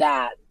 Yeah. And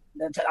I'm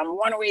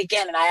 1 week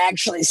in, and I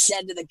actually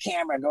said to the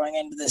camera going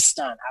into this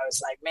stunt, I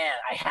was like, man,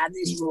 I had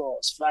these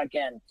rules,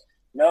 fucking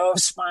no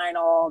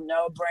spinal,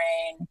 no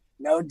brain,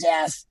 no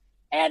death.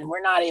 And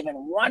we're not even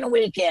 1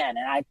 week in,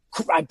 and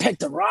I picked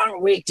the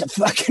wrong week to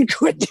fucking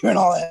quit doing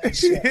all that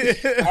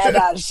shit.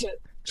 And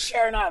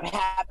sure enough,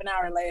 half an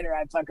hour later,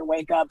 I fucking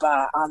wake up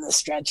on the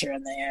stretcher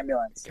in the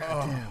ambulance.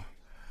 God damn.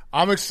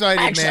 I'm excited,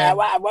 actually, man.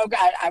 I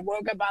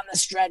woke up on the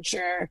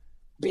stretcher.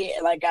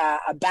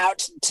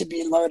 about to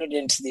be loaded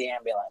into the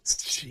ambulance.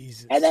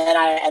 Jesus. And then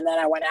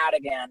I went out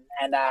again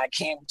and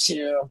came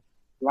to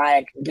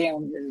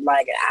being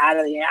out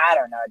of the, I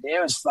don't know, dude,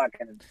 it was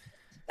fucking,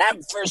 that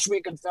first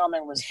week of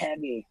filming was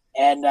heavy.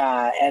 And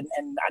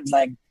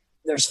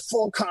there's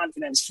full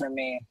confidence for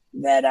me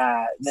that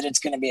it's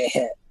going to be a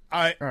hit.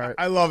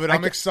 I love it.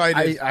 I'm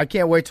excited. I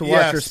can't wait to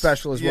watch your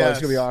special as well. It's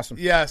going to be awesome.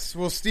 Yes.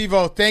 Well,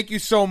 Steve-O, thank you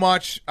so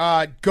much.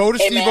 Go to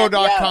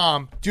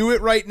steve-o.com. Do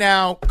it right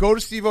now. Go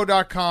to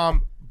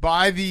steve-o.com.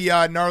 Buy the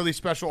Gnarly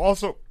special.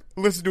 Also,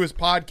 listen to his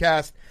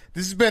podcast.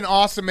 This has been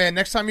awesome, man.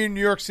 Next time you're in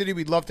New York City,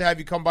 we'd love to have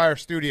you come by our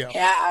studio.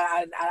 Yeah,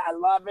 I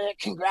love it.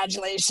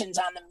 Congratulations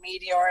on the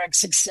meteoric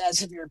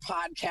success of your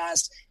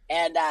podcast.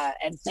 And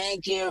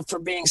thank you for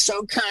being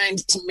so kind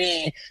to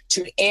me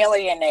to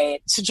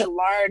alienate such a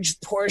large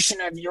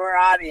portion of your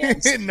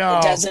audience that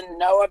doesn't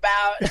know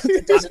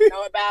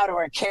about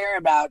or care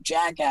about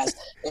Jackass.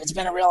 It's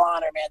been a real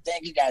honor, man.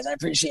 Thank you guys. I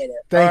appreciate it.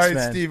 Thanks, all right,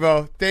 man.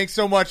 Steve-O. Thanks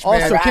so much,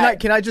 man. Also,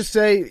 can I just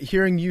say,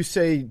 hearing you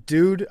say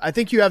dude, I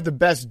think you have the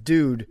best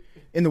dude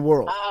in the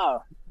world.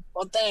 Oh,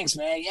 well, thanks,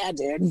 man. Yeah,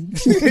 dude.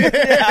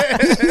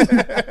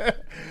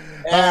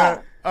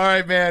 Yeah. All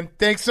right, man.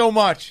 Thanks so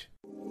much.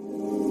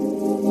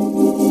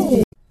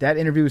 That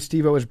interview with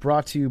Steve-O is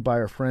brought to you by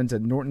our friends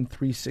at Norton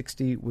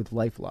 360 with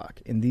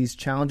LifeLock. In these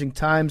challenging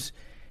times,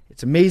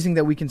 it's amazing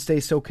that we can stay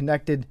so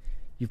connected.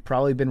 You've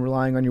probably been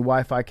relying on your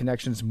Wi-Fi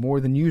connections more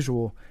than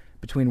usual.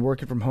 Between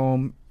working from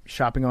home,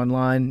 shopping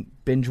online,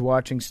 binge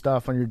watching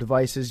stuff on your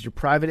devices, your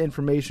private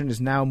information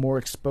is now more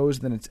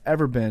exposed than it's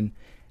ever been,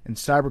 and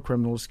cyber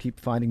criminals keep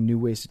finding new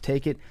ways to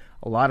take it.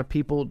 A lot of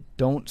people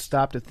don't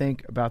stop to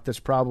think about this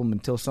problem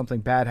until something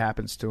bad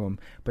happens to them.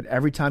 But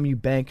every time you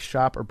bank,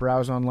 shop, or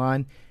browse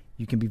online,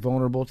 you can be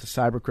vulnerable to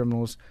cyber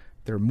criminals.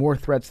 There are more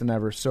threats than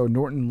ever, so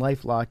Norton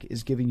LifeLock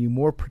is giving you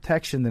more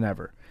protection than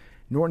ever.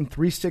 Norton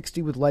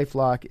 360 with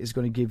LifeLock is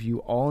going to give you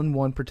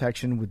all-in-one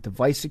protection with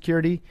device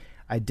security,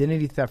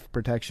 identity theft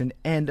protection,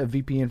 and a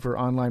VPN for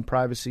online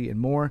privacy and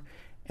more.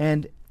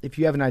 And if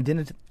you have an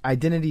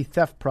identity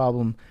theft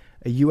problem,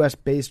 a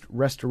U.S.-based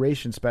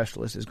restoration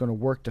specialist is going to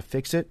work to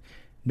fix it.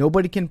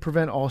 Nobody can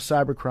prevent all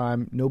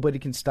cybercrime. Nobody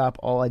can stop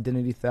all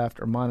identity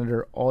theft or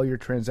monitor all your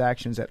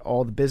transactions at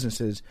all the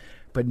businesses.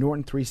 But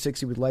Norton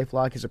 360 with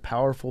LifeLock is a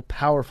powerful,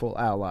 powerful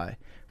ally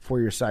for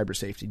your cyber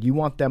safety. You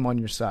want them on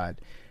your side.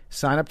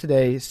 Sign up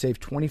today. Save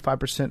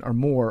 25% or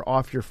more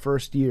off your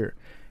first year.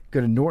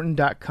 Go to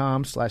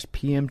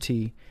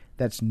norton.com/PMT.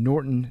 That's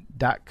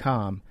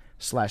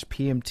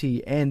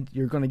norton.com/PMT. And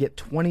you're going to get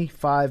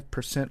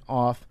 25%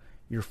 off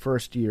your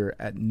first year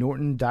at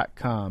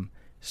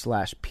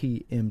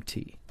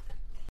norton.com/PMT.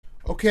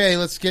 Okay,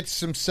 let's get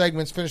some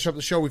segments, finish up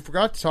the show. We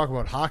forgot to talk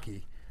about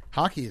hockey.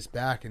 Hockey is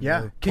back. In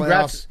the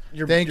congrats.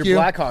 Thank you.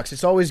 Blackhawks.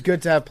 It's always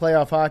good to have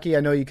playoff hockey.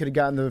 I know you could have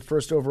gotten the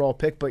first overall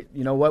pick, but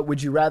you know what?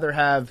 Would you rather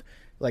have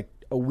like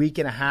a week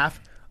and a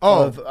half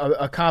of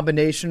a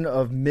combination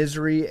of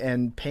misery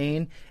and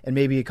pain and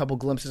maybe a couple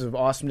glimpses of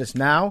awesomeness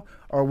now,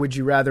 or would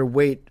you rather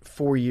wait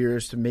 4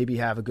 years to maybe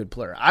have a good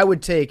player? I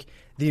would take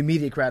the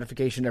immediate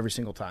gratification every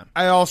single time.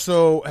 I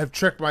also have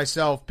tricked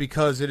myself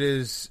because it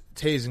is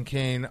Taze and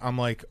Kane. I'm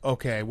like,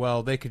 okay,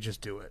 well, they could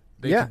just do it.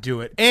 They could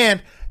do it.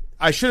 And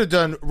I should have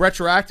done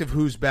retroactive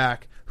Who's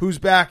Back. Who's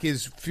Back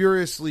is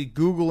furiously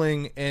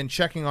Googling and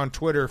checking on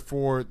Twitter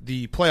for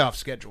the playoff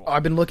schedule.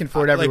 I've been looking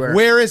for it everywhere. Like,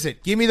 where is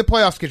it? Give me the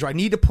playoff schedule. I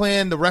need to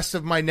plan the rest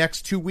of my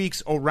next 2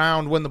 weeks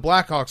around when the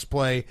Blackhawks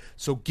play,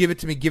 so give it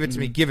to me, give it to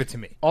me, give it to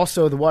me.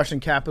 Also, the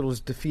Washington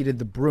Capitals defeated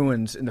the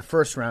Bruins in the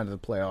first round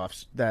of the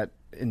playoffs. That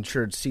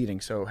ensured seeding,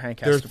 so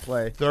Hank has to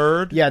play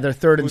third. Yeah, they're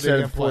third instead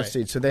of fourth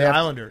seed. So the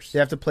Islanders. They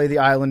have to play the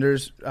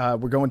Islanders. We're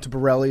going to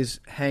Borelli's.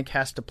 Hank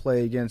has to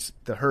play against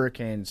the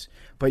Hurricanes,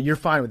 but you're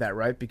fine with that,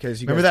 right? Because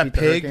you remember guys that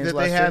pig that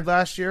they had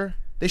last year.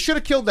 They should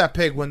have killed that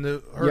pig when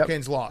the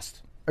Hurricanes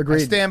lost.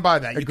 Agreed. I stand by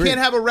that. You can't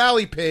have a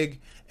rally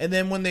pig and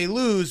then when they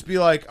lose, be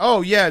like,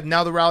 oh yeah,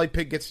 now the rally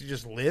pig gets to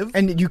just live.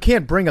 And you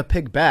can't bring a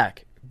pig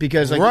back.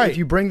 Because if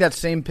you bring that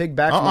same pig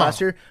back from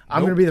last year,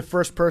 I'm going to be the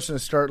first person to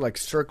start like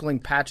circling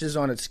patches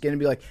on its skin and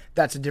be like,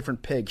 "That's a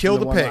different pig." Kill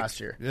the one pig last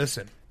year.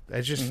 Listen,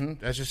 that's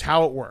just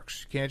how it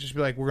works. You can't just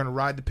be like, "We're going to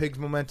ride the pig's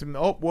momentum."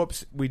 Oh,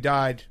 whoops, we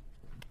died.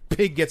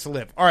 Pig gets to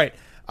live. All right,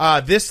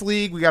 this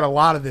league, we got a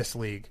lot of this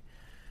league.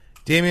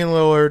 Damian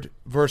Lillard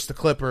versus the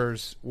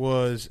Clippers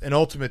was an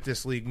ultimate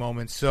this league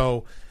moment.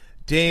 So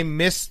Dame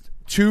missed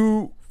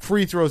 2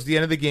 free throws at the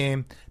end of the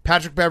game.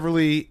 Patrick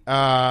Beverley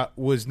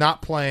was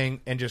not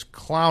playing and just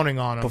clowning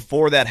on him.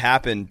 Before that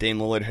happened, Dame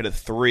Lillard hit a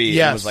 3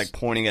 and was like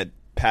pointing at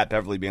Pat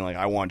Beverley being like,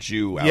 I want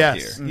you out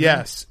here.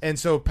 Yes. And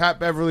so Pat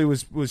Beverley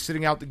was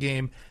sitting out the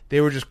game.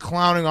 They were just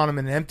clowning on him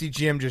in an empty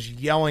gym, just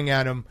yelling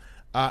at him.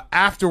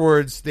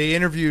 Afterwards, they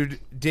interviewed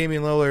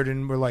Damian Lillard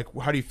and were like,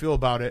 how do you feel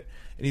about it?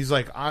 And he's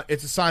like,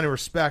 it's a sign of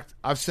respect.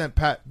 I've sent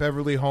Pat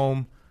Beverley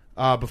home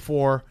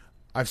before.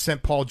 I've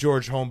sent Paul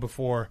George home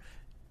before.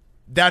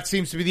 That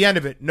seems to be the end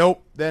of it.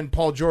 Nope. Then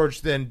Paul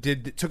George took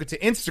it to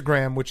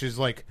Instagram, which is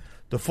like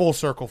the full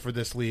circle for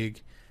this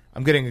league.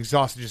 I'm getting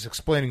exhausted just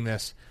explaining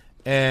this.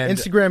 And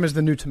Instagram is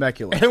the new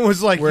Temecula. It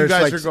was like, where you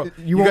guys it's are like,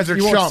 go- you you won't, guys are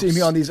you won't chumps. see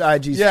me on these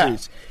IG Yeah.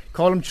 streets.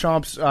 Called them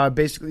chumps.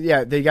 Basically,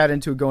 yeah, they got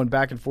into it going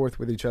back and forth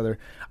with each other.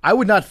 I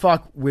would not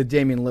fuck with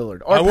Damian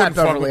Lillard or I Pat wouldn't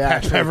fuck Beverly. with Pat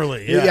actually.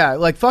 Beverly, yeah.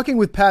 Like fucking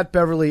with Pat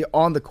Beverly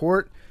on the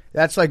court.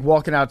 That's like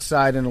walking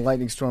outside in a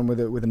lightning storm with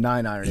a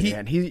 9-iron in your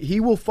hand. He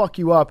will fuck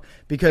you up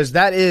because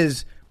that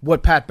is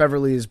what Pat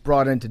Beverly is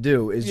brought in to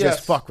do is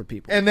just fuck with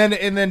people. And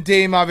then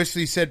Dame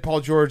obviously said,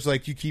 Paul George,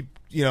 like, you keep,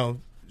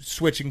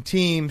 switching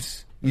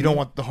teams. You don't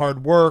want the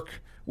hard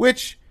work,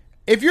 which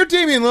if you're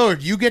Damian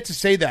Lillard, you get to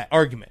say that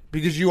argument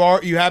because you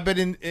have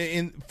been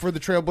in for the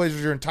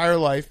Trailblazers your entire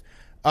life.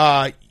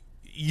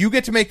 You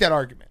get to make that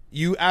argument.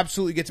 You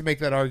absolutely get to make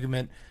that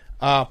argument.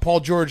 Paul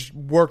George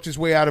worked his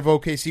way out of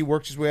OKC,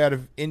 worked his way out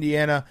of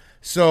Indiana.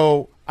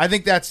 So I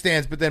think that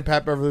stands. But then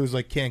Pat Beverly was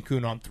like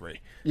Cancun on 3.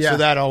 Yeah. So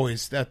that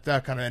always that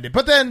kind of ended.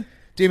 But then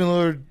Damian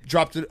Lillard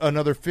dropped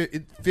another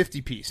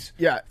 50 piece.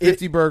 Yeah,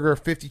 50 burger,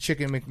 50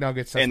 chicken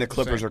McNuggets. And the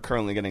Clippers are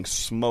currently getting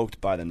smoked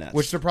by the Nets.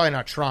 Which they're probably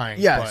not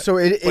trying. Yeah, but, so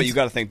but you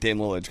got to think Dame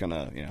Lillard's going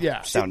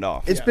to sound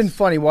off. It's been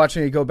funny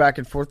watching it go back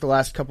and forth the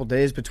last couple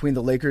days between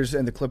the Lakers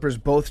and the Clippers,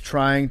 both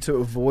trying to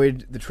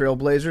avoid the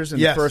Trailblazers in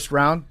the first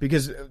round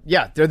because,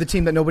 they're the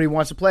team that nobody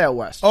wants to play out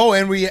west. Oh,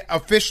 and we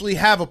officially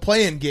have a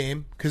play-in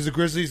game because the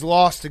Grizzlies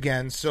lost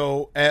again.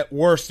 So at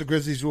worst, the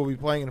Grizzlies will be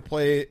playing in a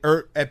play,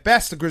 or at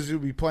best, the Grizzlies will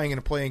be playing in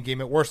a play-in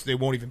game. At worst, they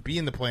won't even be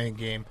in the play-in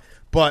game.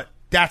 But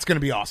that's going to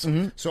be awesome.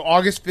 Mm-hmm. So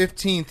August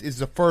 15th is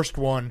the first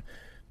one.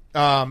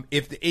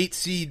 If the 8th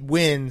seed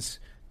wins,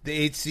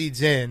 the 8th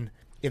seed's in.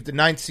 If the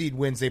 9th seed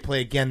wins, they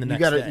play again the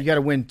next day. You got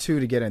to win 2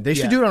 to get in. They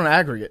should do it on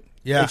aggregate.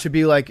 Yeah. It should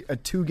be like a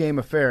 2-game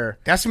affair.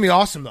 That's going to be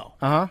awesome, though.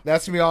 Uh-huh.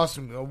 That's going to be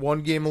awesome. A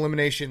 1-game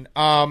elimination.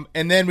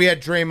 And then we had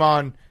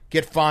Draymond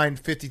get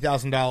fined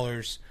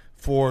 $50,000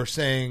 for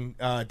saying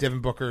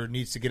Devin Booker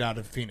needs to get out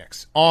of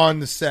Phoenix on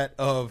the set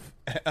of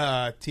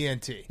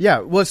TNT. Yeah,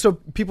 well, so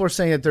people are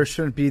saying that there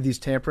shouldn't be these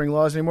tampering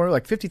laws anymore.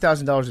 Like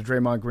 $50,000 of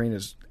Draymond Green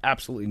is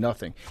absolutely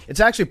nothing. It's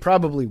actually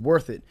probably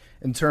worth it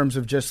in terms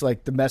of just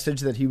like the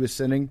message that he was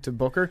sending to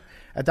Booker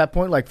at that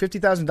point. Like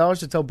 $50,000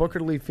 to tell Booker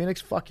to leave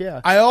Phoenix. Fuck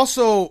yeah.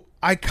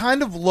 I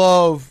kind of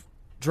love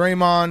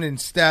Draymond and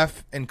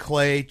Steph and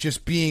Clay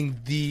just being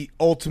the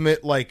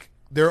ultimate, like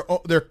they're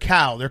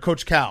Cal, they're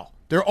Coach Cal.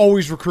 They're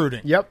always recruiting.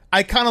 Yep.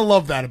 I kind of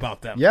love that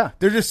about them. Yeah.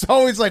 They're just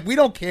always like, we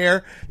don't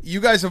care. You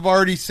guys have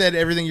already said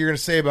everything you're going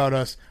to say about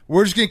us.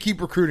 We're just going to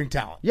keep recruiting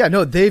talent. Yeah,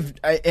 no,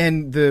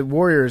 and the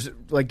Warriors,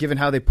 like given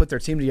how they put their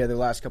team together the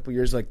last couple of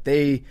years, like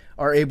they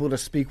are able to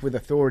speak with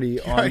authority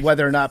on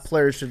whether or not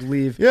players should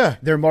leave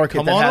their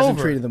market that hasn't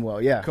treated them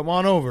well. Yeah. Come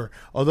on over.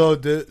 Although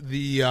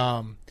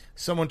the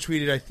someone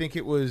tweeted, I think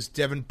it was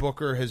Devin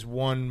Booker has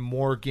won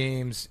more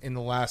games in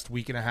the last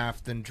week and a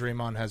half than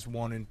Draymond has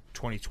won in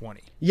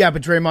 2020. Yeah,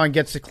 but Draymond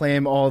gets to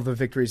claim all the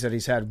victories that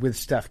he's had with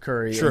Steph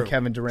Curry True. and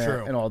Kevin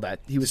Durant and all that.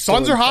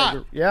 Suns are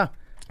hot. Yeah.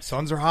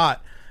 Suns are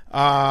hot.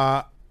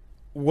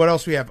 What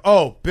else we have?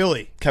 Oh,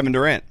 Billy. Kevin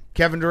Durant.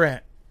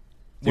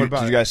 What about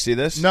Did you guys see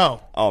this?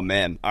 No. Oh,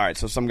 man. All right,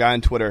 so some guy on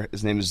Twitter,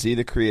 his name is Z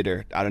the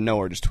Creator, out of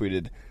nowhere just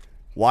tweeted,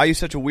 "Why are you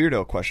such a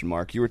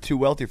weirdo, You were too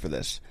wealthy for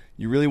this.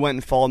 You really went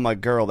and followed my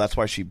girl. That's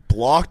why she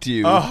blocked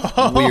you,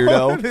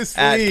 weirdo,"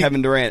 at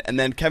Kevin Durant. And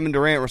then Kevin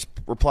Durant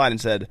replied and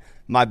said,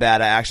 "My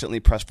bad, I accidentally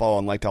pressed follow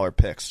and liked all her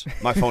pics.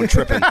 My phone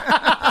tripping."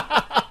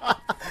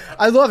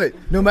 I love it.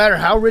 No matter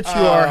how rich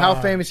you are, how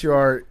famous you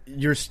are,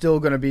 you're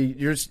still going to be.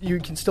 You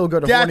can still go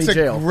to horny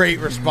jail. That's a great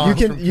response.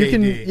 from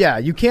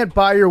KD. You can't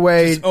buy your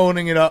way. Just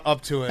owning it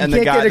up to it. And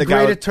you can't get a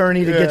great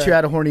attorney to get you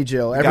out of horny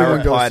jail. Everyone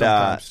replied, goes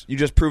sometimes. "You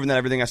just proven that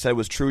everything I said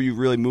was true. You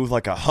really move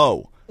like a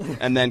hoe."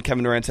 And then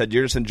Kevin Durant said,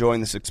 "You're just enjoying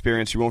this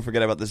experience. You won't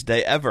forget about this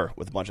day ever,"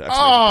 with a bunch of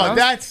exclamation points.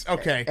 That's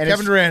okay. And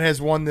Kevin Durant has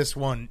won this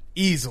one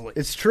easily.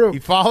 It's true. He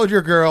followed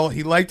your girl.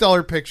 He liked all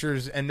her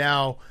pictures, and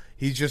now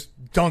he's just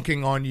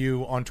dunking on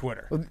you on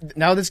Twitter. Well,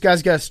 now this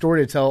guy's got a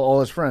story to tell all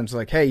his friends.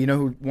 Like, hey, you know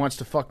who wants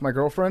to fuck my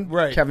girlfriend?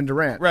 Right. Kevin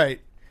Durant.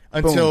 Right.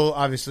 Until,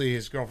 obviously,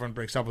 his girlfriend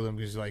breaks up with him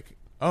because he's like,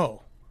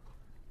 oh,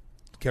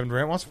 Kevin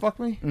Durant wants to fuck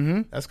me?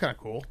 Mm-hmm. That's kind of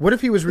cool. What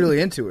if he was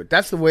really into it?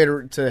 That's the way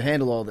to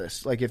handle all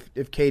this. Like, if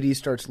KD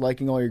starts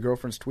liking all your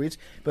girlfriend's tweets,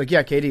 be like,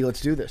 yeah, KD,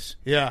 let's do this.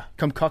 Yeah.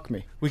 Come cuck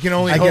me. We can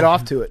only get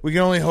off to it. We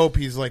can only hope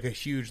he's like a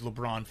huge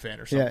LeBron fan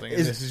or something. Yeah.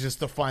 And this is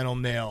just the final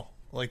nail.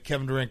 Like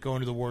Kevin Durant going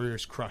to the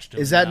Warriors crushed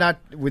him. Is that not?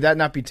 Would that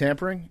not be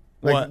tampering?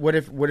 Like, What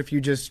if you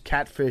just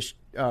catfish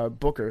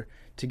Booker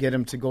to get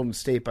him to Golden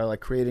State by like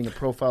creating a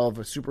profile of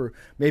a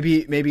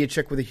maybe a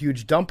chick with a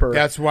huge dumper?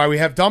 That's why we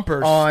have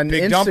dumpers on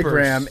big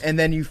Instagram, dumpers. And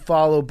then you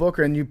follow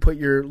Booker and you put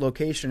your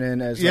location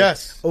in as like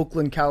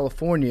Oakland,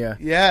 California.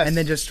 Yes, and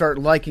then just start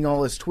liking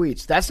all his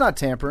tweets. That's not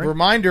tampering.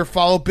 Reminder: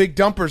 follow Big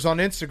Dumpers on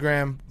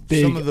Instagram.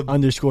 Big Some of the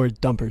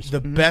 _dumpers.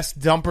 The best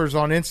dumpers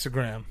on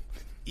Instagram.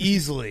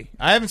 Easily.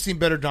 I haven't seen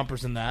better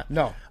dumpers than that.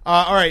 No.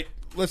 All right,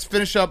 let's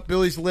finish up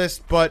Billy's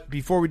list. But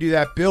before we do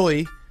that,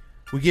 Billy,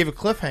 we gave a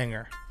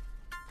cliffhanger.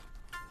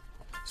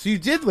 So you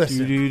did listen.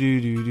 Did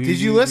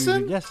you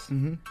listen? Yes.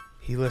 Mm-hmm.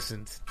 He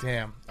listened.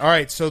 Damn. All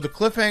right, so the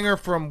cliffhanger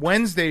from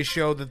Wednesday's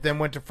show that then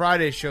went to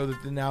Friday's show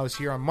that now is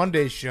here on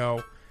Monday's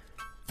show.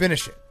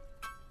 Finish it.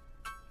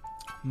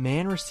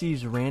 Man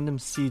receives random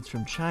seeds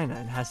from China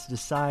and has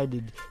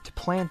decided to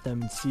plant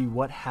them and see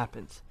what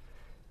happens.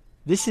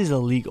 This is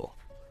illegal,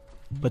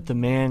 but the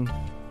man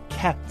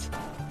kept...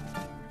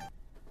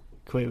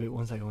 Wait,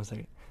 one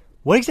second.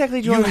 What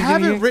exactly do you want me to do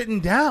have here? it written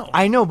down.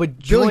 I know, but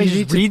do you want me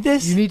to just read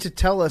this? You need to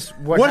tell us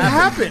what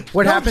happened.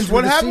 What happens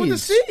with the the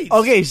seeds? seeds?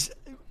 Okay,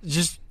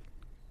 just...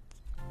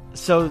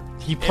 So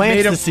he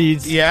plants the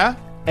seeds. Yeah.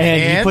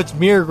 And he puts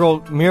Miracle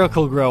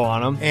Grow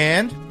on them.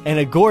 And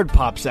a gourd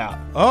pops out.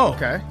 Oh.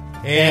 Okay.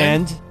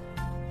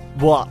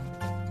 Well,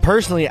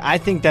 personally, I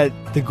think that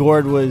the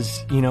gourd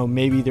was,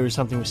 maybe there was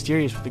something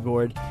mysterious with the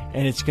gourd,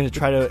 and it's going to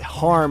try to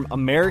harm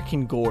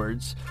American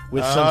gourds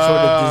with some sort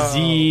of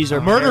disease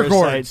or murder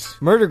parasites.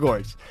 gourds. Murder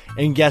gourds.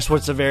 And guess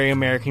what's a very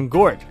American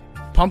gourd?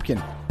 Pumpkin.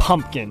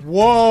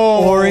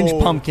 Whoa. Orange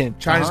pumpkin.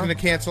 China's going to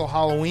cancel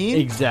Halloween?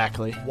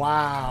 Exactly.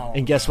 Wow.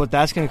 And guess what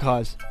that's going to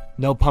cause?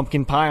 No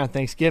pumpkin pie on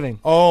Thanksgiving.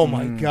 Oh,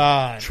 my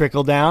God.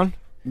 Trickle down.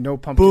 No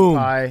pumpkin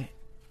pie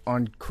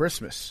on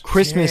Christmas.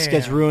 Christmas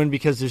gets ruined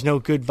because there's no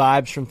good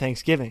vibes from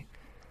Thanksgiving.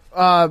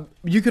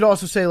 You could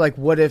also say,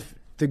 what if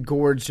the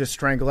gourds just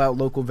strangle out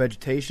local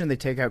vegetation? They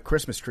take out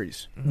Christmas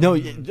trees. No,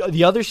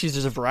 the other seeds,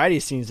 there's a variety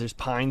of seeds. There's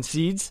pine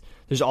seeds.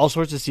 There's all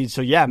sorts of seeds.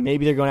 So, yeah,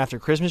 maybe they're going after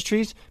Christmas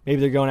trees.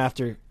 Maybe they're going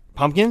after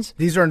pumpkins.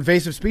 These are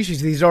invasive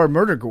species. These are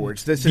murder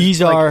gourds.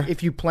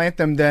 If you plant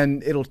them,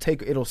 then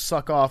it'll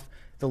suck off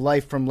the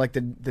life from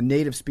the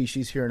native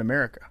species here in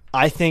America.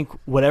 I think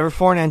whatever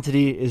foreign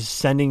entity is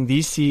sending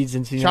these seeds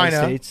into the United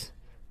States,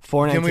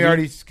 foreign entity. Can we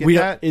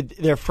already get that?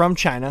 They're from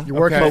China. You're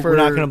working but for we're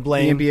not going to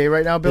blame the NBA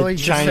right now, Billy.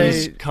 The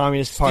Chinese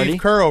Communist Party.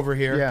 Steve Kerr over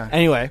here. Yeah.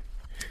 Anyway.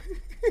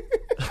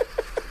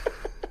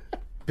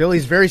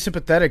 Billy's very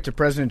sympathetic to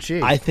President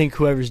Xi. I think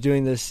whoever's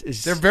doing this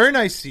is... They're very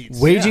nice seeds.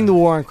 Waging the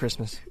war on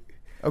Christmas.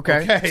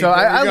 Okay. So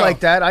I like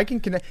that. I can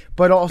connect.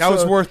 But also...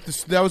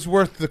 That was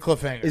worth the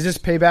cliffhanger. Is this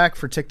payback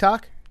for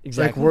TikTok?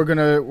 Exactly. We're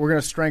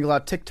gonna strangle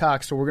out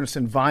TikTok, so we're gonna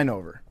send Vine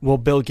over. Well,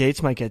 Bill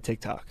Gates might get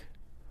TikTok.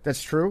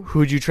 That's true. Who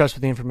would you trust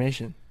with the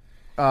information?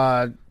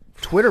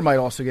 Twitter might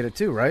also get it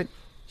too, right?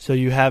 So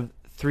you have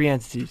three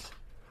entities: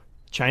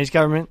 Chinese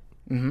government,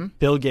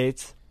 Bill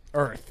Gates,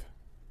 Earth,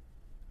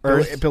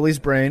 Billy's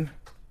brain,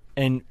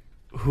 and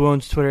who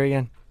owns Twitter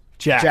again?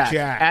 Jack.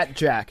 At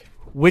Jack.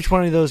 Which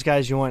one of those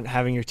guys you want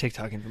having your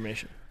TikTok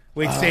information?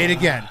 Wait, say it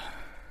again.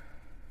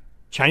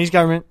 Chinese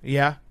government.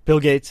 Yeah. Bill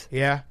Gates.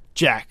 Yeah.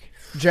 Jack.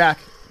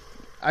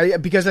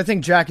 Because I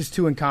think Jack is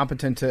too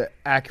incompetent to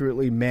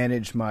accurately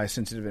manage my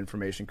sensitive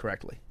information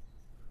correctly.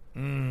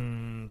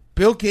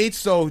 Bill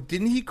Gates, though,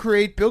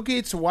 Bill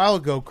Gates a while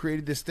ago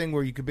created this thing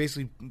where you could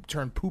basically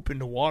turn poop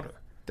into water.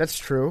 That's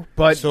true.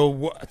 But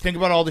think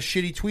about all the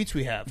shitty tweets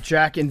we have.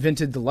 Jack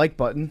invented the like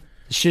button.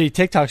 Shitty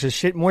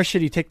TikToks are more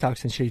shitty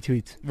TikToks than shitty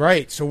tweets.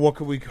 Right. So what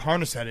could we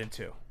harness that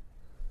into?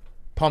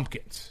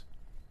 Pumpkins.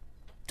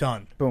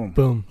 Done.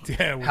 Boom.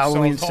 Yeah, we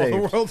Halloween solved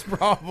all the world's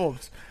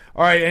problems.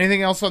 All right,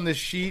 anything else on this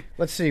sheet?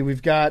 Let's see.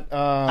 We've got...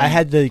 I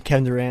had the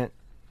Kevin Durant.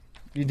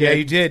 You did? Yeah,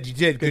 you did. You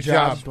did. Good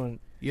job. One.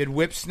 You had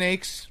Whip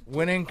Snakes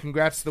winning.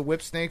 Congrats to the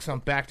Whip Snakes on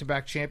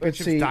back-to-back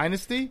championships.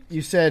 Dynasty?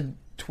 You said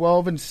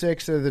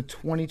 12-6 are the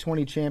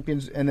 2020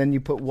 champions, and then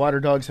you put Water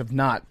Dogs have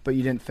not, but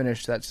you didn't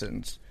finish that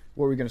sentence.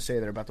 What were we going to say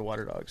there about the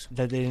Water Dogs?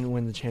 That they didn't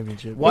win the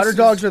championship. Water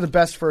Dogs are the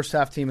best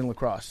first-half team in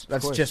lacrosse.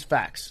 That's just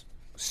facts.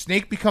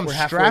 Snake becomes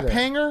strap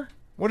hanger?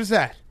 What is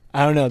that?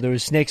 I don't know. There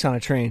was snakes on a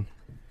train.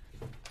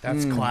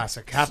 That's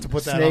classic. Have to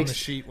put that on the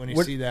sheet when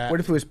you see that.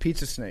 What if it was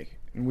Pizza Snake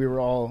and we were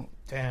all...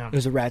 Damn. It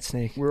was a rat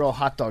snake. We were all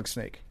hot dog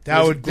snake.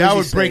 That would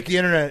break the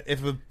internet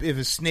if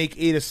a snake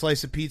ate a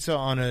slice of pizza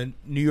on a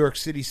New York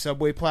City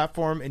subway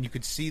platform and you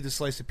could see the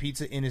slice of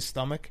pizza in his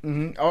stomach.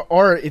 Mm-hmm.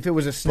 Or if it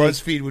was a snake,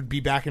 BuzzFeed would be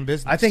back in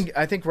business. I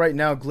think right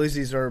now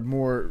glizzies are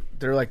more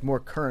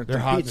current than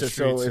hot pizza.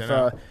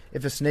 So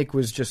if a snake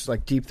was just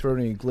like deep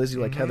throating a glizzy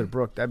like Heather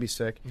Brooke, that'd be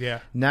sick.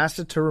 Yeah.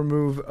 NASA to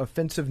remove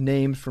offensive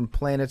names from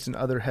planets and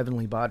other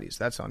heavenly bodies.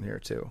 That's on here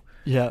too.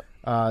 Yeah.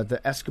 The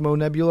Eskimo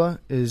Nebula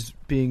is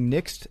being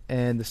nixed,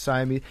 and the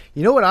Siamese.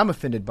 You know what I'm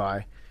offended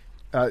by?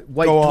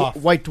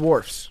 White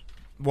dwarfs.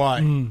 Why?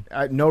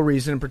 No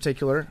reason in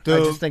particular. I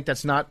just think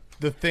that's not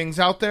the things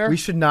out there. We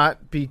should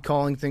not be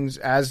calling things,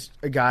 as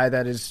a guy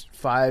that is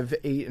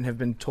 5'8" and have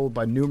been told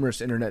by numerous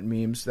internet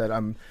memes that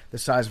I'm the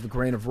size of a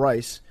grain of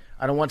rice.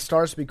 I don't want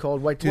stars to be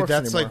called white dwarfs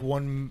that's anymore.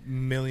 like $1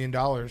 million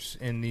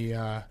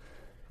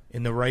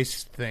in the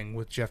rice thing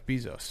with Jeff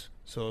Bezos.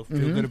 So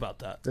feel good about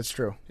that. That's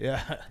true.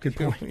 Yeah, good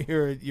point.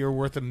 You're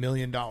worth $1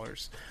 million.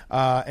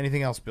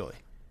 Anything else, Billy?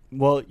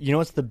 Well, you know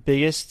what's the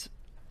biggest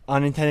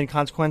unintended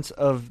consequence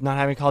of not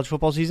having a college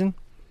football season?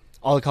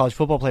 All the college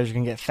football players are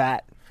going to get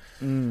fat.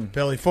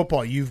 Billy,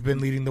 football, you've been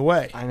leading the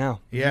way. I know.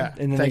 Yeah.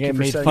 And then Thank they you get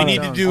for made setting fun We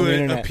of need to do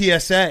on the a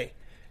PSA.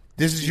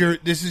 This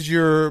is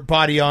your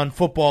body on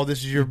football. This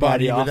is your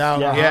body off, without.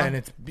 yeah.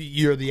 And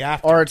you're the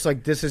after. Or it's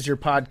like, this is your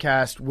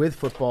podcast with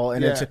football,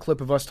 and Yeah. it's a clip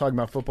of us talking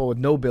about football with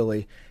no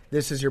Billy.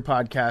 This is your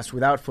podcast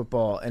without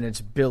football, and it's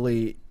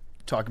Billy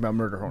talking about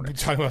murder We're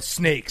hornets. talking about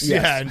snakes,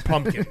 Yes. yeah, and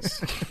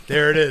pumpkins.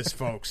 There it is,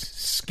 folks.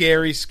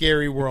 Scary,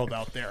 scary world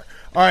out there.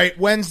 All right,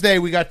 Wednesday,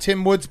 we got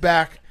Tim Woods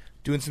back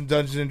doing some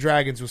Dungeons and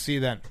Dragons. We'll see you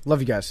then.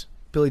 Love you guys.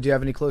 Billy, do you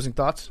have any closing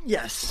thoughts?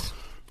 Yes.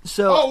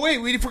 So. Oh, wait,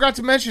 we forgot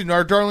to mention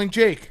our darling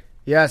Jake.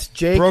 Yes,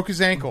 Jake broke his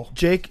ankle.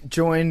 Jake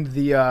joined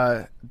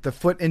the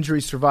Foot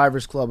Injury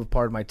Survivors Club of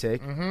Pardon My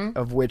Take,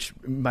 of which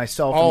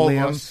myself All and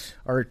of Liam us.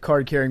 are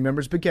card-carrying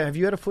members. But have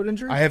you had a foot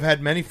injury? I have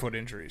had many foot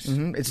injuries. It's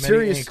Many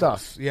serious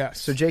ankles. stuff. Yes.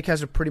 So Jake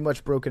has a pretty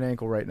much broken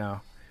ankle right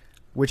now,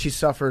 which he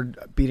suffered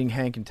beating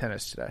Hank in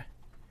tennis today.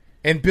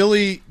 And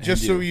Billy,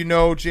 just so you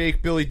know,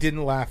 Jake, Billy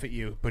didn't laugh at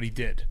you, but he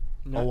did.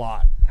 A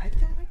lot. I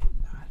did not.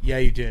 Yeah,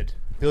 you did.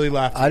 Billy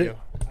laughed at you.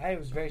 I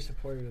was very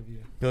supportive of you.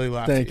 Billy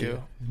laughed Thank at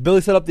you. Billy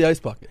set up the ice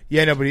bucket.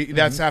 Yeah, no, but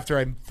that's after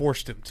I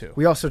forced him to.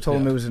 We also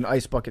told him it was an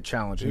ice bucket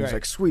challenge. And he was Right.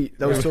 like, sweet,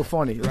 that was so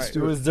funny. Let's It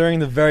do it. was during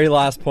the very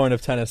last point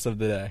of tennis of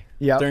the day.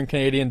 Yeah. During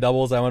Canadian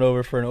doubles, I went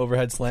over for an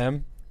overhead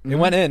slam. It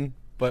went in,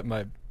 but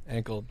my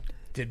ankle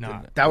did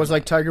not. That was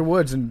like Tiger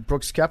Woods and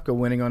Brooks Koepka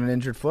winning on an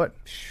injured foot.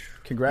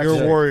 Congrats. You're a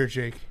Jake. warrior,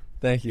 Jake.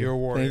 Thank you. You're a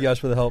warrior. Thank you guys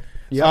for the help.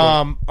 Yeah.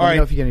 All right,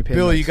 know if you get any pain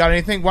Billy, meds. you got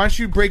anything? Why don't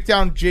you break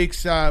down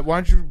Jake's? Why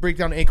don't you break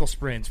down ankle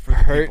sprains for the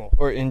Hurt people?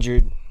 or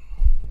injured,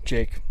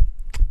 Jake?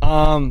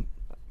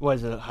 What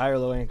is it? A high or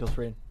low ankle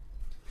sprain?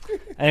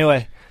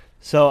 Anyway,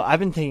 so I've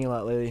been thinking a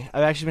lot lately.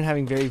 I've actually been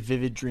having very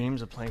vivid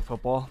dreams of playing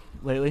football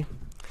lately.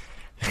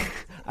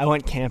 I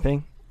went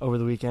camping over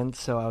the weekend,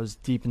 so I was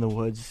deep in the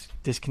woods,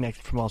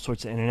 disconnected from all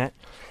sorts of internet,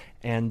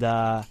 and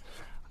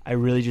I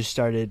really just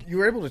started. You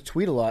were able to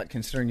tweet a lot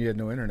considering you had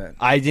no internet.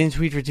 I didn't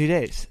tweet for 2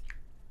 days.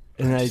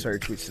 And I saw your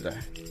tweets today.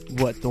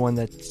 What, the one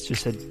that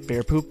just said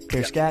bear poop,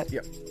 bear scat?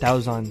 Yep. That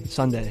was on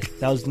Sunday.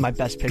 That was my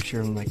best picture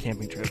of my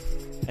camping trip.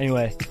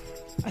 Anyway,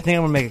 I think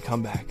I'm going to make a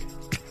comeback.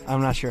 I'm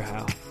not sure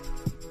how,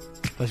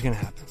 but it's going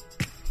to happen.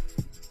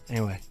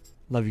 Anyway,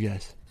 love you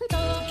guys.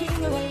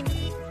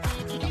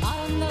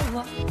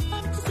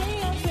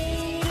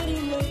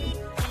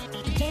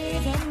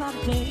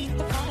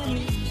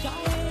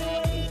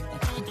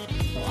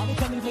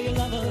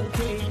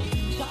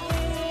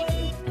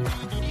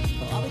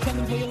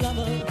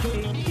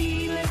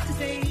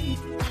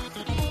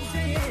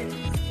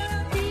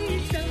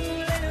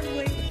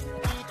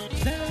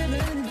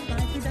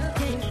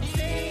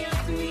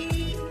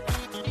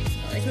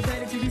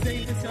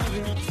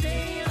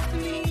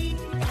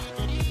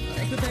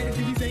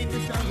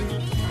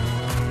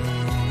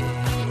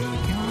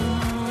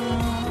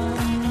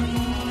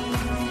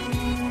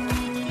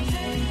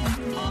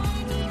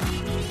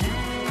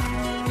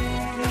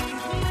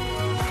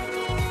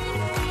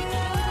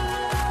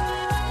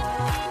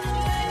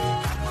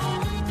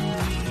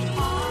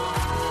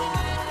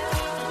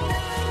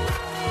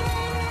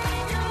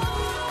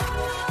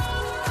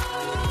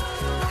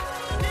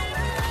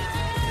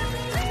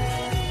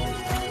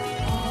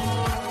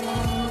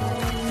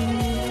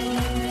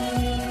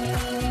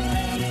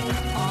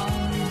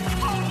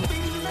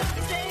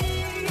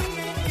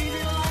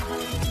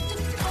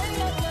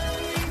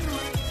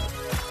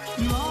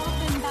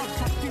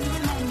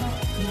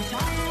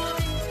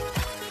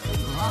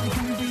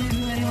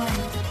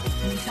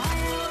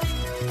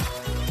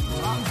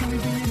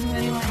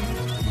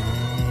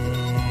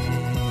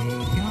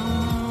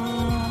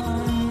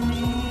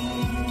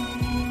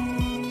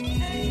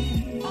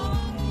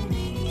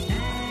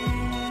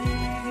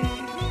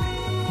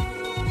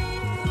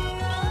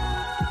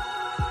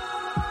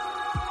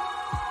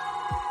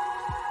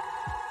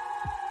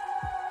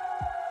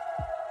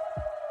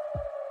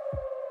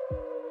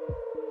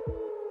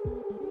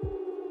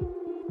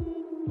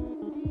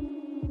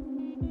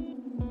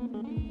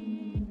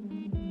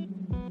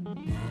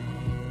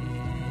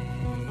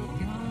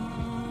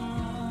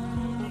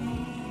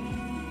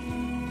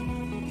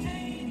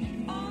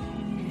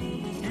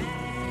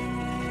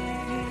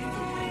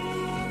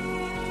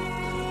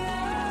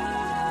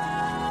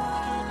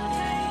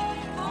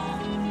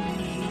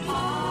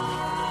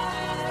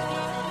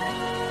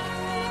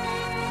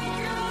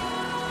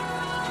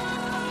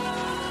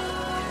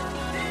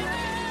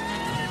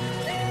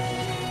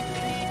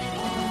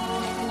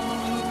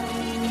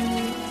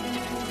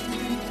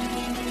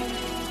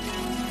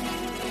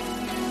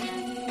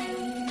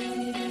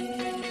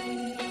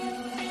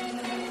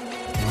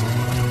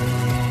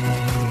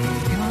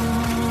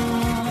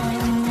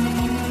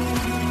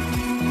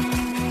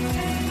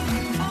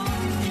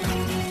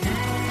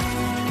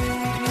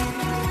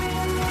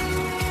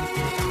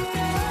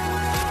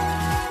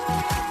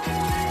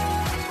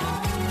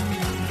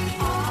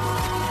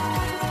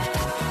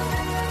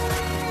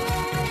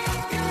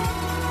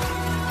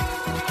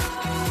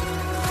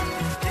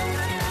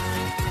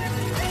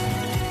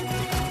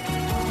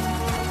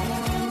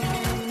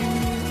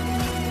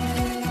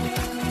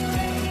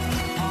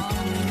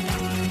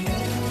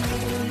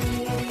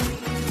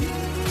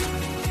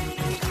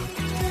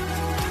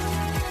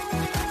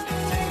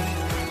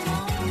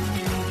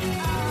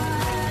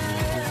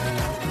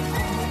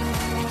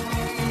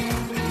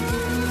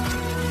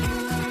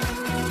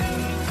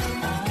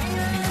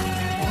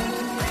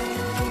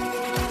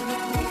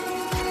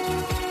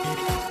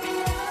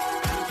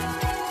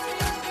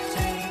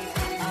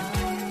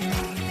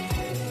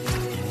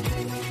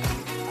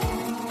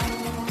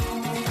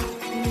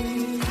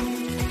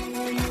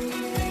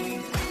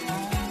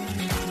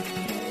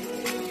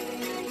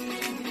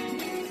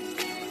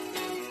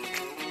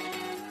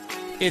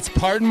 It's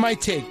Pardon My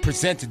Take,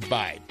 presented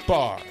by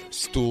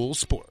Barstool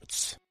Sports.